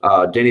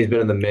 Denny's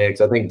been in the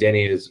mix. I think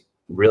Denny is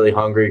really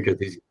hungry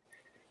because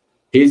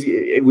he's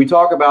we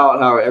talk about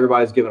how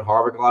everybody's giving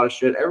Harvick a lot of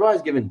shit.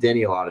 Everybody's giving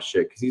Denny a lot of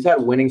shit because he's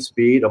had winning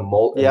speed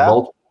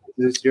multiple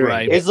this year.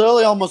 Right. He's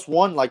literally almost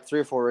won like 3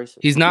 or 4 races.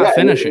 He's not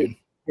finishing.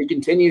 He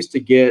continues to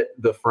get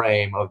the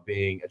frame of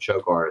being a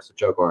choke artist.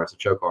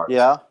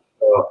 Yeah.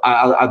 So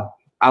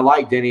I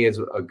like Denny as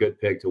a good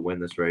pick to win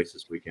this race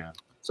this weekend.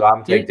 So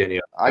I'm taking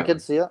Denny. I can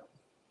see it.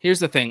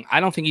 Here's the thing. I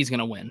don't think he's going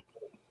to win.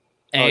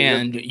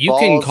 And you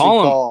can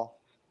call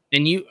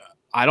him. And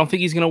I don't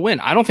think he's going to win.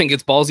 I don't think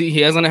it's ballsy.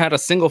 He hasn't had a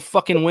single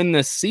fucking win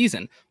this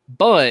season.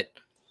 But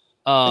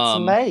it's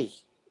May.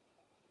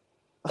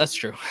 That's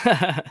true.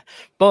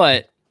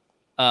 But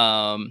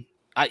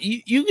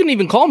you can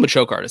even call him a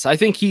choke artist. I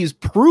think he's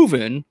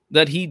proven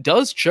that he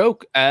does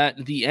choke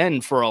at the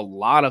end for a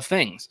lot of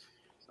things.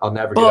 I'll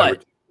never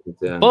get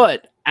it.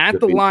 But at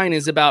the line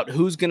is about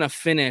who's going to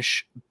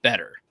finish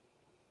better.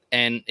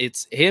 And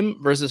it's him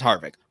versus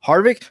Harvick.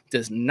 Harvick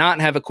does not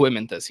have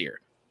equipment this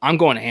year. I'm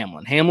going to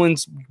Hamlin.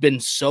 Hamlin's been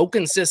so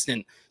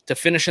consistent to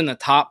finish in the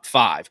top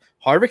 5.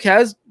 Harvick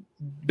has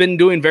been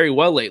doing very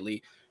well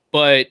lately,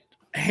 but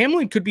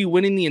Hamlin could be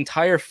winning the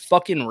entire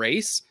fucking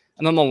race.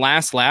 And on the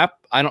last lap,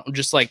 I don't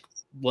just like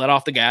let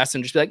off the gas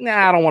and just be like,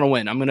 nah, I don't want to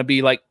win. I'm going to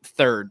be like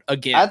 3rd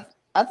again.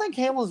 I think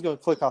Hamlin's going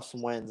to click off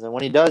some wins. And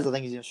when he does, I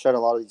think he's going to shut a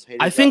lot of these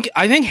haters I think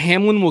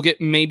Hamlin will get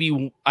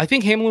 1,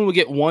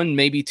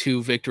 maybe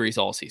 2 victories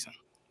all season.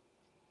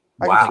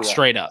 Wow.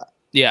 Straight up.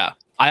 Yeah.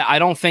 I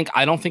don't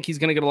think he's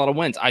going to get a lot of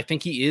wins. I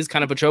think he is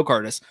kind of a choke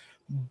artist.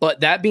 But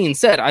that being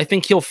said, I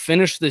think he'll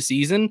finish the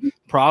season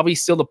probably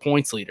still the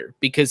points leader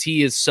because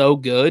he is so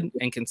good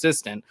and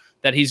consistent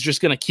that he's just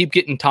going to keep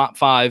getting top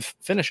 5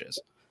 finishes.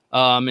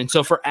 And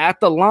so for at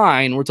the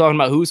line, we're talking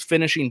about who's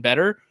finishing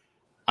better.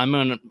 I'm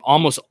going to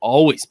almost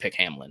always pick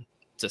Hamlin.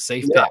 It's a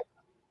safe bet.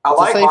 I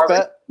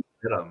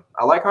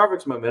like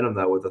Harvick's momentum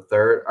though with the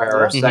third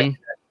or second.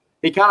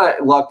 He kind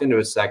of lucked into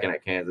his second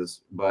at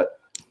Kansas, but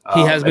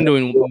he has been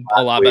doing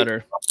a lot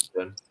better.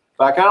 But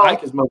I kind of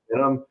like his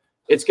momentum.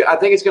 I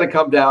think it's going to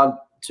come down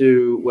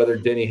to whether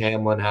Denny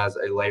Hamlin has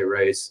a late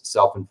race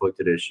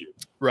self-inflicted issue.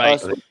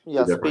 Right. Speed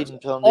and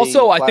penalty,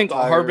 Also, I think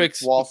tires,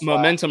 Harvick's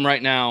momentum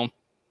right now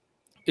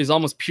is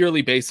almost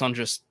purely based on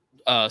just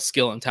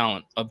skill and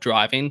talent of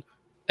driving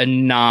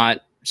and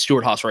not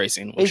Stewart-Haas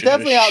Racing. He's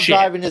definitely out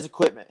driving his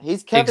equipment.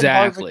 He's Kevin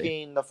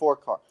Harvicking the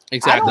Ford car.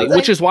 Exactly,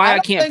 which is why I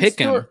can't pick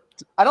him.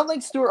 I don't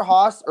think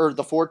Stewart-Haas or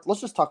the Ford,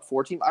 let's just talk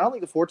Ford team. I don't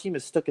think the Ford team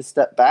has took a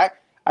step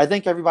back. I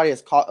think everybody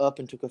has caught up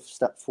and took a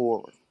step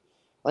forward.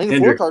 I think the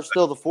Ford car is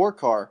still the Ford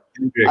car.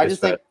 I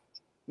just think,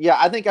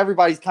 I think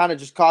everybody's kind of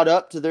just caught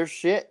up to their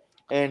shit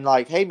and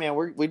like, hey man,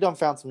 we done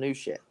found some new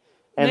shit.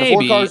 And maybe. The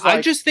Ford car's like,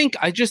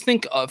 I just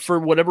think for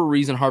whatever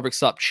reason Harvick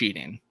stopped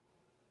cheating.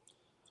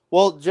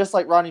 Well, just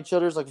like Rodney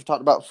Childers, like we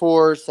talked about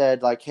before,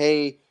 said like,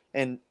 hey,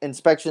 in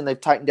inspection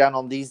they've tightened down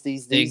on these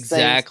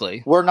exactly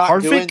things. We're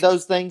not doing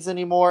those things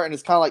anymore, and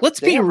it's kind of like, let's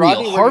be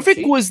real.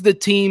 Harvick was the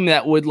team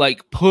that would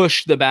like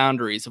push the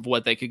boundaries of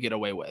what they could get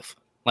away with.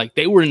 Like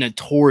they were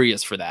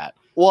notorious for that.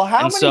 Well,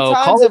 how many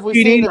times have we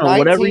seen the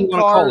 19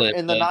 car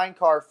and the 9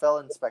 car fail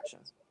inspection?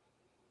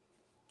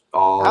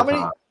 How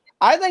many?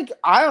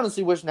 I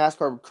honestly wish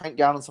NASCAR would crank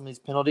down on some of these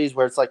penalties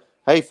where it's like,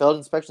 hey, failed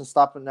inspection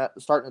starting at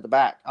the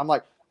back. I'm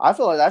like, I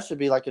feel like that should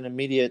be like an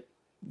immediate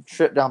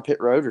trip down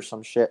pit road or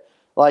some shit.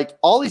 Like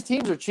all these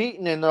teams are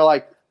cheating and they're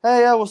like,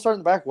 hey, yeah, we'll start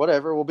in the back,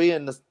 whatever. We'll be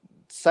in the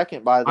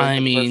second by the I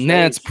mean,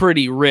 that's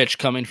pretty rich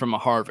coming from a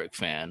Harvick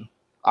fan.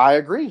 I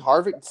agree.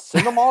 Harvick,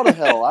 send them all to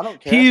hell. I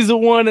don't care. He's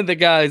one of the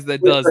guys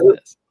that does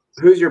this.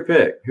 Who's your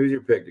pick? Who's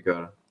your pick,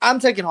 Dakota? I'm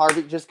taking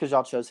Harvick just because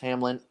y'all chose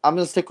Hamlin. I'm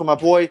going to stick with my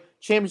boy.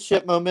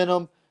 Championship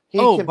momentum. He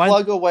can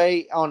plug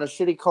away on a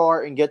shitty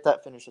car and get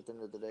that finish at the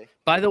end of the day.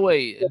 By the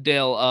way,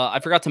 Dale,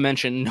 I forgot to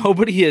mention,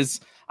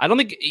 I don't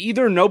think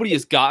either nobody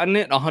has gotten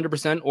it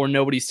 100% or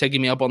nobody's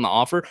taking me up on the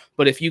offer.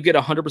 But if you get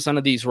 100%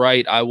 of these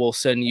right, I will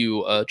send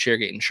you a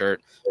Chairgating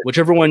shirt.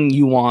 Whichever one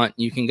you want,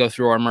 you can go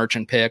through our merch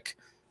and pick.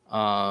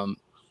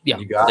 Yeah,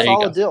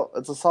 solid deal.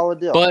 It's a solid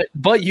deal.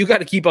 But you got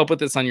to keep up with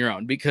this on your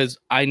own because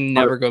I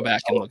never go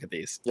back and look at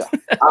these. Yeah,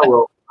 I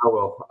will.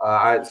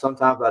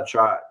 Sometimes I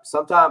try.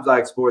 Sometimes I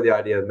explore the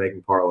idea of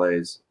making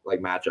parlays, like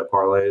matchup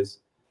parlays.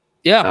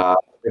 Yeah,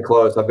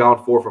 close. I've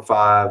gone 4 for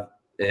 5,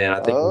 and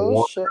I think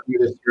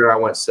this year I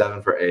went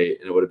 7 for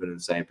 8, and it would have been an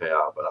insane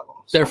payout, but I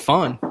lost. They're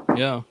fun.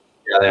 Yeah.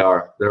 Yeah, they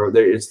are.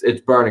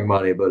 It's burning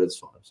money, but it's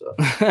fun. So.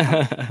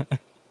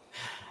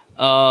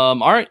 All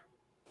right,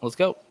 let's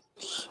go.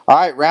 All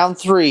right, round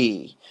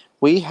 3.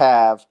 We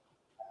have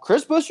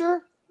Chris Buescher,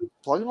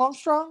 plugging along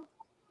strong,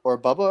 or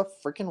Bubba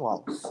freaking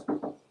Wallace.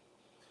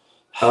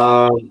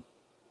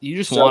 You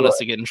just want us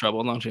to get in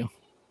trouble, don't you?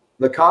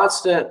 The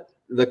constant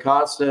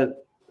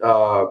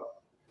not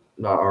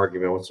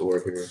argument, what's the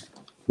word here?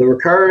 The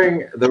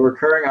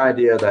recurring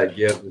idea that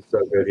Gibbs is so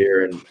good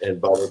here and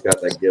Bubba's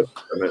got that Gibbs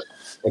limit.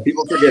 And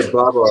people forget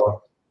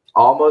Bubba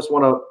almost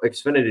won an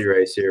Xfinity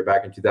race here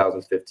back in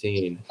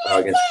 2015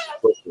 against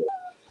Buescher.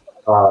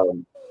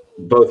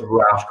 Both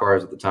Roush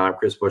cars at the time.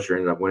 Chris Buescher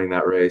ended up winning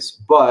that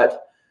race.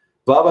 But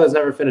Bubba has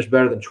never finished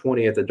better than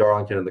 20th at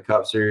Darlington in the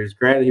Cup Series.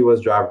 Granted, he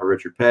was driving for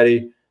Richard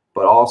Petty,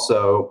 but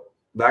also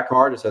that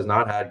car just has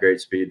not had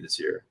great speed this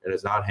year. It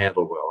has not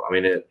handled well. I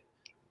mean,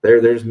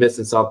 they're just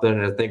missing something,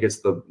 and I think it's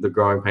the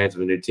growing pains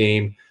of a new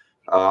team.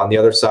 On the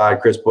other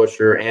side, Chris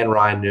Buescher and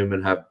Ryan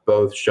Newman have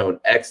both shown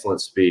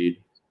excellent speed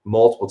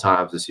multiple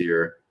times this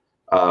year.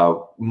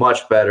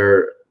 Much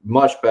better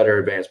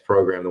advanced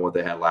program than what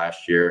they had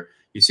last year.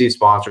 You see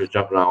sponsors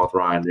jumping on with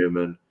Ryan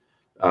Newman.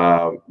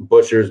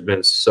 Buescher's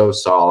been so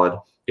solid.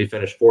 He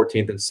finished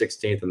 14th and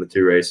 16th in the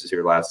 2 races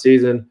here last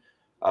season.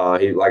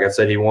 Like I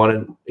said,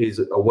 he's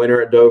a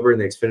winner at Dover in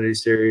the Xfinity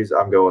Series.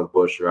 I'm going with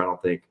Buescher.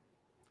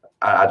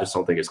 I just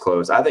don't think it's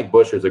close. I think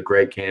Buescher's a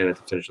great candidate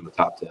to finish in the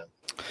top 10.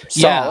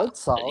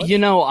 Solid. You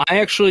know,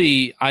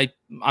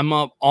 I'm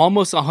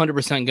almost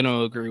 100% going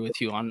to agree with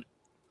you on.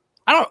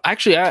 I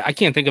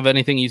can't think of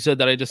anything you said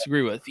that I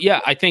disagree with. Yeah,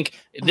 I think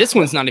this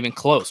one's not even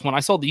close. When I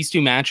saw these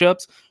 2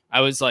 matchups,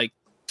 I was like,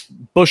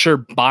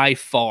 Buescher by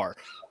far.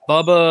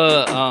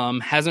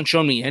 Bubba hasn't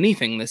shown me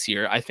anything this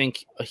year. I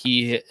think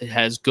he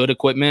has good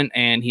equipment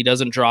and he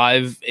doesn't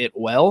drive it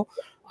well.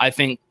 I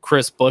think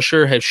Chris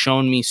Buescher has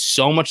shown me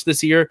so much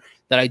this year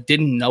that I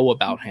didn't know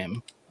about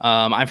him.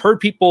 I've heard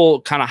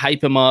people kind of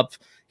hype him up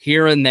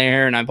here and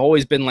there, and I've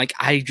always been like,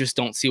 I just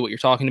don't see what you're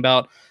talking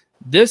about.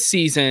 This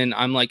season,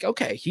 I'm like,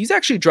 okay, he's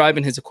actually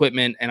driving his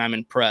equipment, and I'm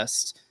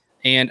impressed.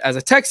 And as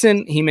a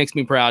Texan, he makes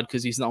me proud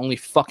because he's the only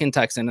fucking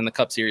Texan in the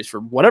Cup Series for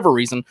whatever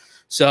reason.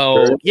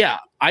 So, yeah,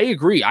 I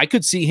agree. I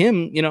could see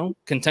him,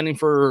 contending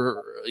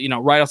for,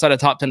 right outside a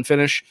top 10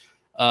 finish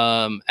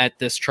at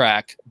this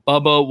track.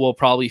 Bubba will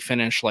probably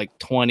finish like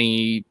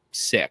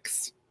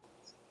 26th.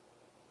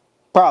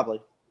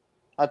 Probably.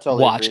 I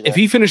totally watch. agree If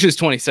he finishes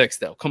 26th,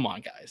 though, come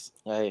on, guys.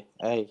 Hey.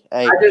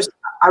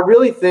 I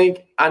really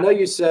think, I know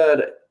you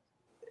said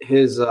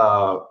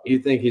you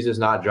think he's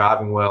just not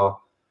driving well.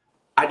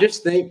 I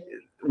just think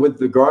with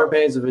the growing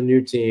pains of a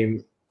new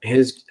team,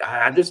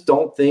 I just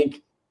don't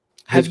think.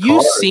 Have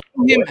you seen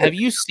him? Have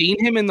you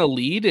seen him in the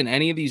lead in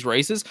any of these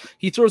races?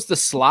 He throws the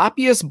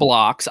sloppiest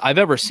blocks I've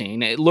ever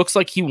seen. It looks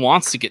like he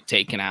wants to get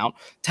taken out.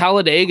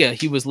 Talladega,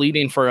 he was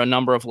leading for a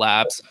number of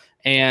laps,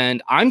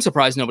 and I'm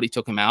surprised nobody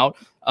took him out.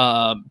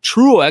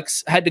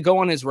 Truex had to go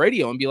on his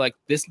radio and be like,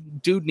 "This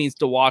dude needs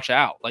to watch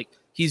out." Like,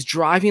 he's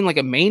driving like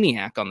a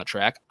maniac on the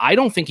track. I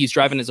don't think he's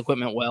driving his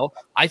equipment well.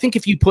 I think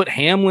if you put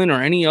Hamlin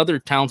or any other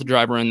talented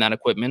driver in that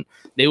equipment,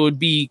 they would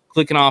be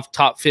clicking off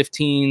top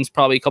 15s,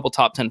 probably a couple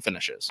top 10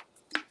 finishes.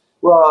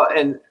 Well,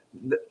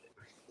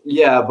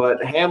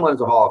 but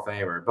Hamlin's a Hall of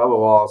Famer. Bubba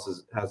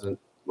Wallace hasn't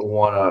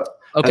won a.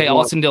 Okay,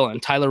 Austin Dillon,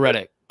 Tyler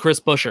Reddick, Chris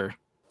Buescher,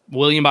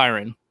 William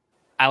Byron,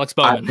 Alex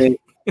Bowman.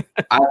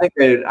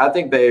 I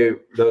think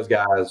those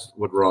guys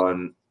would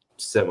run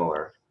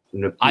similar.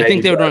 I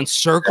think they would run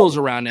circles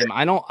around him.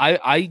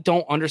 I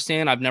don't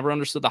understand. I've never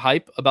understood the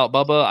hype about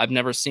Bubba. I've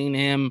never seen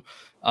him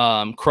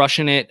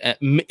crushing it.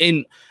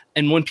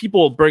 And when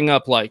people bring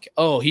up like,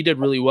 oh, he did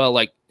really well,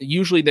 like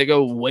usually they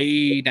go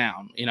way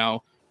down.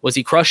 Was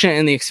he crushing it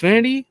in the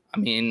Xfinity? I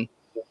mean,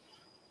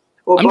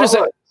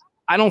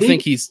 I don't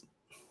think he's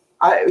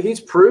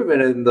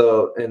proven in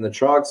the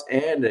trucks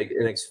and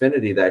in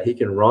Xfinity that he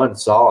can run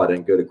solid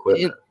and good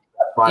equipment.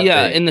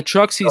 In the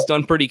trucks he's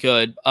done pretty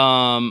good.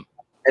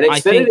 And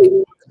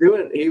Xfinity,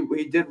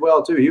 he did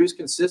well too. He was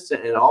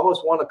consistent and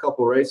almost won a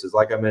couple races,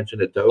 like I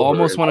mentioned at Dover.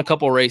 Almost won a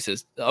couple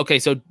races. Okay,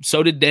 so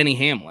did Denny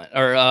Hamlin,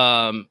 or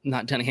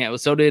not Denny Hamlin.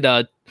 So did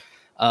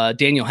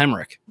Daniel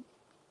Hemrick.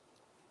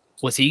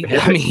 Was he?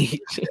 I mean,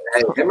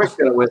 Hemrick's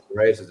gonna win some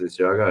races this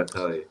year. I gotta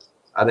tell you.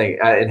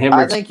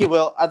 I think he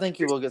will. I think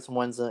he will get some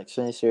wins in the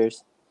Xfinity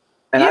Series.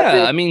 And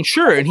I mean,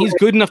 sure, and he's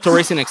good enough to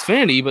race in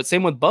Xfinity, but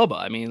same with Bubba.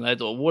 I mean,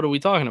 what are we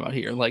talking about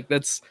here? Like,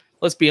 let's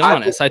be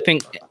honest. I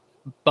think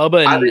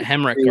Bubba and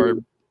Hemrick are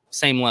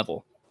same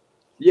level.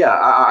 Yeah,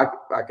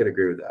 I could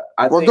agree with that.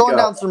 We're going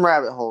down some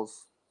rabbit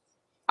holes.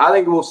 I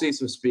think we'll see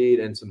some speed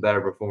and some better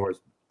performance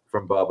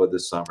from Bubba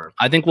this summer.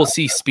 I think we'll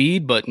see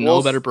speed, but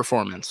no better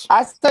performance.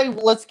 I say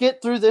let's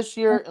get through this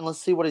year and let's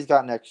see what he's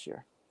got next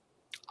year.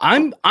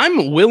 I'm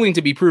willing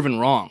to be proven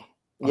wrong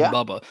on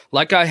Bubba,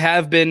 like I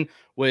have been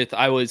with.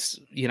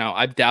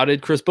 I've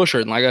doubted Chris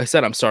Buescher, and like I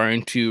said, I'm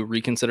starting to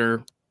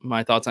reconsider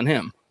my thoughts on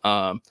him.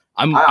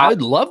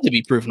 I'd love to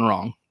be proven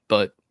wrong.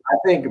 But I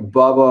think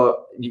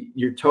Bubba,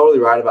 you're totally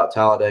right about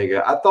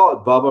Talladega. I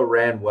thought Bubba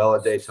ran well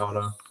at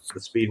Daytona, the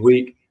speed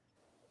week,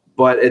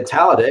 but at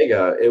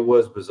Talladega, it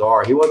was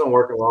bizarre. He wasn't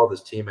working well with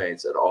his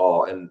teammates at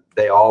all, and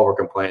they all were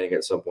complaining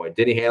at some point.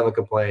 Denny Hamlin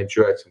complained,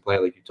 Truex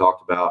complained, like you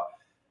talked about.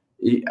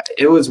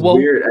 It was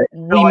weird.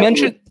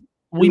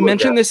 We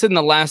mentioned this in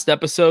the last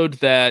episode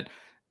that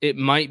it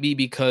might be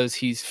because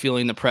he's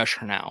feeling the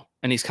pressure now.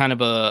 And he's kind of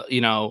a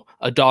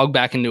dog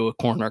back into a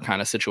corner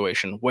kind of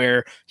situation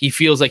where he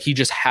feels like he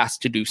just has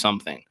to do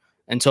something.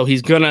 And so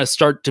he's going to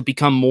start to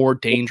become more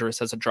dangerous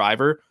as a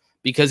driver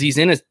because he's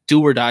in a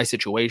do or die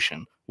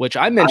situation, which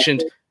I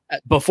mentioned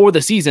before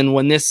the season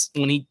when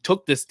he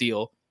took this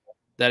deal,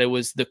 that it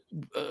was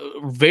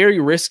very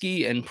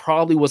risky and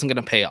probably wasn't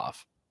going to pay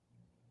off.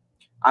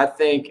 I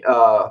think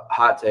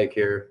hot take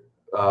here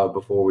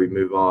before we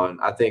move on.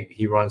 I think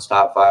he runs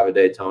top 5 at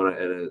Daytona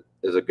and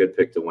is a good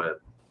pick to win.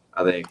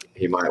 I think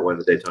he might win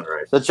the Daytona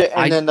race. I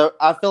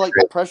feel like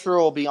the pressure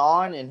will be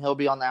on, and he'll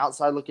be on the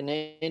outside looking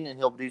in, and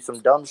he'll do some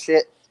dumb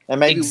shit, and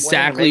maybe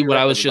exactly what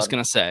I was just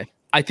gonna say.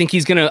 I think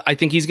he's gonna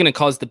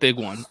cause the big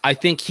one. I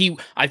think he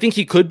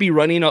could be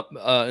running up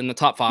in the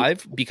top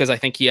 5 because I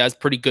think he has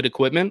pretty good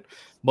equipment.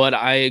 But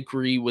I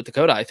agree with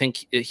Dakota. I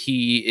think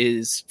he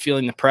is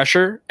feeling the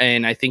pressure,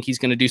 and I think he's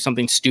gonna do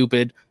something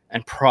stupid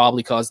and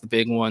probably cause the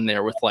big one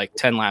there with like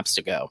 10 laps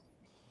to go.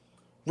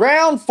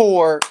 Round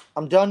 4.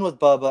 I'm done with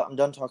Bubba. I'm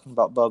done talking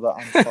about Bubba.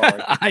 I'm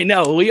sorry. I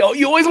know.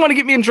 You always want to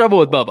get me in trouble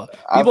with Bubba.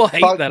 People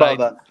hate that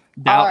Bubba. I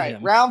doubt All right,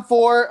 him. round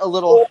 4, a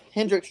little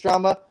Hendricks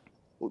drama.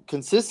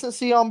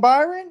 Consistency on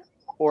Byron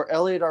or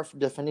Elliott, our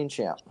defending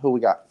champ? Who we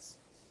got?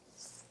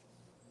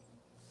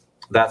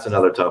 That's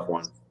another tough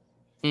one.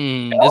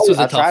 This was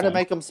a tough one. I tried to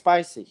make them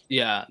spicy.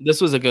 Yeah, this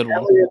was a good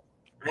one.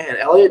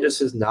 Elliott just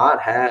has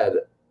not had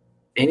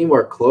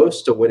anywhere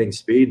close to winning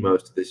speed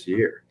most of this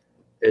year.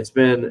 It's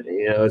been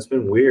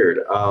weird.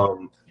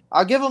 I'll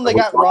give them. They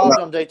got robbed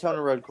on Daytona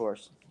Road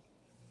Course.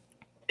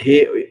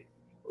 He did.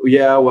 He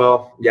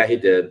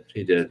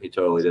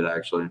totally did.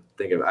 Actually,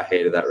 I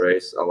hated that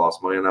race. I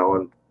lost money on that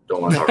one.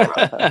 Don't want to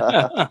talk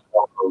about it.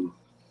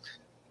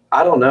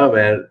 I don't know,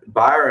 man.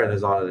 Byron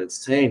is on an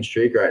insane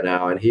streak right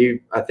now, and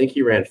I think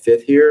he ran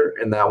 5th here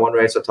in that one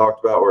race I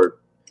talked about where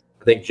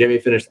I think Jimmy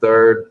finished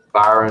 3rd,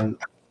 Byron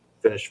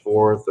finished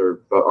 4th,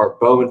 or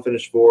Bowman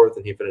finished 4th,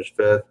 and he finished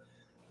 5th.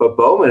 But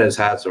Bowman has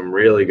had some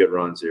really good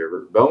runs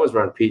here. Bowman's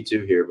run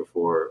P2 here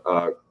before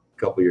a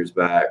couple years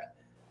back.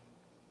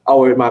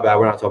 Oh, wait, my bad.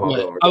 We're not talking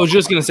about Bowman. I was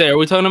just going to say, are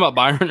we talking about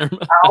Byron? Or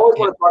I always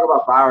want to talk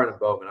about Byron and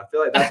Bowman. I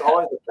feel like that's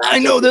always the best. I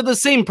know, they're the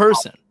same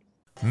person.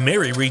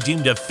 Mary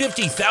redeemed a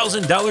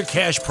 $50,000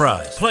 cash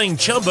prize playing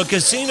Chumba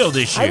Casino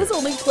this year. I was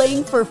only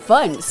playing for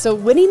fun, so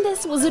winning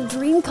this was a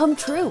dream come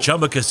true.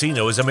 Chumba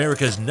Casino is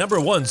America's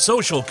 #1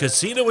 social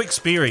casino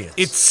experience.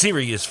 It's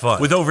serious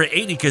fun. With over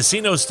 80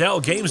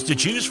 casino-style games to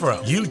choose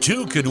from, you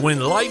too could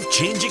win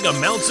life-changing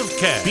amounts of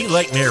cash. Be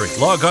like Mary.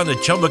 Log on to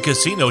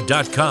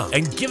ChumbaCasino.com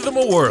and give them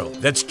a whirl.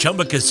 That's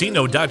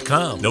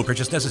ChumbaCasino.com. No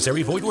purchase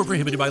necessary. Void or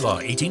prohibited by law.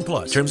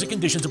 18+. Terms and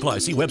conditions apply.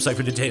 See website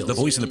for details. The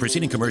voice in the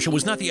preceding commercial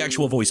was not the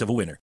actual voice of a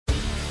winner.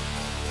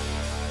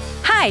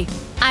 Hi,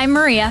 I'm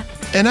Maria.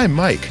 And I'm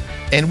Mike.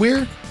 And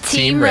we're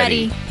Team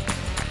Ready.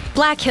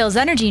 Black Hills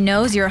Energy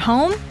knows your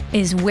home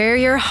is where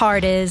your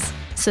heart is,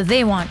 so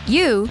they want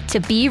you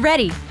to be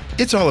ready.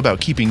 It's all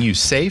about keeping you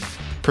safe,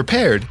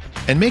 prepared,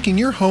 and making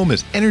your home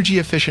as energy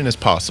efficient as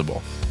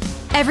possible.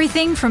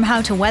 Everything from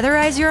how to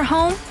weatherize your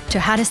home to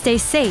how to stay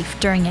safe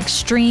during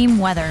extreme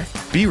weather.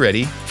 Be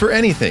ready for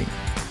anything.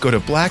 Go to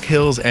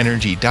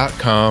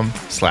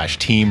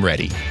blackhillsenergy.com/Team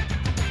Ready.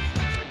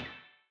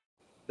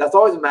 That's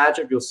always a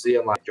matchup you'll see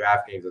in like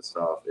DraftKings and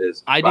stuff.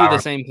 I do the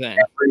same thing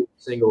every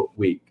single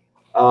week.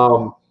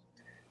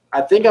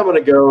 I think I'm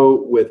going to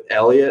go with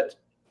Elliott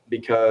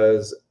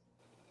because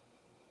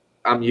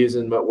I'm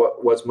using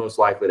what's most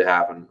likely to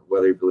happen,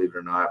 whether you believe it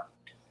or not.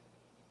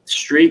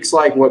 Streaks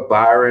like what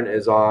Byron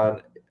is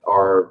on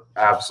are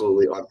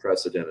absolutely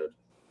unprecedented.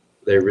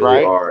 They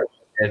really are.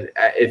 And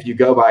if you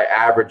go by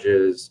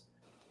averages,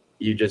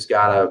 you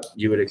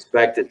would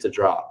expect it to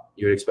drop.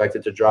 You would expect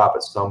it to drop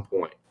at some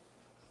point.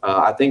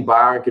 I think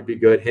Byron could be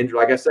good.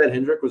 Like I said,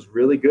 Hendrick was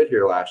really good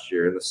here last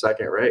year in the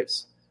second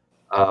race.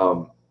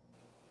 And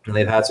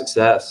they've had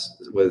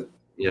success with,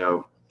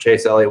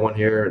 Chase Elliott won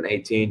here in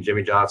 18,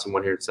 Jimmy Johnson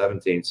won here in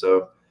 17.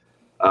 So,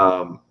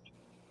 and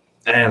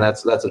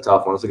that's a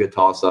tough one. It's a good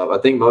toss-up. I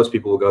think most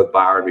people will go with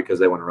Byron because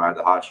they want to ride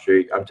the hot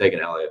streak. I'm taking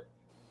Elliott.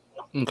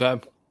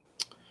 Okay.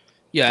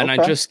 Yeah, and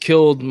I just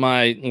killed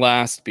my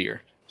last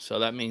beer. So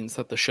that means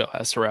that the show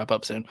has to wrap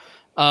up soon.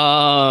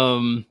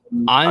 I'm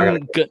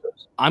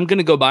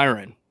gonna go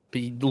Byron,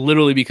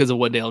 literally because of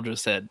what Dale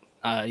just said.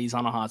 He's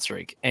on a hot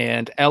streak,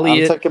 and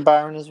Elliott. I'm taking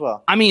Byron as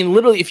well. I mean,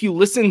 literally, if you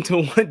listen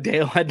to what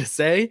Dale had to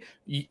say,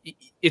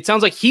 it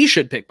sounds like he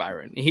should pick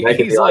Byron.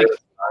 He's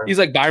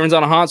like Byron's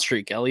on a hot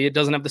streak. Elliott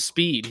doesn't have the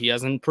speed. He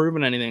hasn't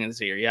proven anything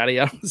this year. Yada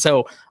yada.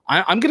 So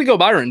I'm gonna go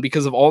Byron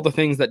because of all the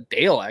things that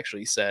Dale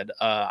actually said.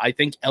 I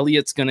think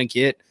Elliott's gonna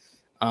get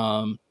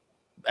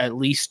at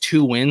least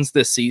 2 wins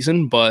this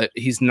season, but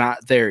he's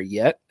not there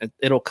yet.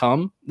 It'll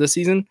come this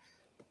season.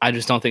 I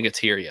just don't think it's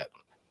here yet.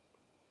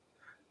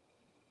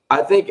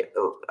 I think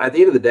at the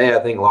end of the day, I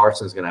think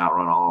Larson's going to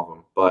outrun all of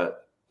them,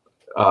 but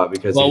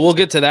we'll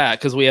get to that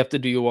because we have to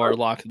do our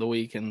lock of the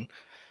week and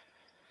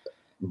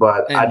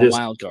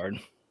wild card.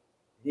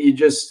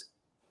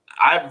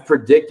 I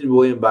predicted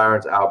William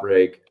Byron's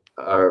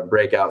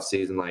breakout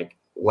season like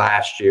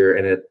last year,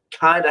 and it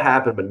kind of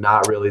happened, but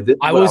not really.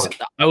 I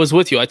was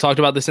with you. I talked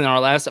about this in our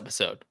last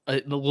episode.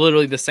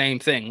 Literally the same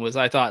thing was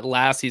I thought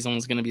last season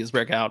was going to be his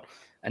breakout,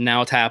 and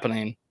now it's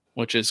happening,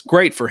 which is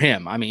great for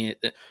him. I mean,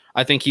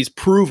 I think he's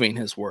proving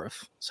his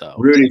worth. So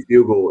Rudy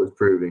Fugle is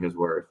proving his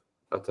worth.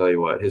 I'll tell you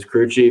what, his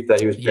crew chief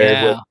that he was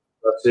paired with in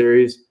the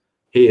series,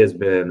 he has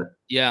been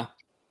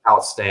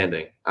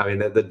outstanding. I mean,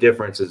 the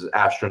difference is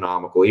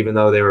astronomical. Even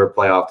though they were a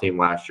playoff team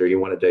last year, he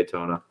won at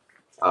Daytona.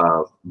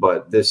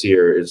 But this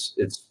year it's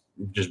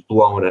just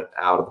blowing it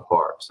out of the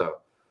park. So,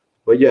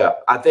 but yeah,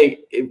 I think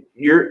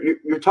you're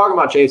talking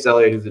about Chase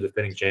Elliott, who's the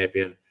defending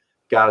champion.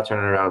 Got to turn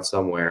it around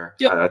somewhere.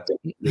 Yeah, I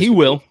think he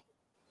will.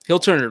 He'll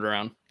turn it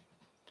around.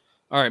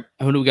 All right,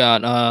 who do we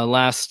got?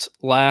 Last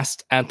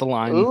at the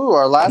line. Ooh,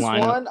 our last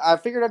one. I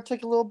figured I'd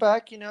take a little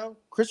back.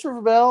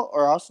 Christopher Bell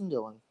or Austin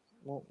Dillon.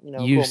 Well,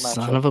 you cool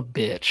son of a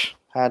bitch.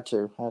 Had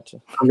to.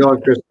 I'm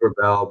going Christopher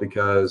Bell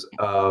because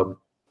I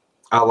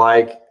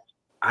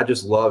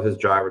just love his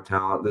driver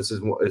talent. This is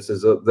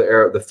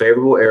the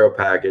favorable aero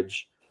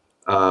package.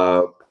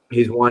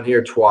 He's won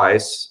here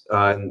twice,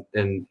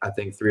 in I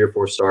think 3 or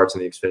 4 starts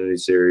in the Xfinity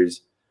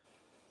Series,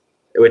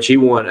 which he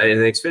won in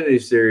the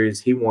Xfinity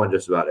Series. He won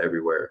just about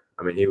everywhere.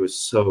 I mean, he was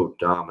so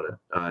dominant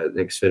in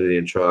Xfinity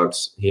and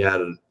trucks. He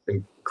had an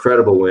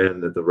incredible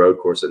win at the road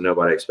course that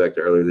nobody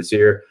expected earlier this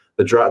year.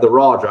 The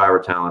raw driver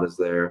talent is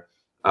there.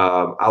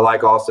 I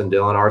like Austin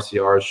Dillon.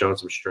 RCR has shown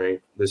some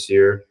strength this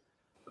year.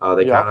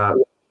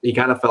 He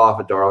kind of fell off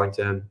at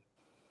Darlington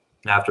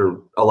after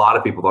a lot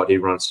of people thought he'd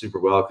run super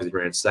well because he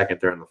ran second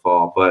there in the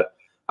fall. But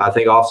I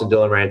think Austin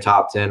Dillon ran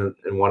top 10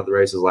 in one of the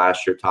races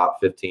last year, top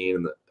 15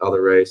 in the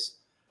other race.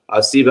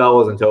 C-Bell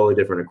was in totally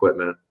different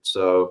equipment.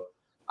 So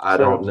I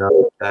don't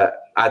know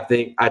that. I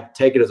think I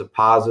take it as a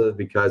positive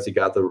because he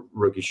got the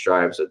rookie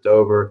stripes at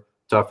Dover,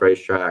 tough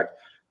racetrack.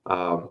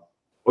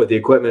 With the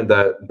equipment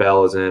that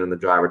Bell is in and the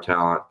driver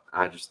talent,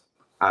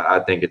 I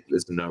think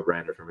it's a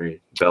no-brainer for me.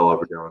 Bell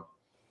over Dillon.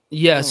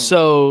 Yeah,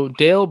 so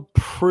Dale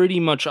pretty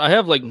much – I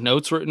have, like,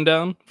 notes written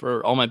down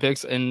for all my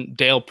picks, and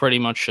Dale pretty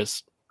much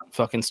just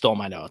fucking stole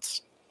my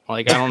notes.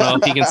 Like, I don't know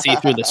if he can see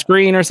through the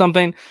screen or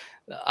something.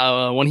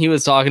 When he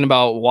was talking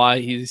about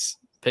why he's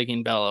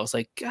picking Bell, I was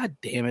like, God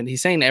damn it.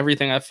 He's saying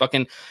everything I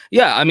fucking –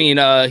 yeah, I mean,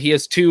 he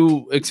has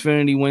 2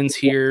 Xfinity wins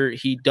here.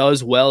 He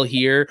does well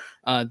here.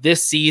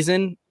 This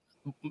season,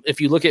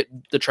 if you look at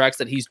the tracks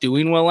that he's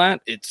doing well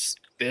at, it's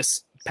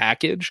this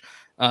package.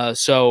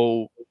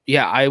 So –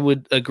 yeah, I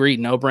would agree.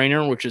 No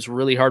brainer, which is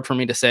really hard for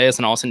me to say as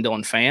an Austin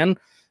Dillon fan.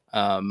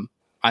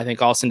 I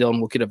think Austin Dillon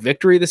will get a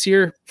victory this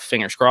year.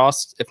 Fingers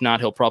crossed. If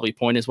not, he'll probably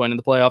point his way into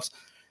the playoffs.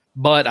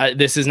 But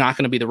this is not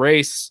going to be the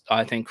race.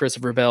 I think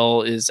Christopher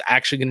Bell is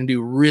actually going to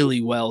do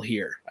really well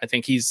here. I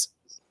think he's,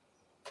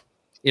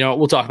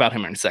 we'll talk about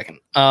him in a second.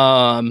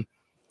 Dakota?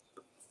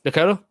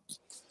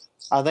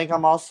 I think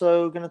I'm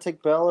also going to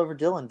take Bell over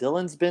Dillon.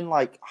 Dillon's been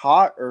like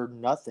hot or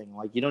nothing.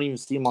 Like you don't even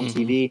see him on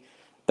TV.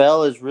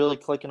 Bell is really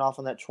clicking off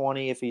on that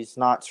 20 if he's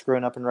not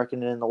screwing up and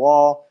wrecking it in the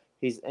wall.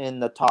 He's in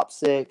the top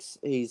 6.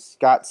 He's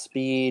got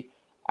speed.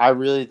 I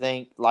really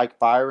think, like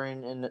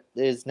Byron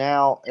is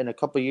now, in a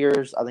couple of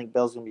years, I think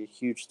Bell's going to be a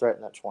huge threat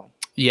in that 20.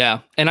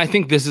 Yeah, and I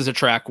think this is a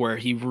track where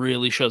he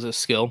really shows his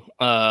skill.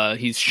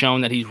 He's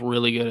shown that he's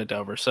really good at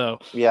Dover. So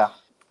yeah,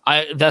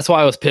 that's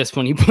why I was pissed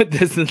when you put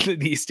this into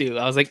these 2.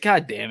 I was like,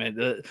 God damn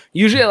it.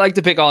 Usually I like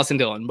to pick Austin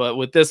Dillon, but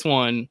with this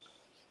one –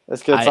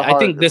 I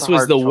think this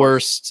was the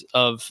worst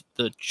of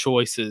the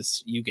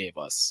choices you gave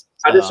us.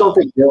 I just don't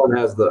think Dillon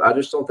has I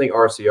just don't think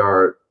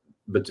RCR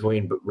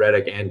between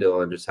Reddick and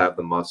Dillon just have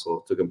the muscle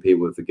to compete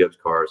with the Gibbs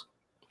cars.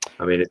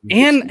 I mean,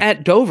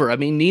 at Dover, I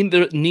mean,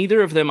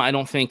 neither of them. I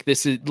don't think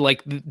this is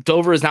like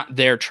Dover is not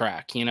their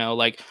track.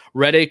 Like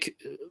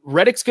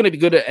Reddick's going to be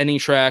good at any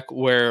track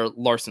where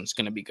Larson's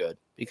going to be good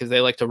because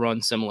they like to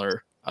run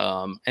similar.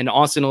 And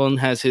Austin Dillon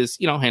has his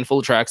handful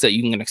of tracks that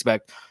you can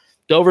expect.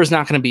 Dover's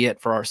not going to be it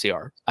for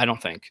RCR, I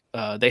don't think.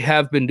 They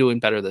have been doing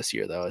better this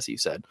year, though, as you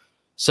said.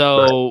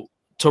 So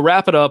to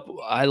wrap it up,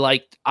 I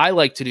like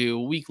to do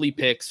weekly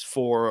picks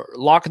for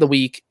Lock of the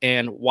Week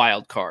and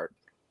Wild Card.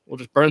 We'll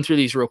just burn through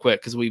these real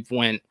quick because we've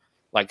went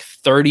like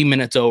 30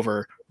 minutes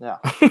over. Yeah,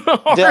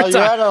 Dale, you're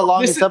at our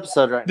longest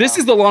episode right now. This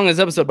is the longest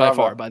episode by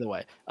far, by the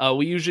way.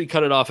 We usually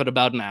cut it off at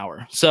about an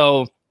hour.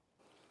 So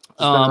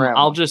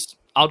I'll just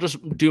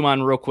do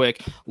mine real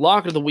quick.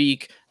 Lock of the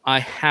Week. I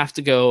have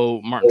to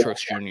go Martin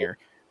Truex Jr.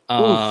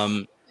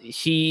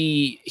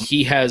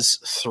 He has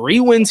 3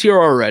 wins here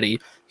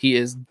already. He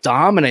is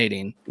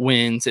dominating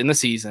wins in the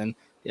season.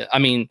 I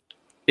mean,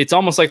 it's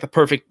almost like the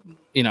perfect,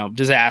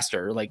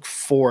 disaster like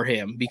for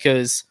him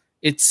because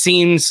it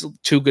seems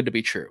too good to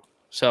be true.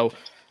 So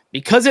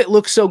because it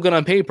looks so good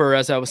on paper,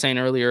 as I was saying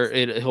earlier,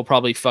 he'll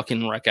probably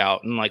fucking wreck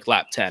out in like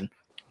lap 10.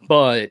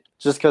 But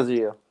just because of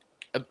you.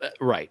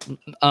 Right.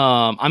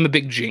 I'm a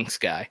big jinx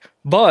guy,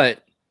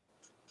 but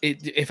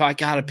if I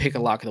got to pick a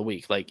lock of the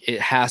week, like it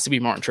has to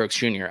be Martin Truex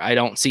Jr. I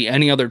don't see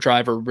any other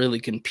driver really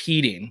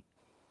competing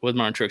with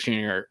Martin Truex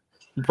Jr.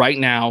 right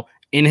now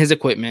in his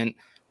equipment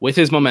with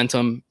his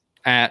momentum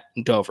at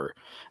Dover.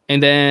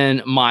 And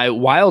then my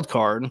wild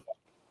card,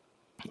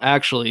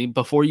 actually,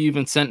 before you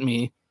even sent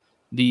me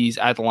these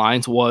at the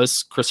lines,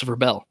 was Christopher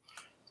Bell.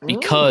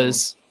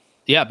 Because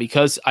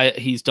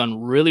he's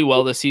done really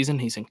well this season.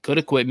 He's in good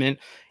equipment,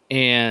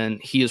 and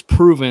he has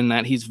proven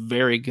that he's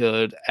very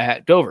good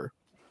at Dover.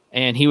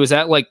 And he was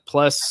at like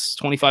plus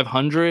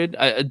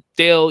 2,500.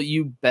 Dale,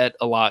 you bet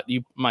a lot.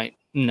 You might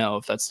know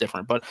if that's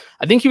different, but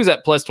I think he was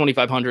at plus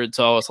 2,500.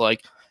 So I was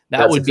like,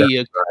 that's would be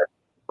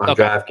on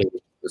DraftKings,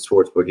 the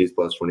sportsbook. He's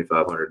plus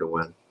 2,500 to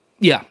win.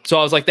 Yeah. So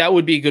I was like, that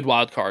would be a good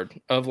wild card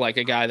of like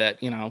a guy that,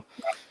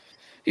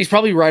 he's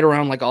probably right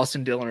around like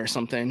Austin Dillon or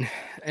something.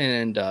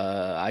 And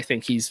I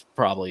think he's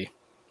probably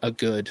a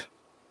good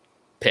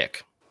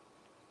pick.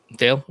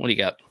 Dale, what do you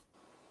got?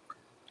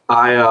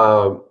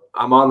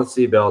 I'm on the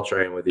C-Bell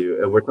train with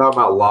you. And we're talking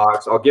about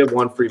locks. I'll give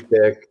one free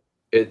pick.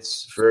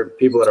 It's for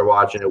people that are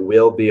watching. It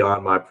will be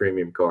on my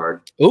premium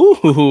card. Ooh.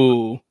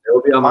 It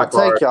will be on my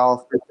card. Take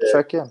y'all.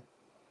 Check in.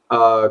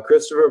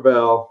 Christopher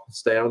Bell,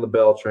 stay on the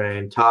Bell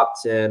train. Top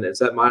 10.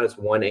 It's at minus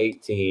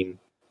 118,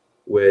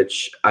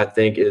 which I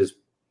think is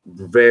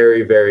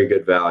very, very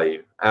good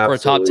value. Absolutely.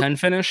 For a top 10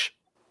 finish?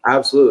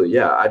 Absolutely.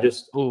 Yeah. I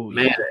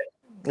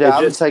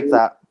would take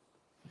that.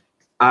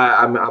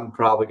 I'm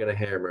probably going to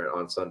hammer it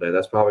on Sunday.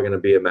 That's probably going to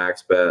be a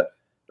max bet.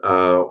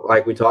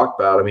 Like we talked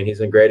about, I mean, he's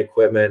in great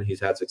equipment. He's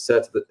had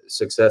success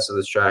of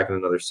this track in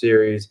another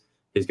series.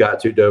 He's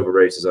got 2 Dover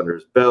races under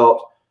his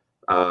belt.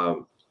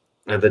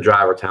 And the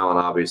driver talent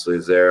obviously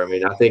is there. I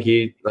mean, I think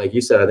like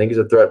you said, I think he's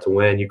a threat to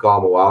win. You call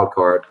him a wild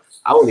card.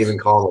 I wouldn't even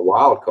call him a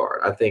wild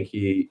card. I think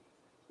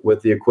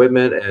with the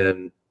equipment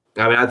and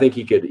I mean, I think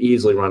he could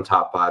easily run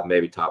top 5,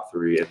 maybe top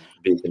 3, and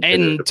be considered.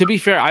 And to be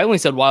fair, I only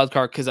said wild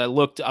card because I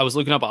was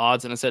looking up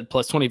odds and it said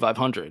plus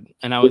 2,500,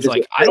 and I was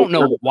like, I don't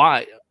know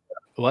why.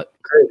 What?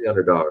 Crazy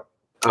underdog.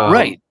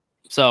 Right.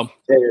 So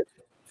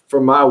for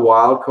my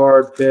wild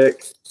card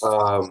pick,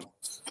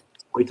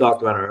 we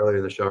talked about it earlier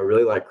in the show. I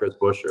really like Chris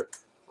Buescher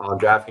on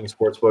DraftKings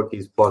Sportsbook.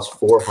 He's plus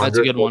 400. That's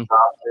a good one.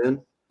 Top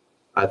 10.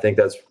 I think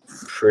that's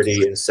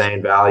pretty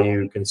insane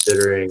value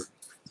considering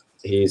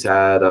he's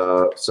had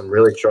some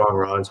really strong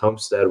runs.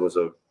 Homestead was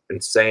an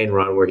insane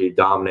run where he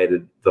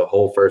dominated the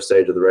whole first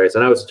stage of the race. I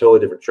know it's a totally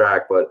different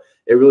track, but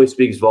it really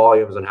speaks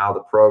volumes on how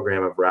the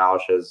program of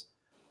Roush has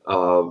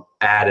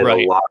added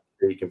a lot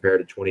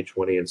compared to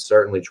 2020 and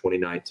certainly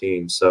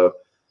 2019. So,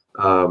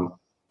 and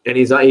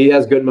he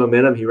has good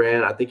momentum.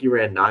 I think he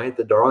ran 9th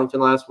at Darlington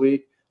last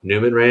week.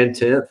 Newman ran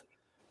 10th.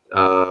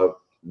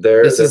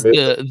 This is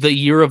the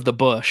year of the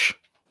Bush.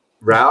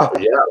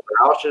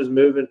 Roush is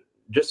moving.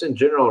 Just in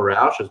general,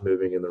 Roush is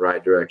moving in the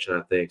right direction,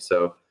 I think.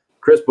 So,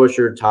 Chris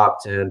Buescher,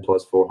 top 10,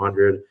 plus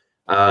 400.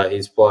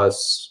 He's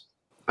plus,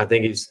 I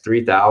think he's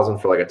 3,000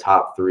 for like a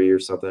top 3 or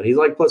something. He's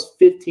like plus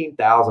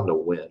 15,000 to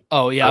win.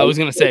 Oh yeah, I was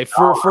gonna say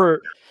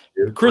for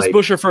Chris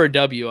Buescher for a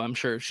W, I'm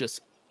sure it's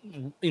just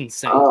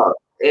insane. And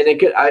it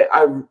could,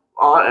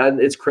 and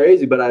it's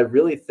crazy, but I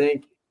really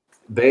think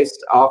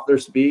based off their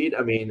speed,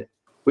 I mean,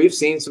 we've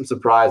seen some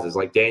surprises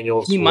like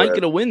Daniel. He might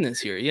get a win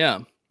this year.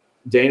 Yeah.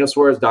 Daniel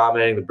Suarez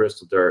dominating the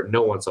Bristol Dirt.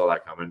 No one saw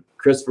that coming.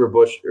 Chris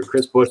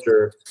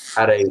Buescher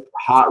had a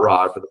hot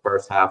rod for the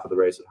first half of the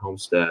race at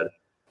Homestead.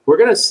 We're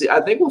going to see, I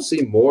think we'll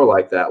see more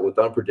like that with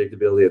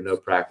unpredictability of no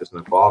practice,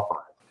 no qualifying.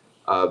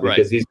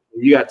 Because you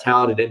got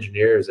talented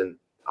engineers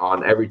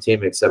on every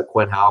team except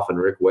Quinn Half and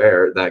Rick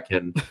Ware that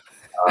can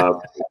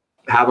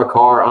have a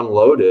car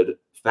unloaded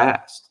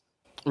fast.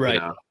 Right.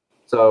 You know?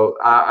 So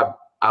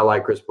I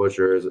like Chris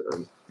Buescher as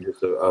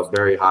just a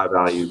very high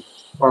value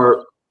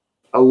or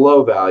a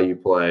low value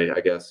play,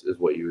 I guess, is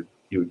what you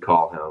would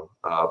call him.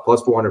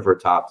 Plus 400 for a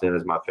top 10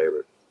 is my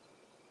favorite.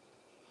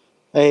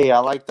 Hey, I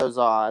like those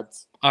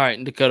odds. All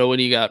right, Dakota, what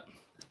do you got?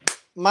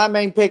 My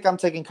main pick, I'm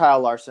taking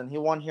Kyle Larson. He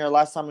won here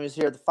last time he was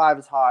here. The 5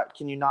 is hot.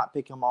 Can you not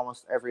pick him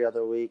almost every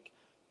other week?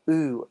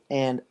 Ooh,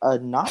 and a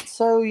not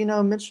so,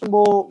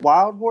 mentionable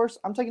wild horse,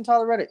 I'm taking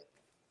Tyler Reddick.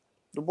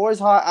 The boy's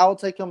hot. I will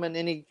take him in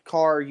any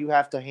car you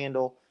have to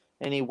handle,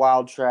 any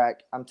wild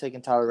track. I'm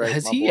taking Tyler Reddick.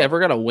 Has he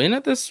ever got a win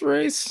at this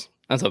race?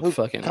 That's a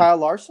fucking Kyle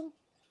Larson?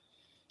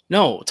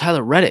 No,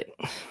 Tyler Reddick.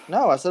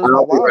 No, I said it's my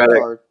wild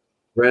card.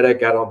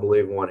 Reddick, I don't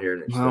believe won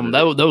here.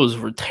 Those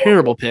were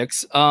terrible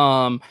picks.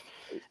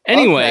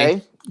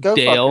 Anyway, go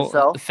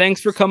Dale,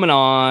 thanks for coming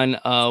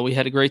on. We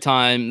had a great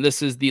time.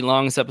 This is the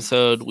longest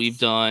episode we've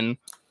done,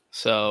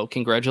 so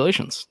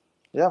congratulations.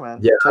 Yeah, man.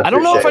 Yeah, I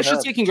don't know if I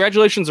should say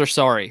congratulations or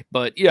sorry,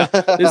 but yeah,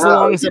 this is the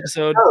longest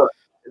episode.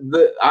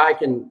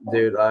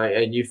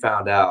 And you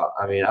found out.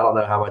 I mean, I don't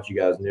know how much you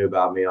guys knew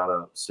about me on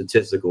a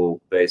statistical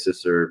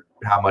basis or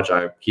how much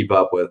I keep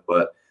up with,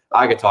 but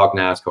I could talk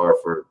NASCAR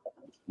for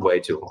way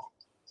too long.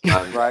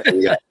 Right. I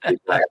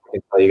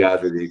can tell you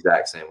guys are the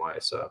exact same way.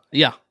 So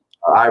yeah,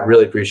 I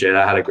really appreciate it.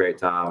 I had a great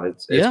time.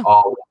 It's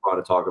always fun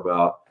to talk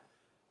about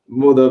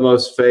my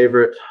most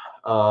favorite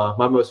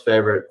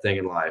thing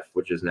in life,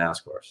 which is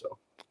NASCAR. So,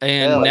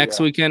 and next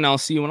weekend I'll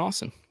see you in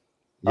Austin.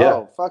 Yeah.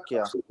 Oh, fuck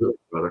yeah, absolutely,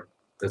 brother.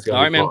 All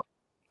right, man.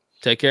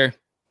 Take care.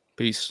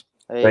 Peace.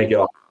 Hey, thank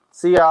y'all.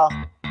 See y'all.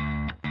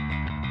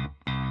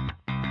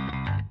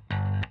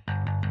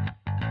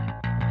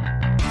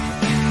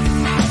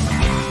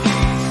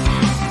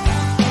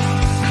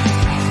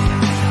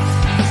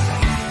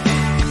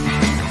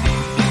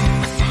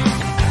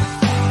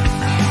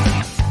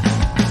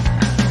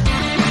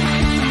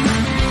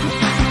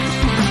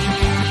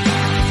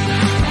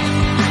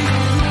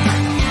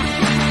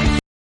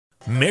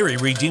 Mary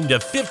redeemed a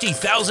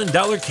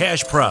 $50,000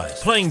 cash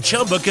prize playing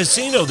Chumba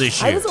Casino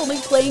this year. I was only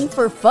playing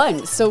for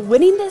fun, so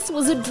winning this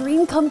was a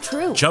dream come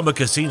true. Chumba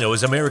Casino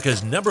is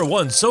America's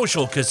 #1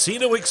 social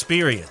casino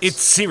experience. It's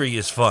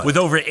serious fun. With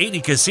over 80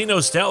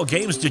 casino-style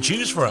games to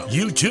choose from,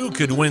 you too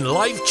could win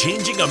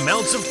life-changing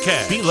amounts of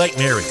cash. Be like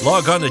Mary.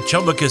 Log on to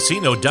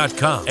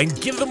ChumbaCasino.com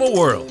and give them a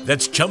whirl.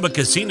 That's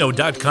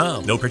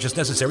ChumbaCasino.com. No purchase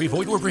necessary.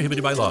 Void where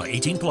prohibited by law.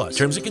 18+.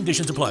 Terms and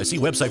conditions apply. See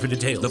website for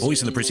details. The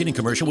voice in the preceding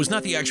commercial was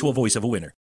not the actual voice of a winner.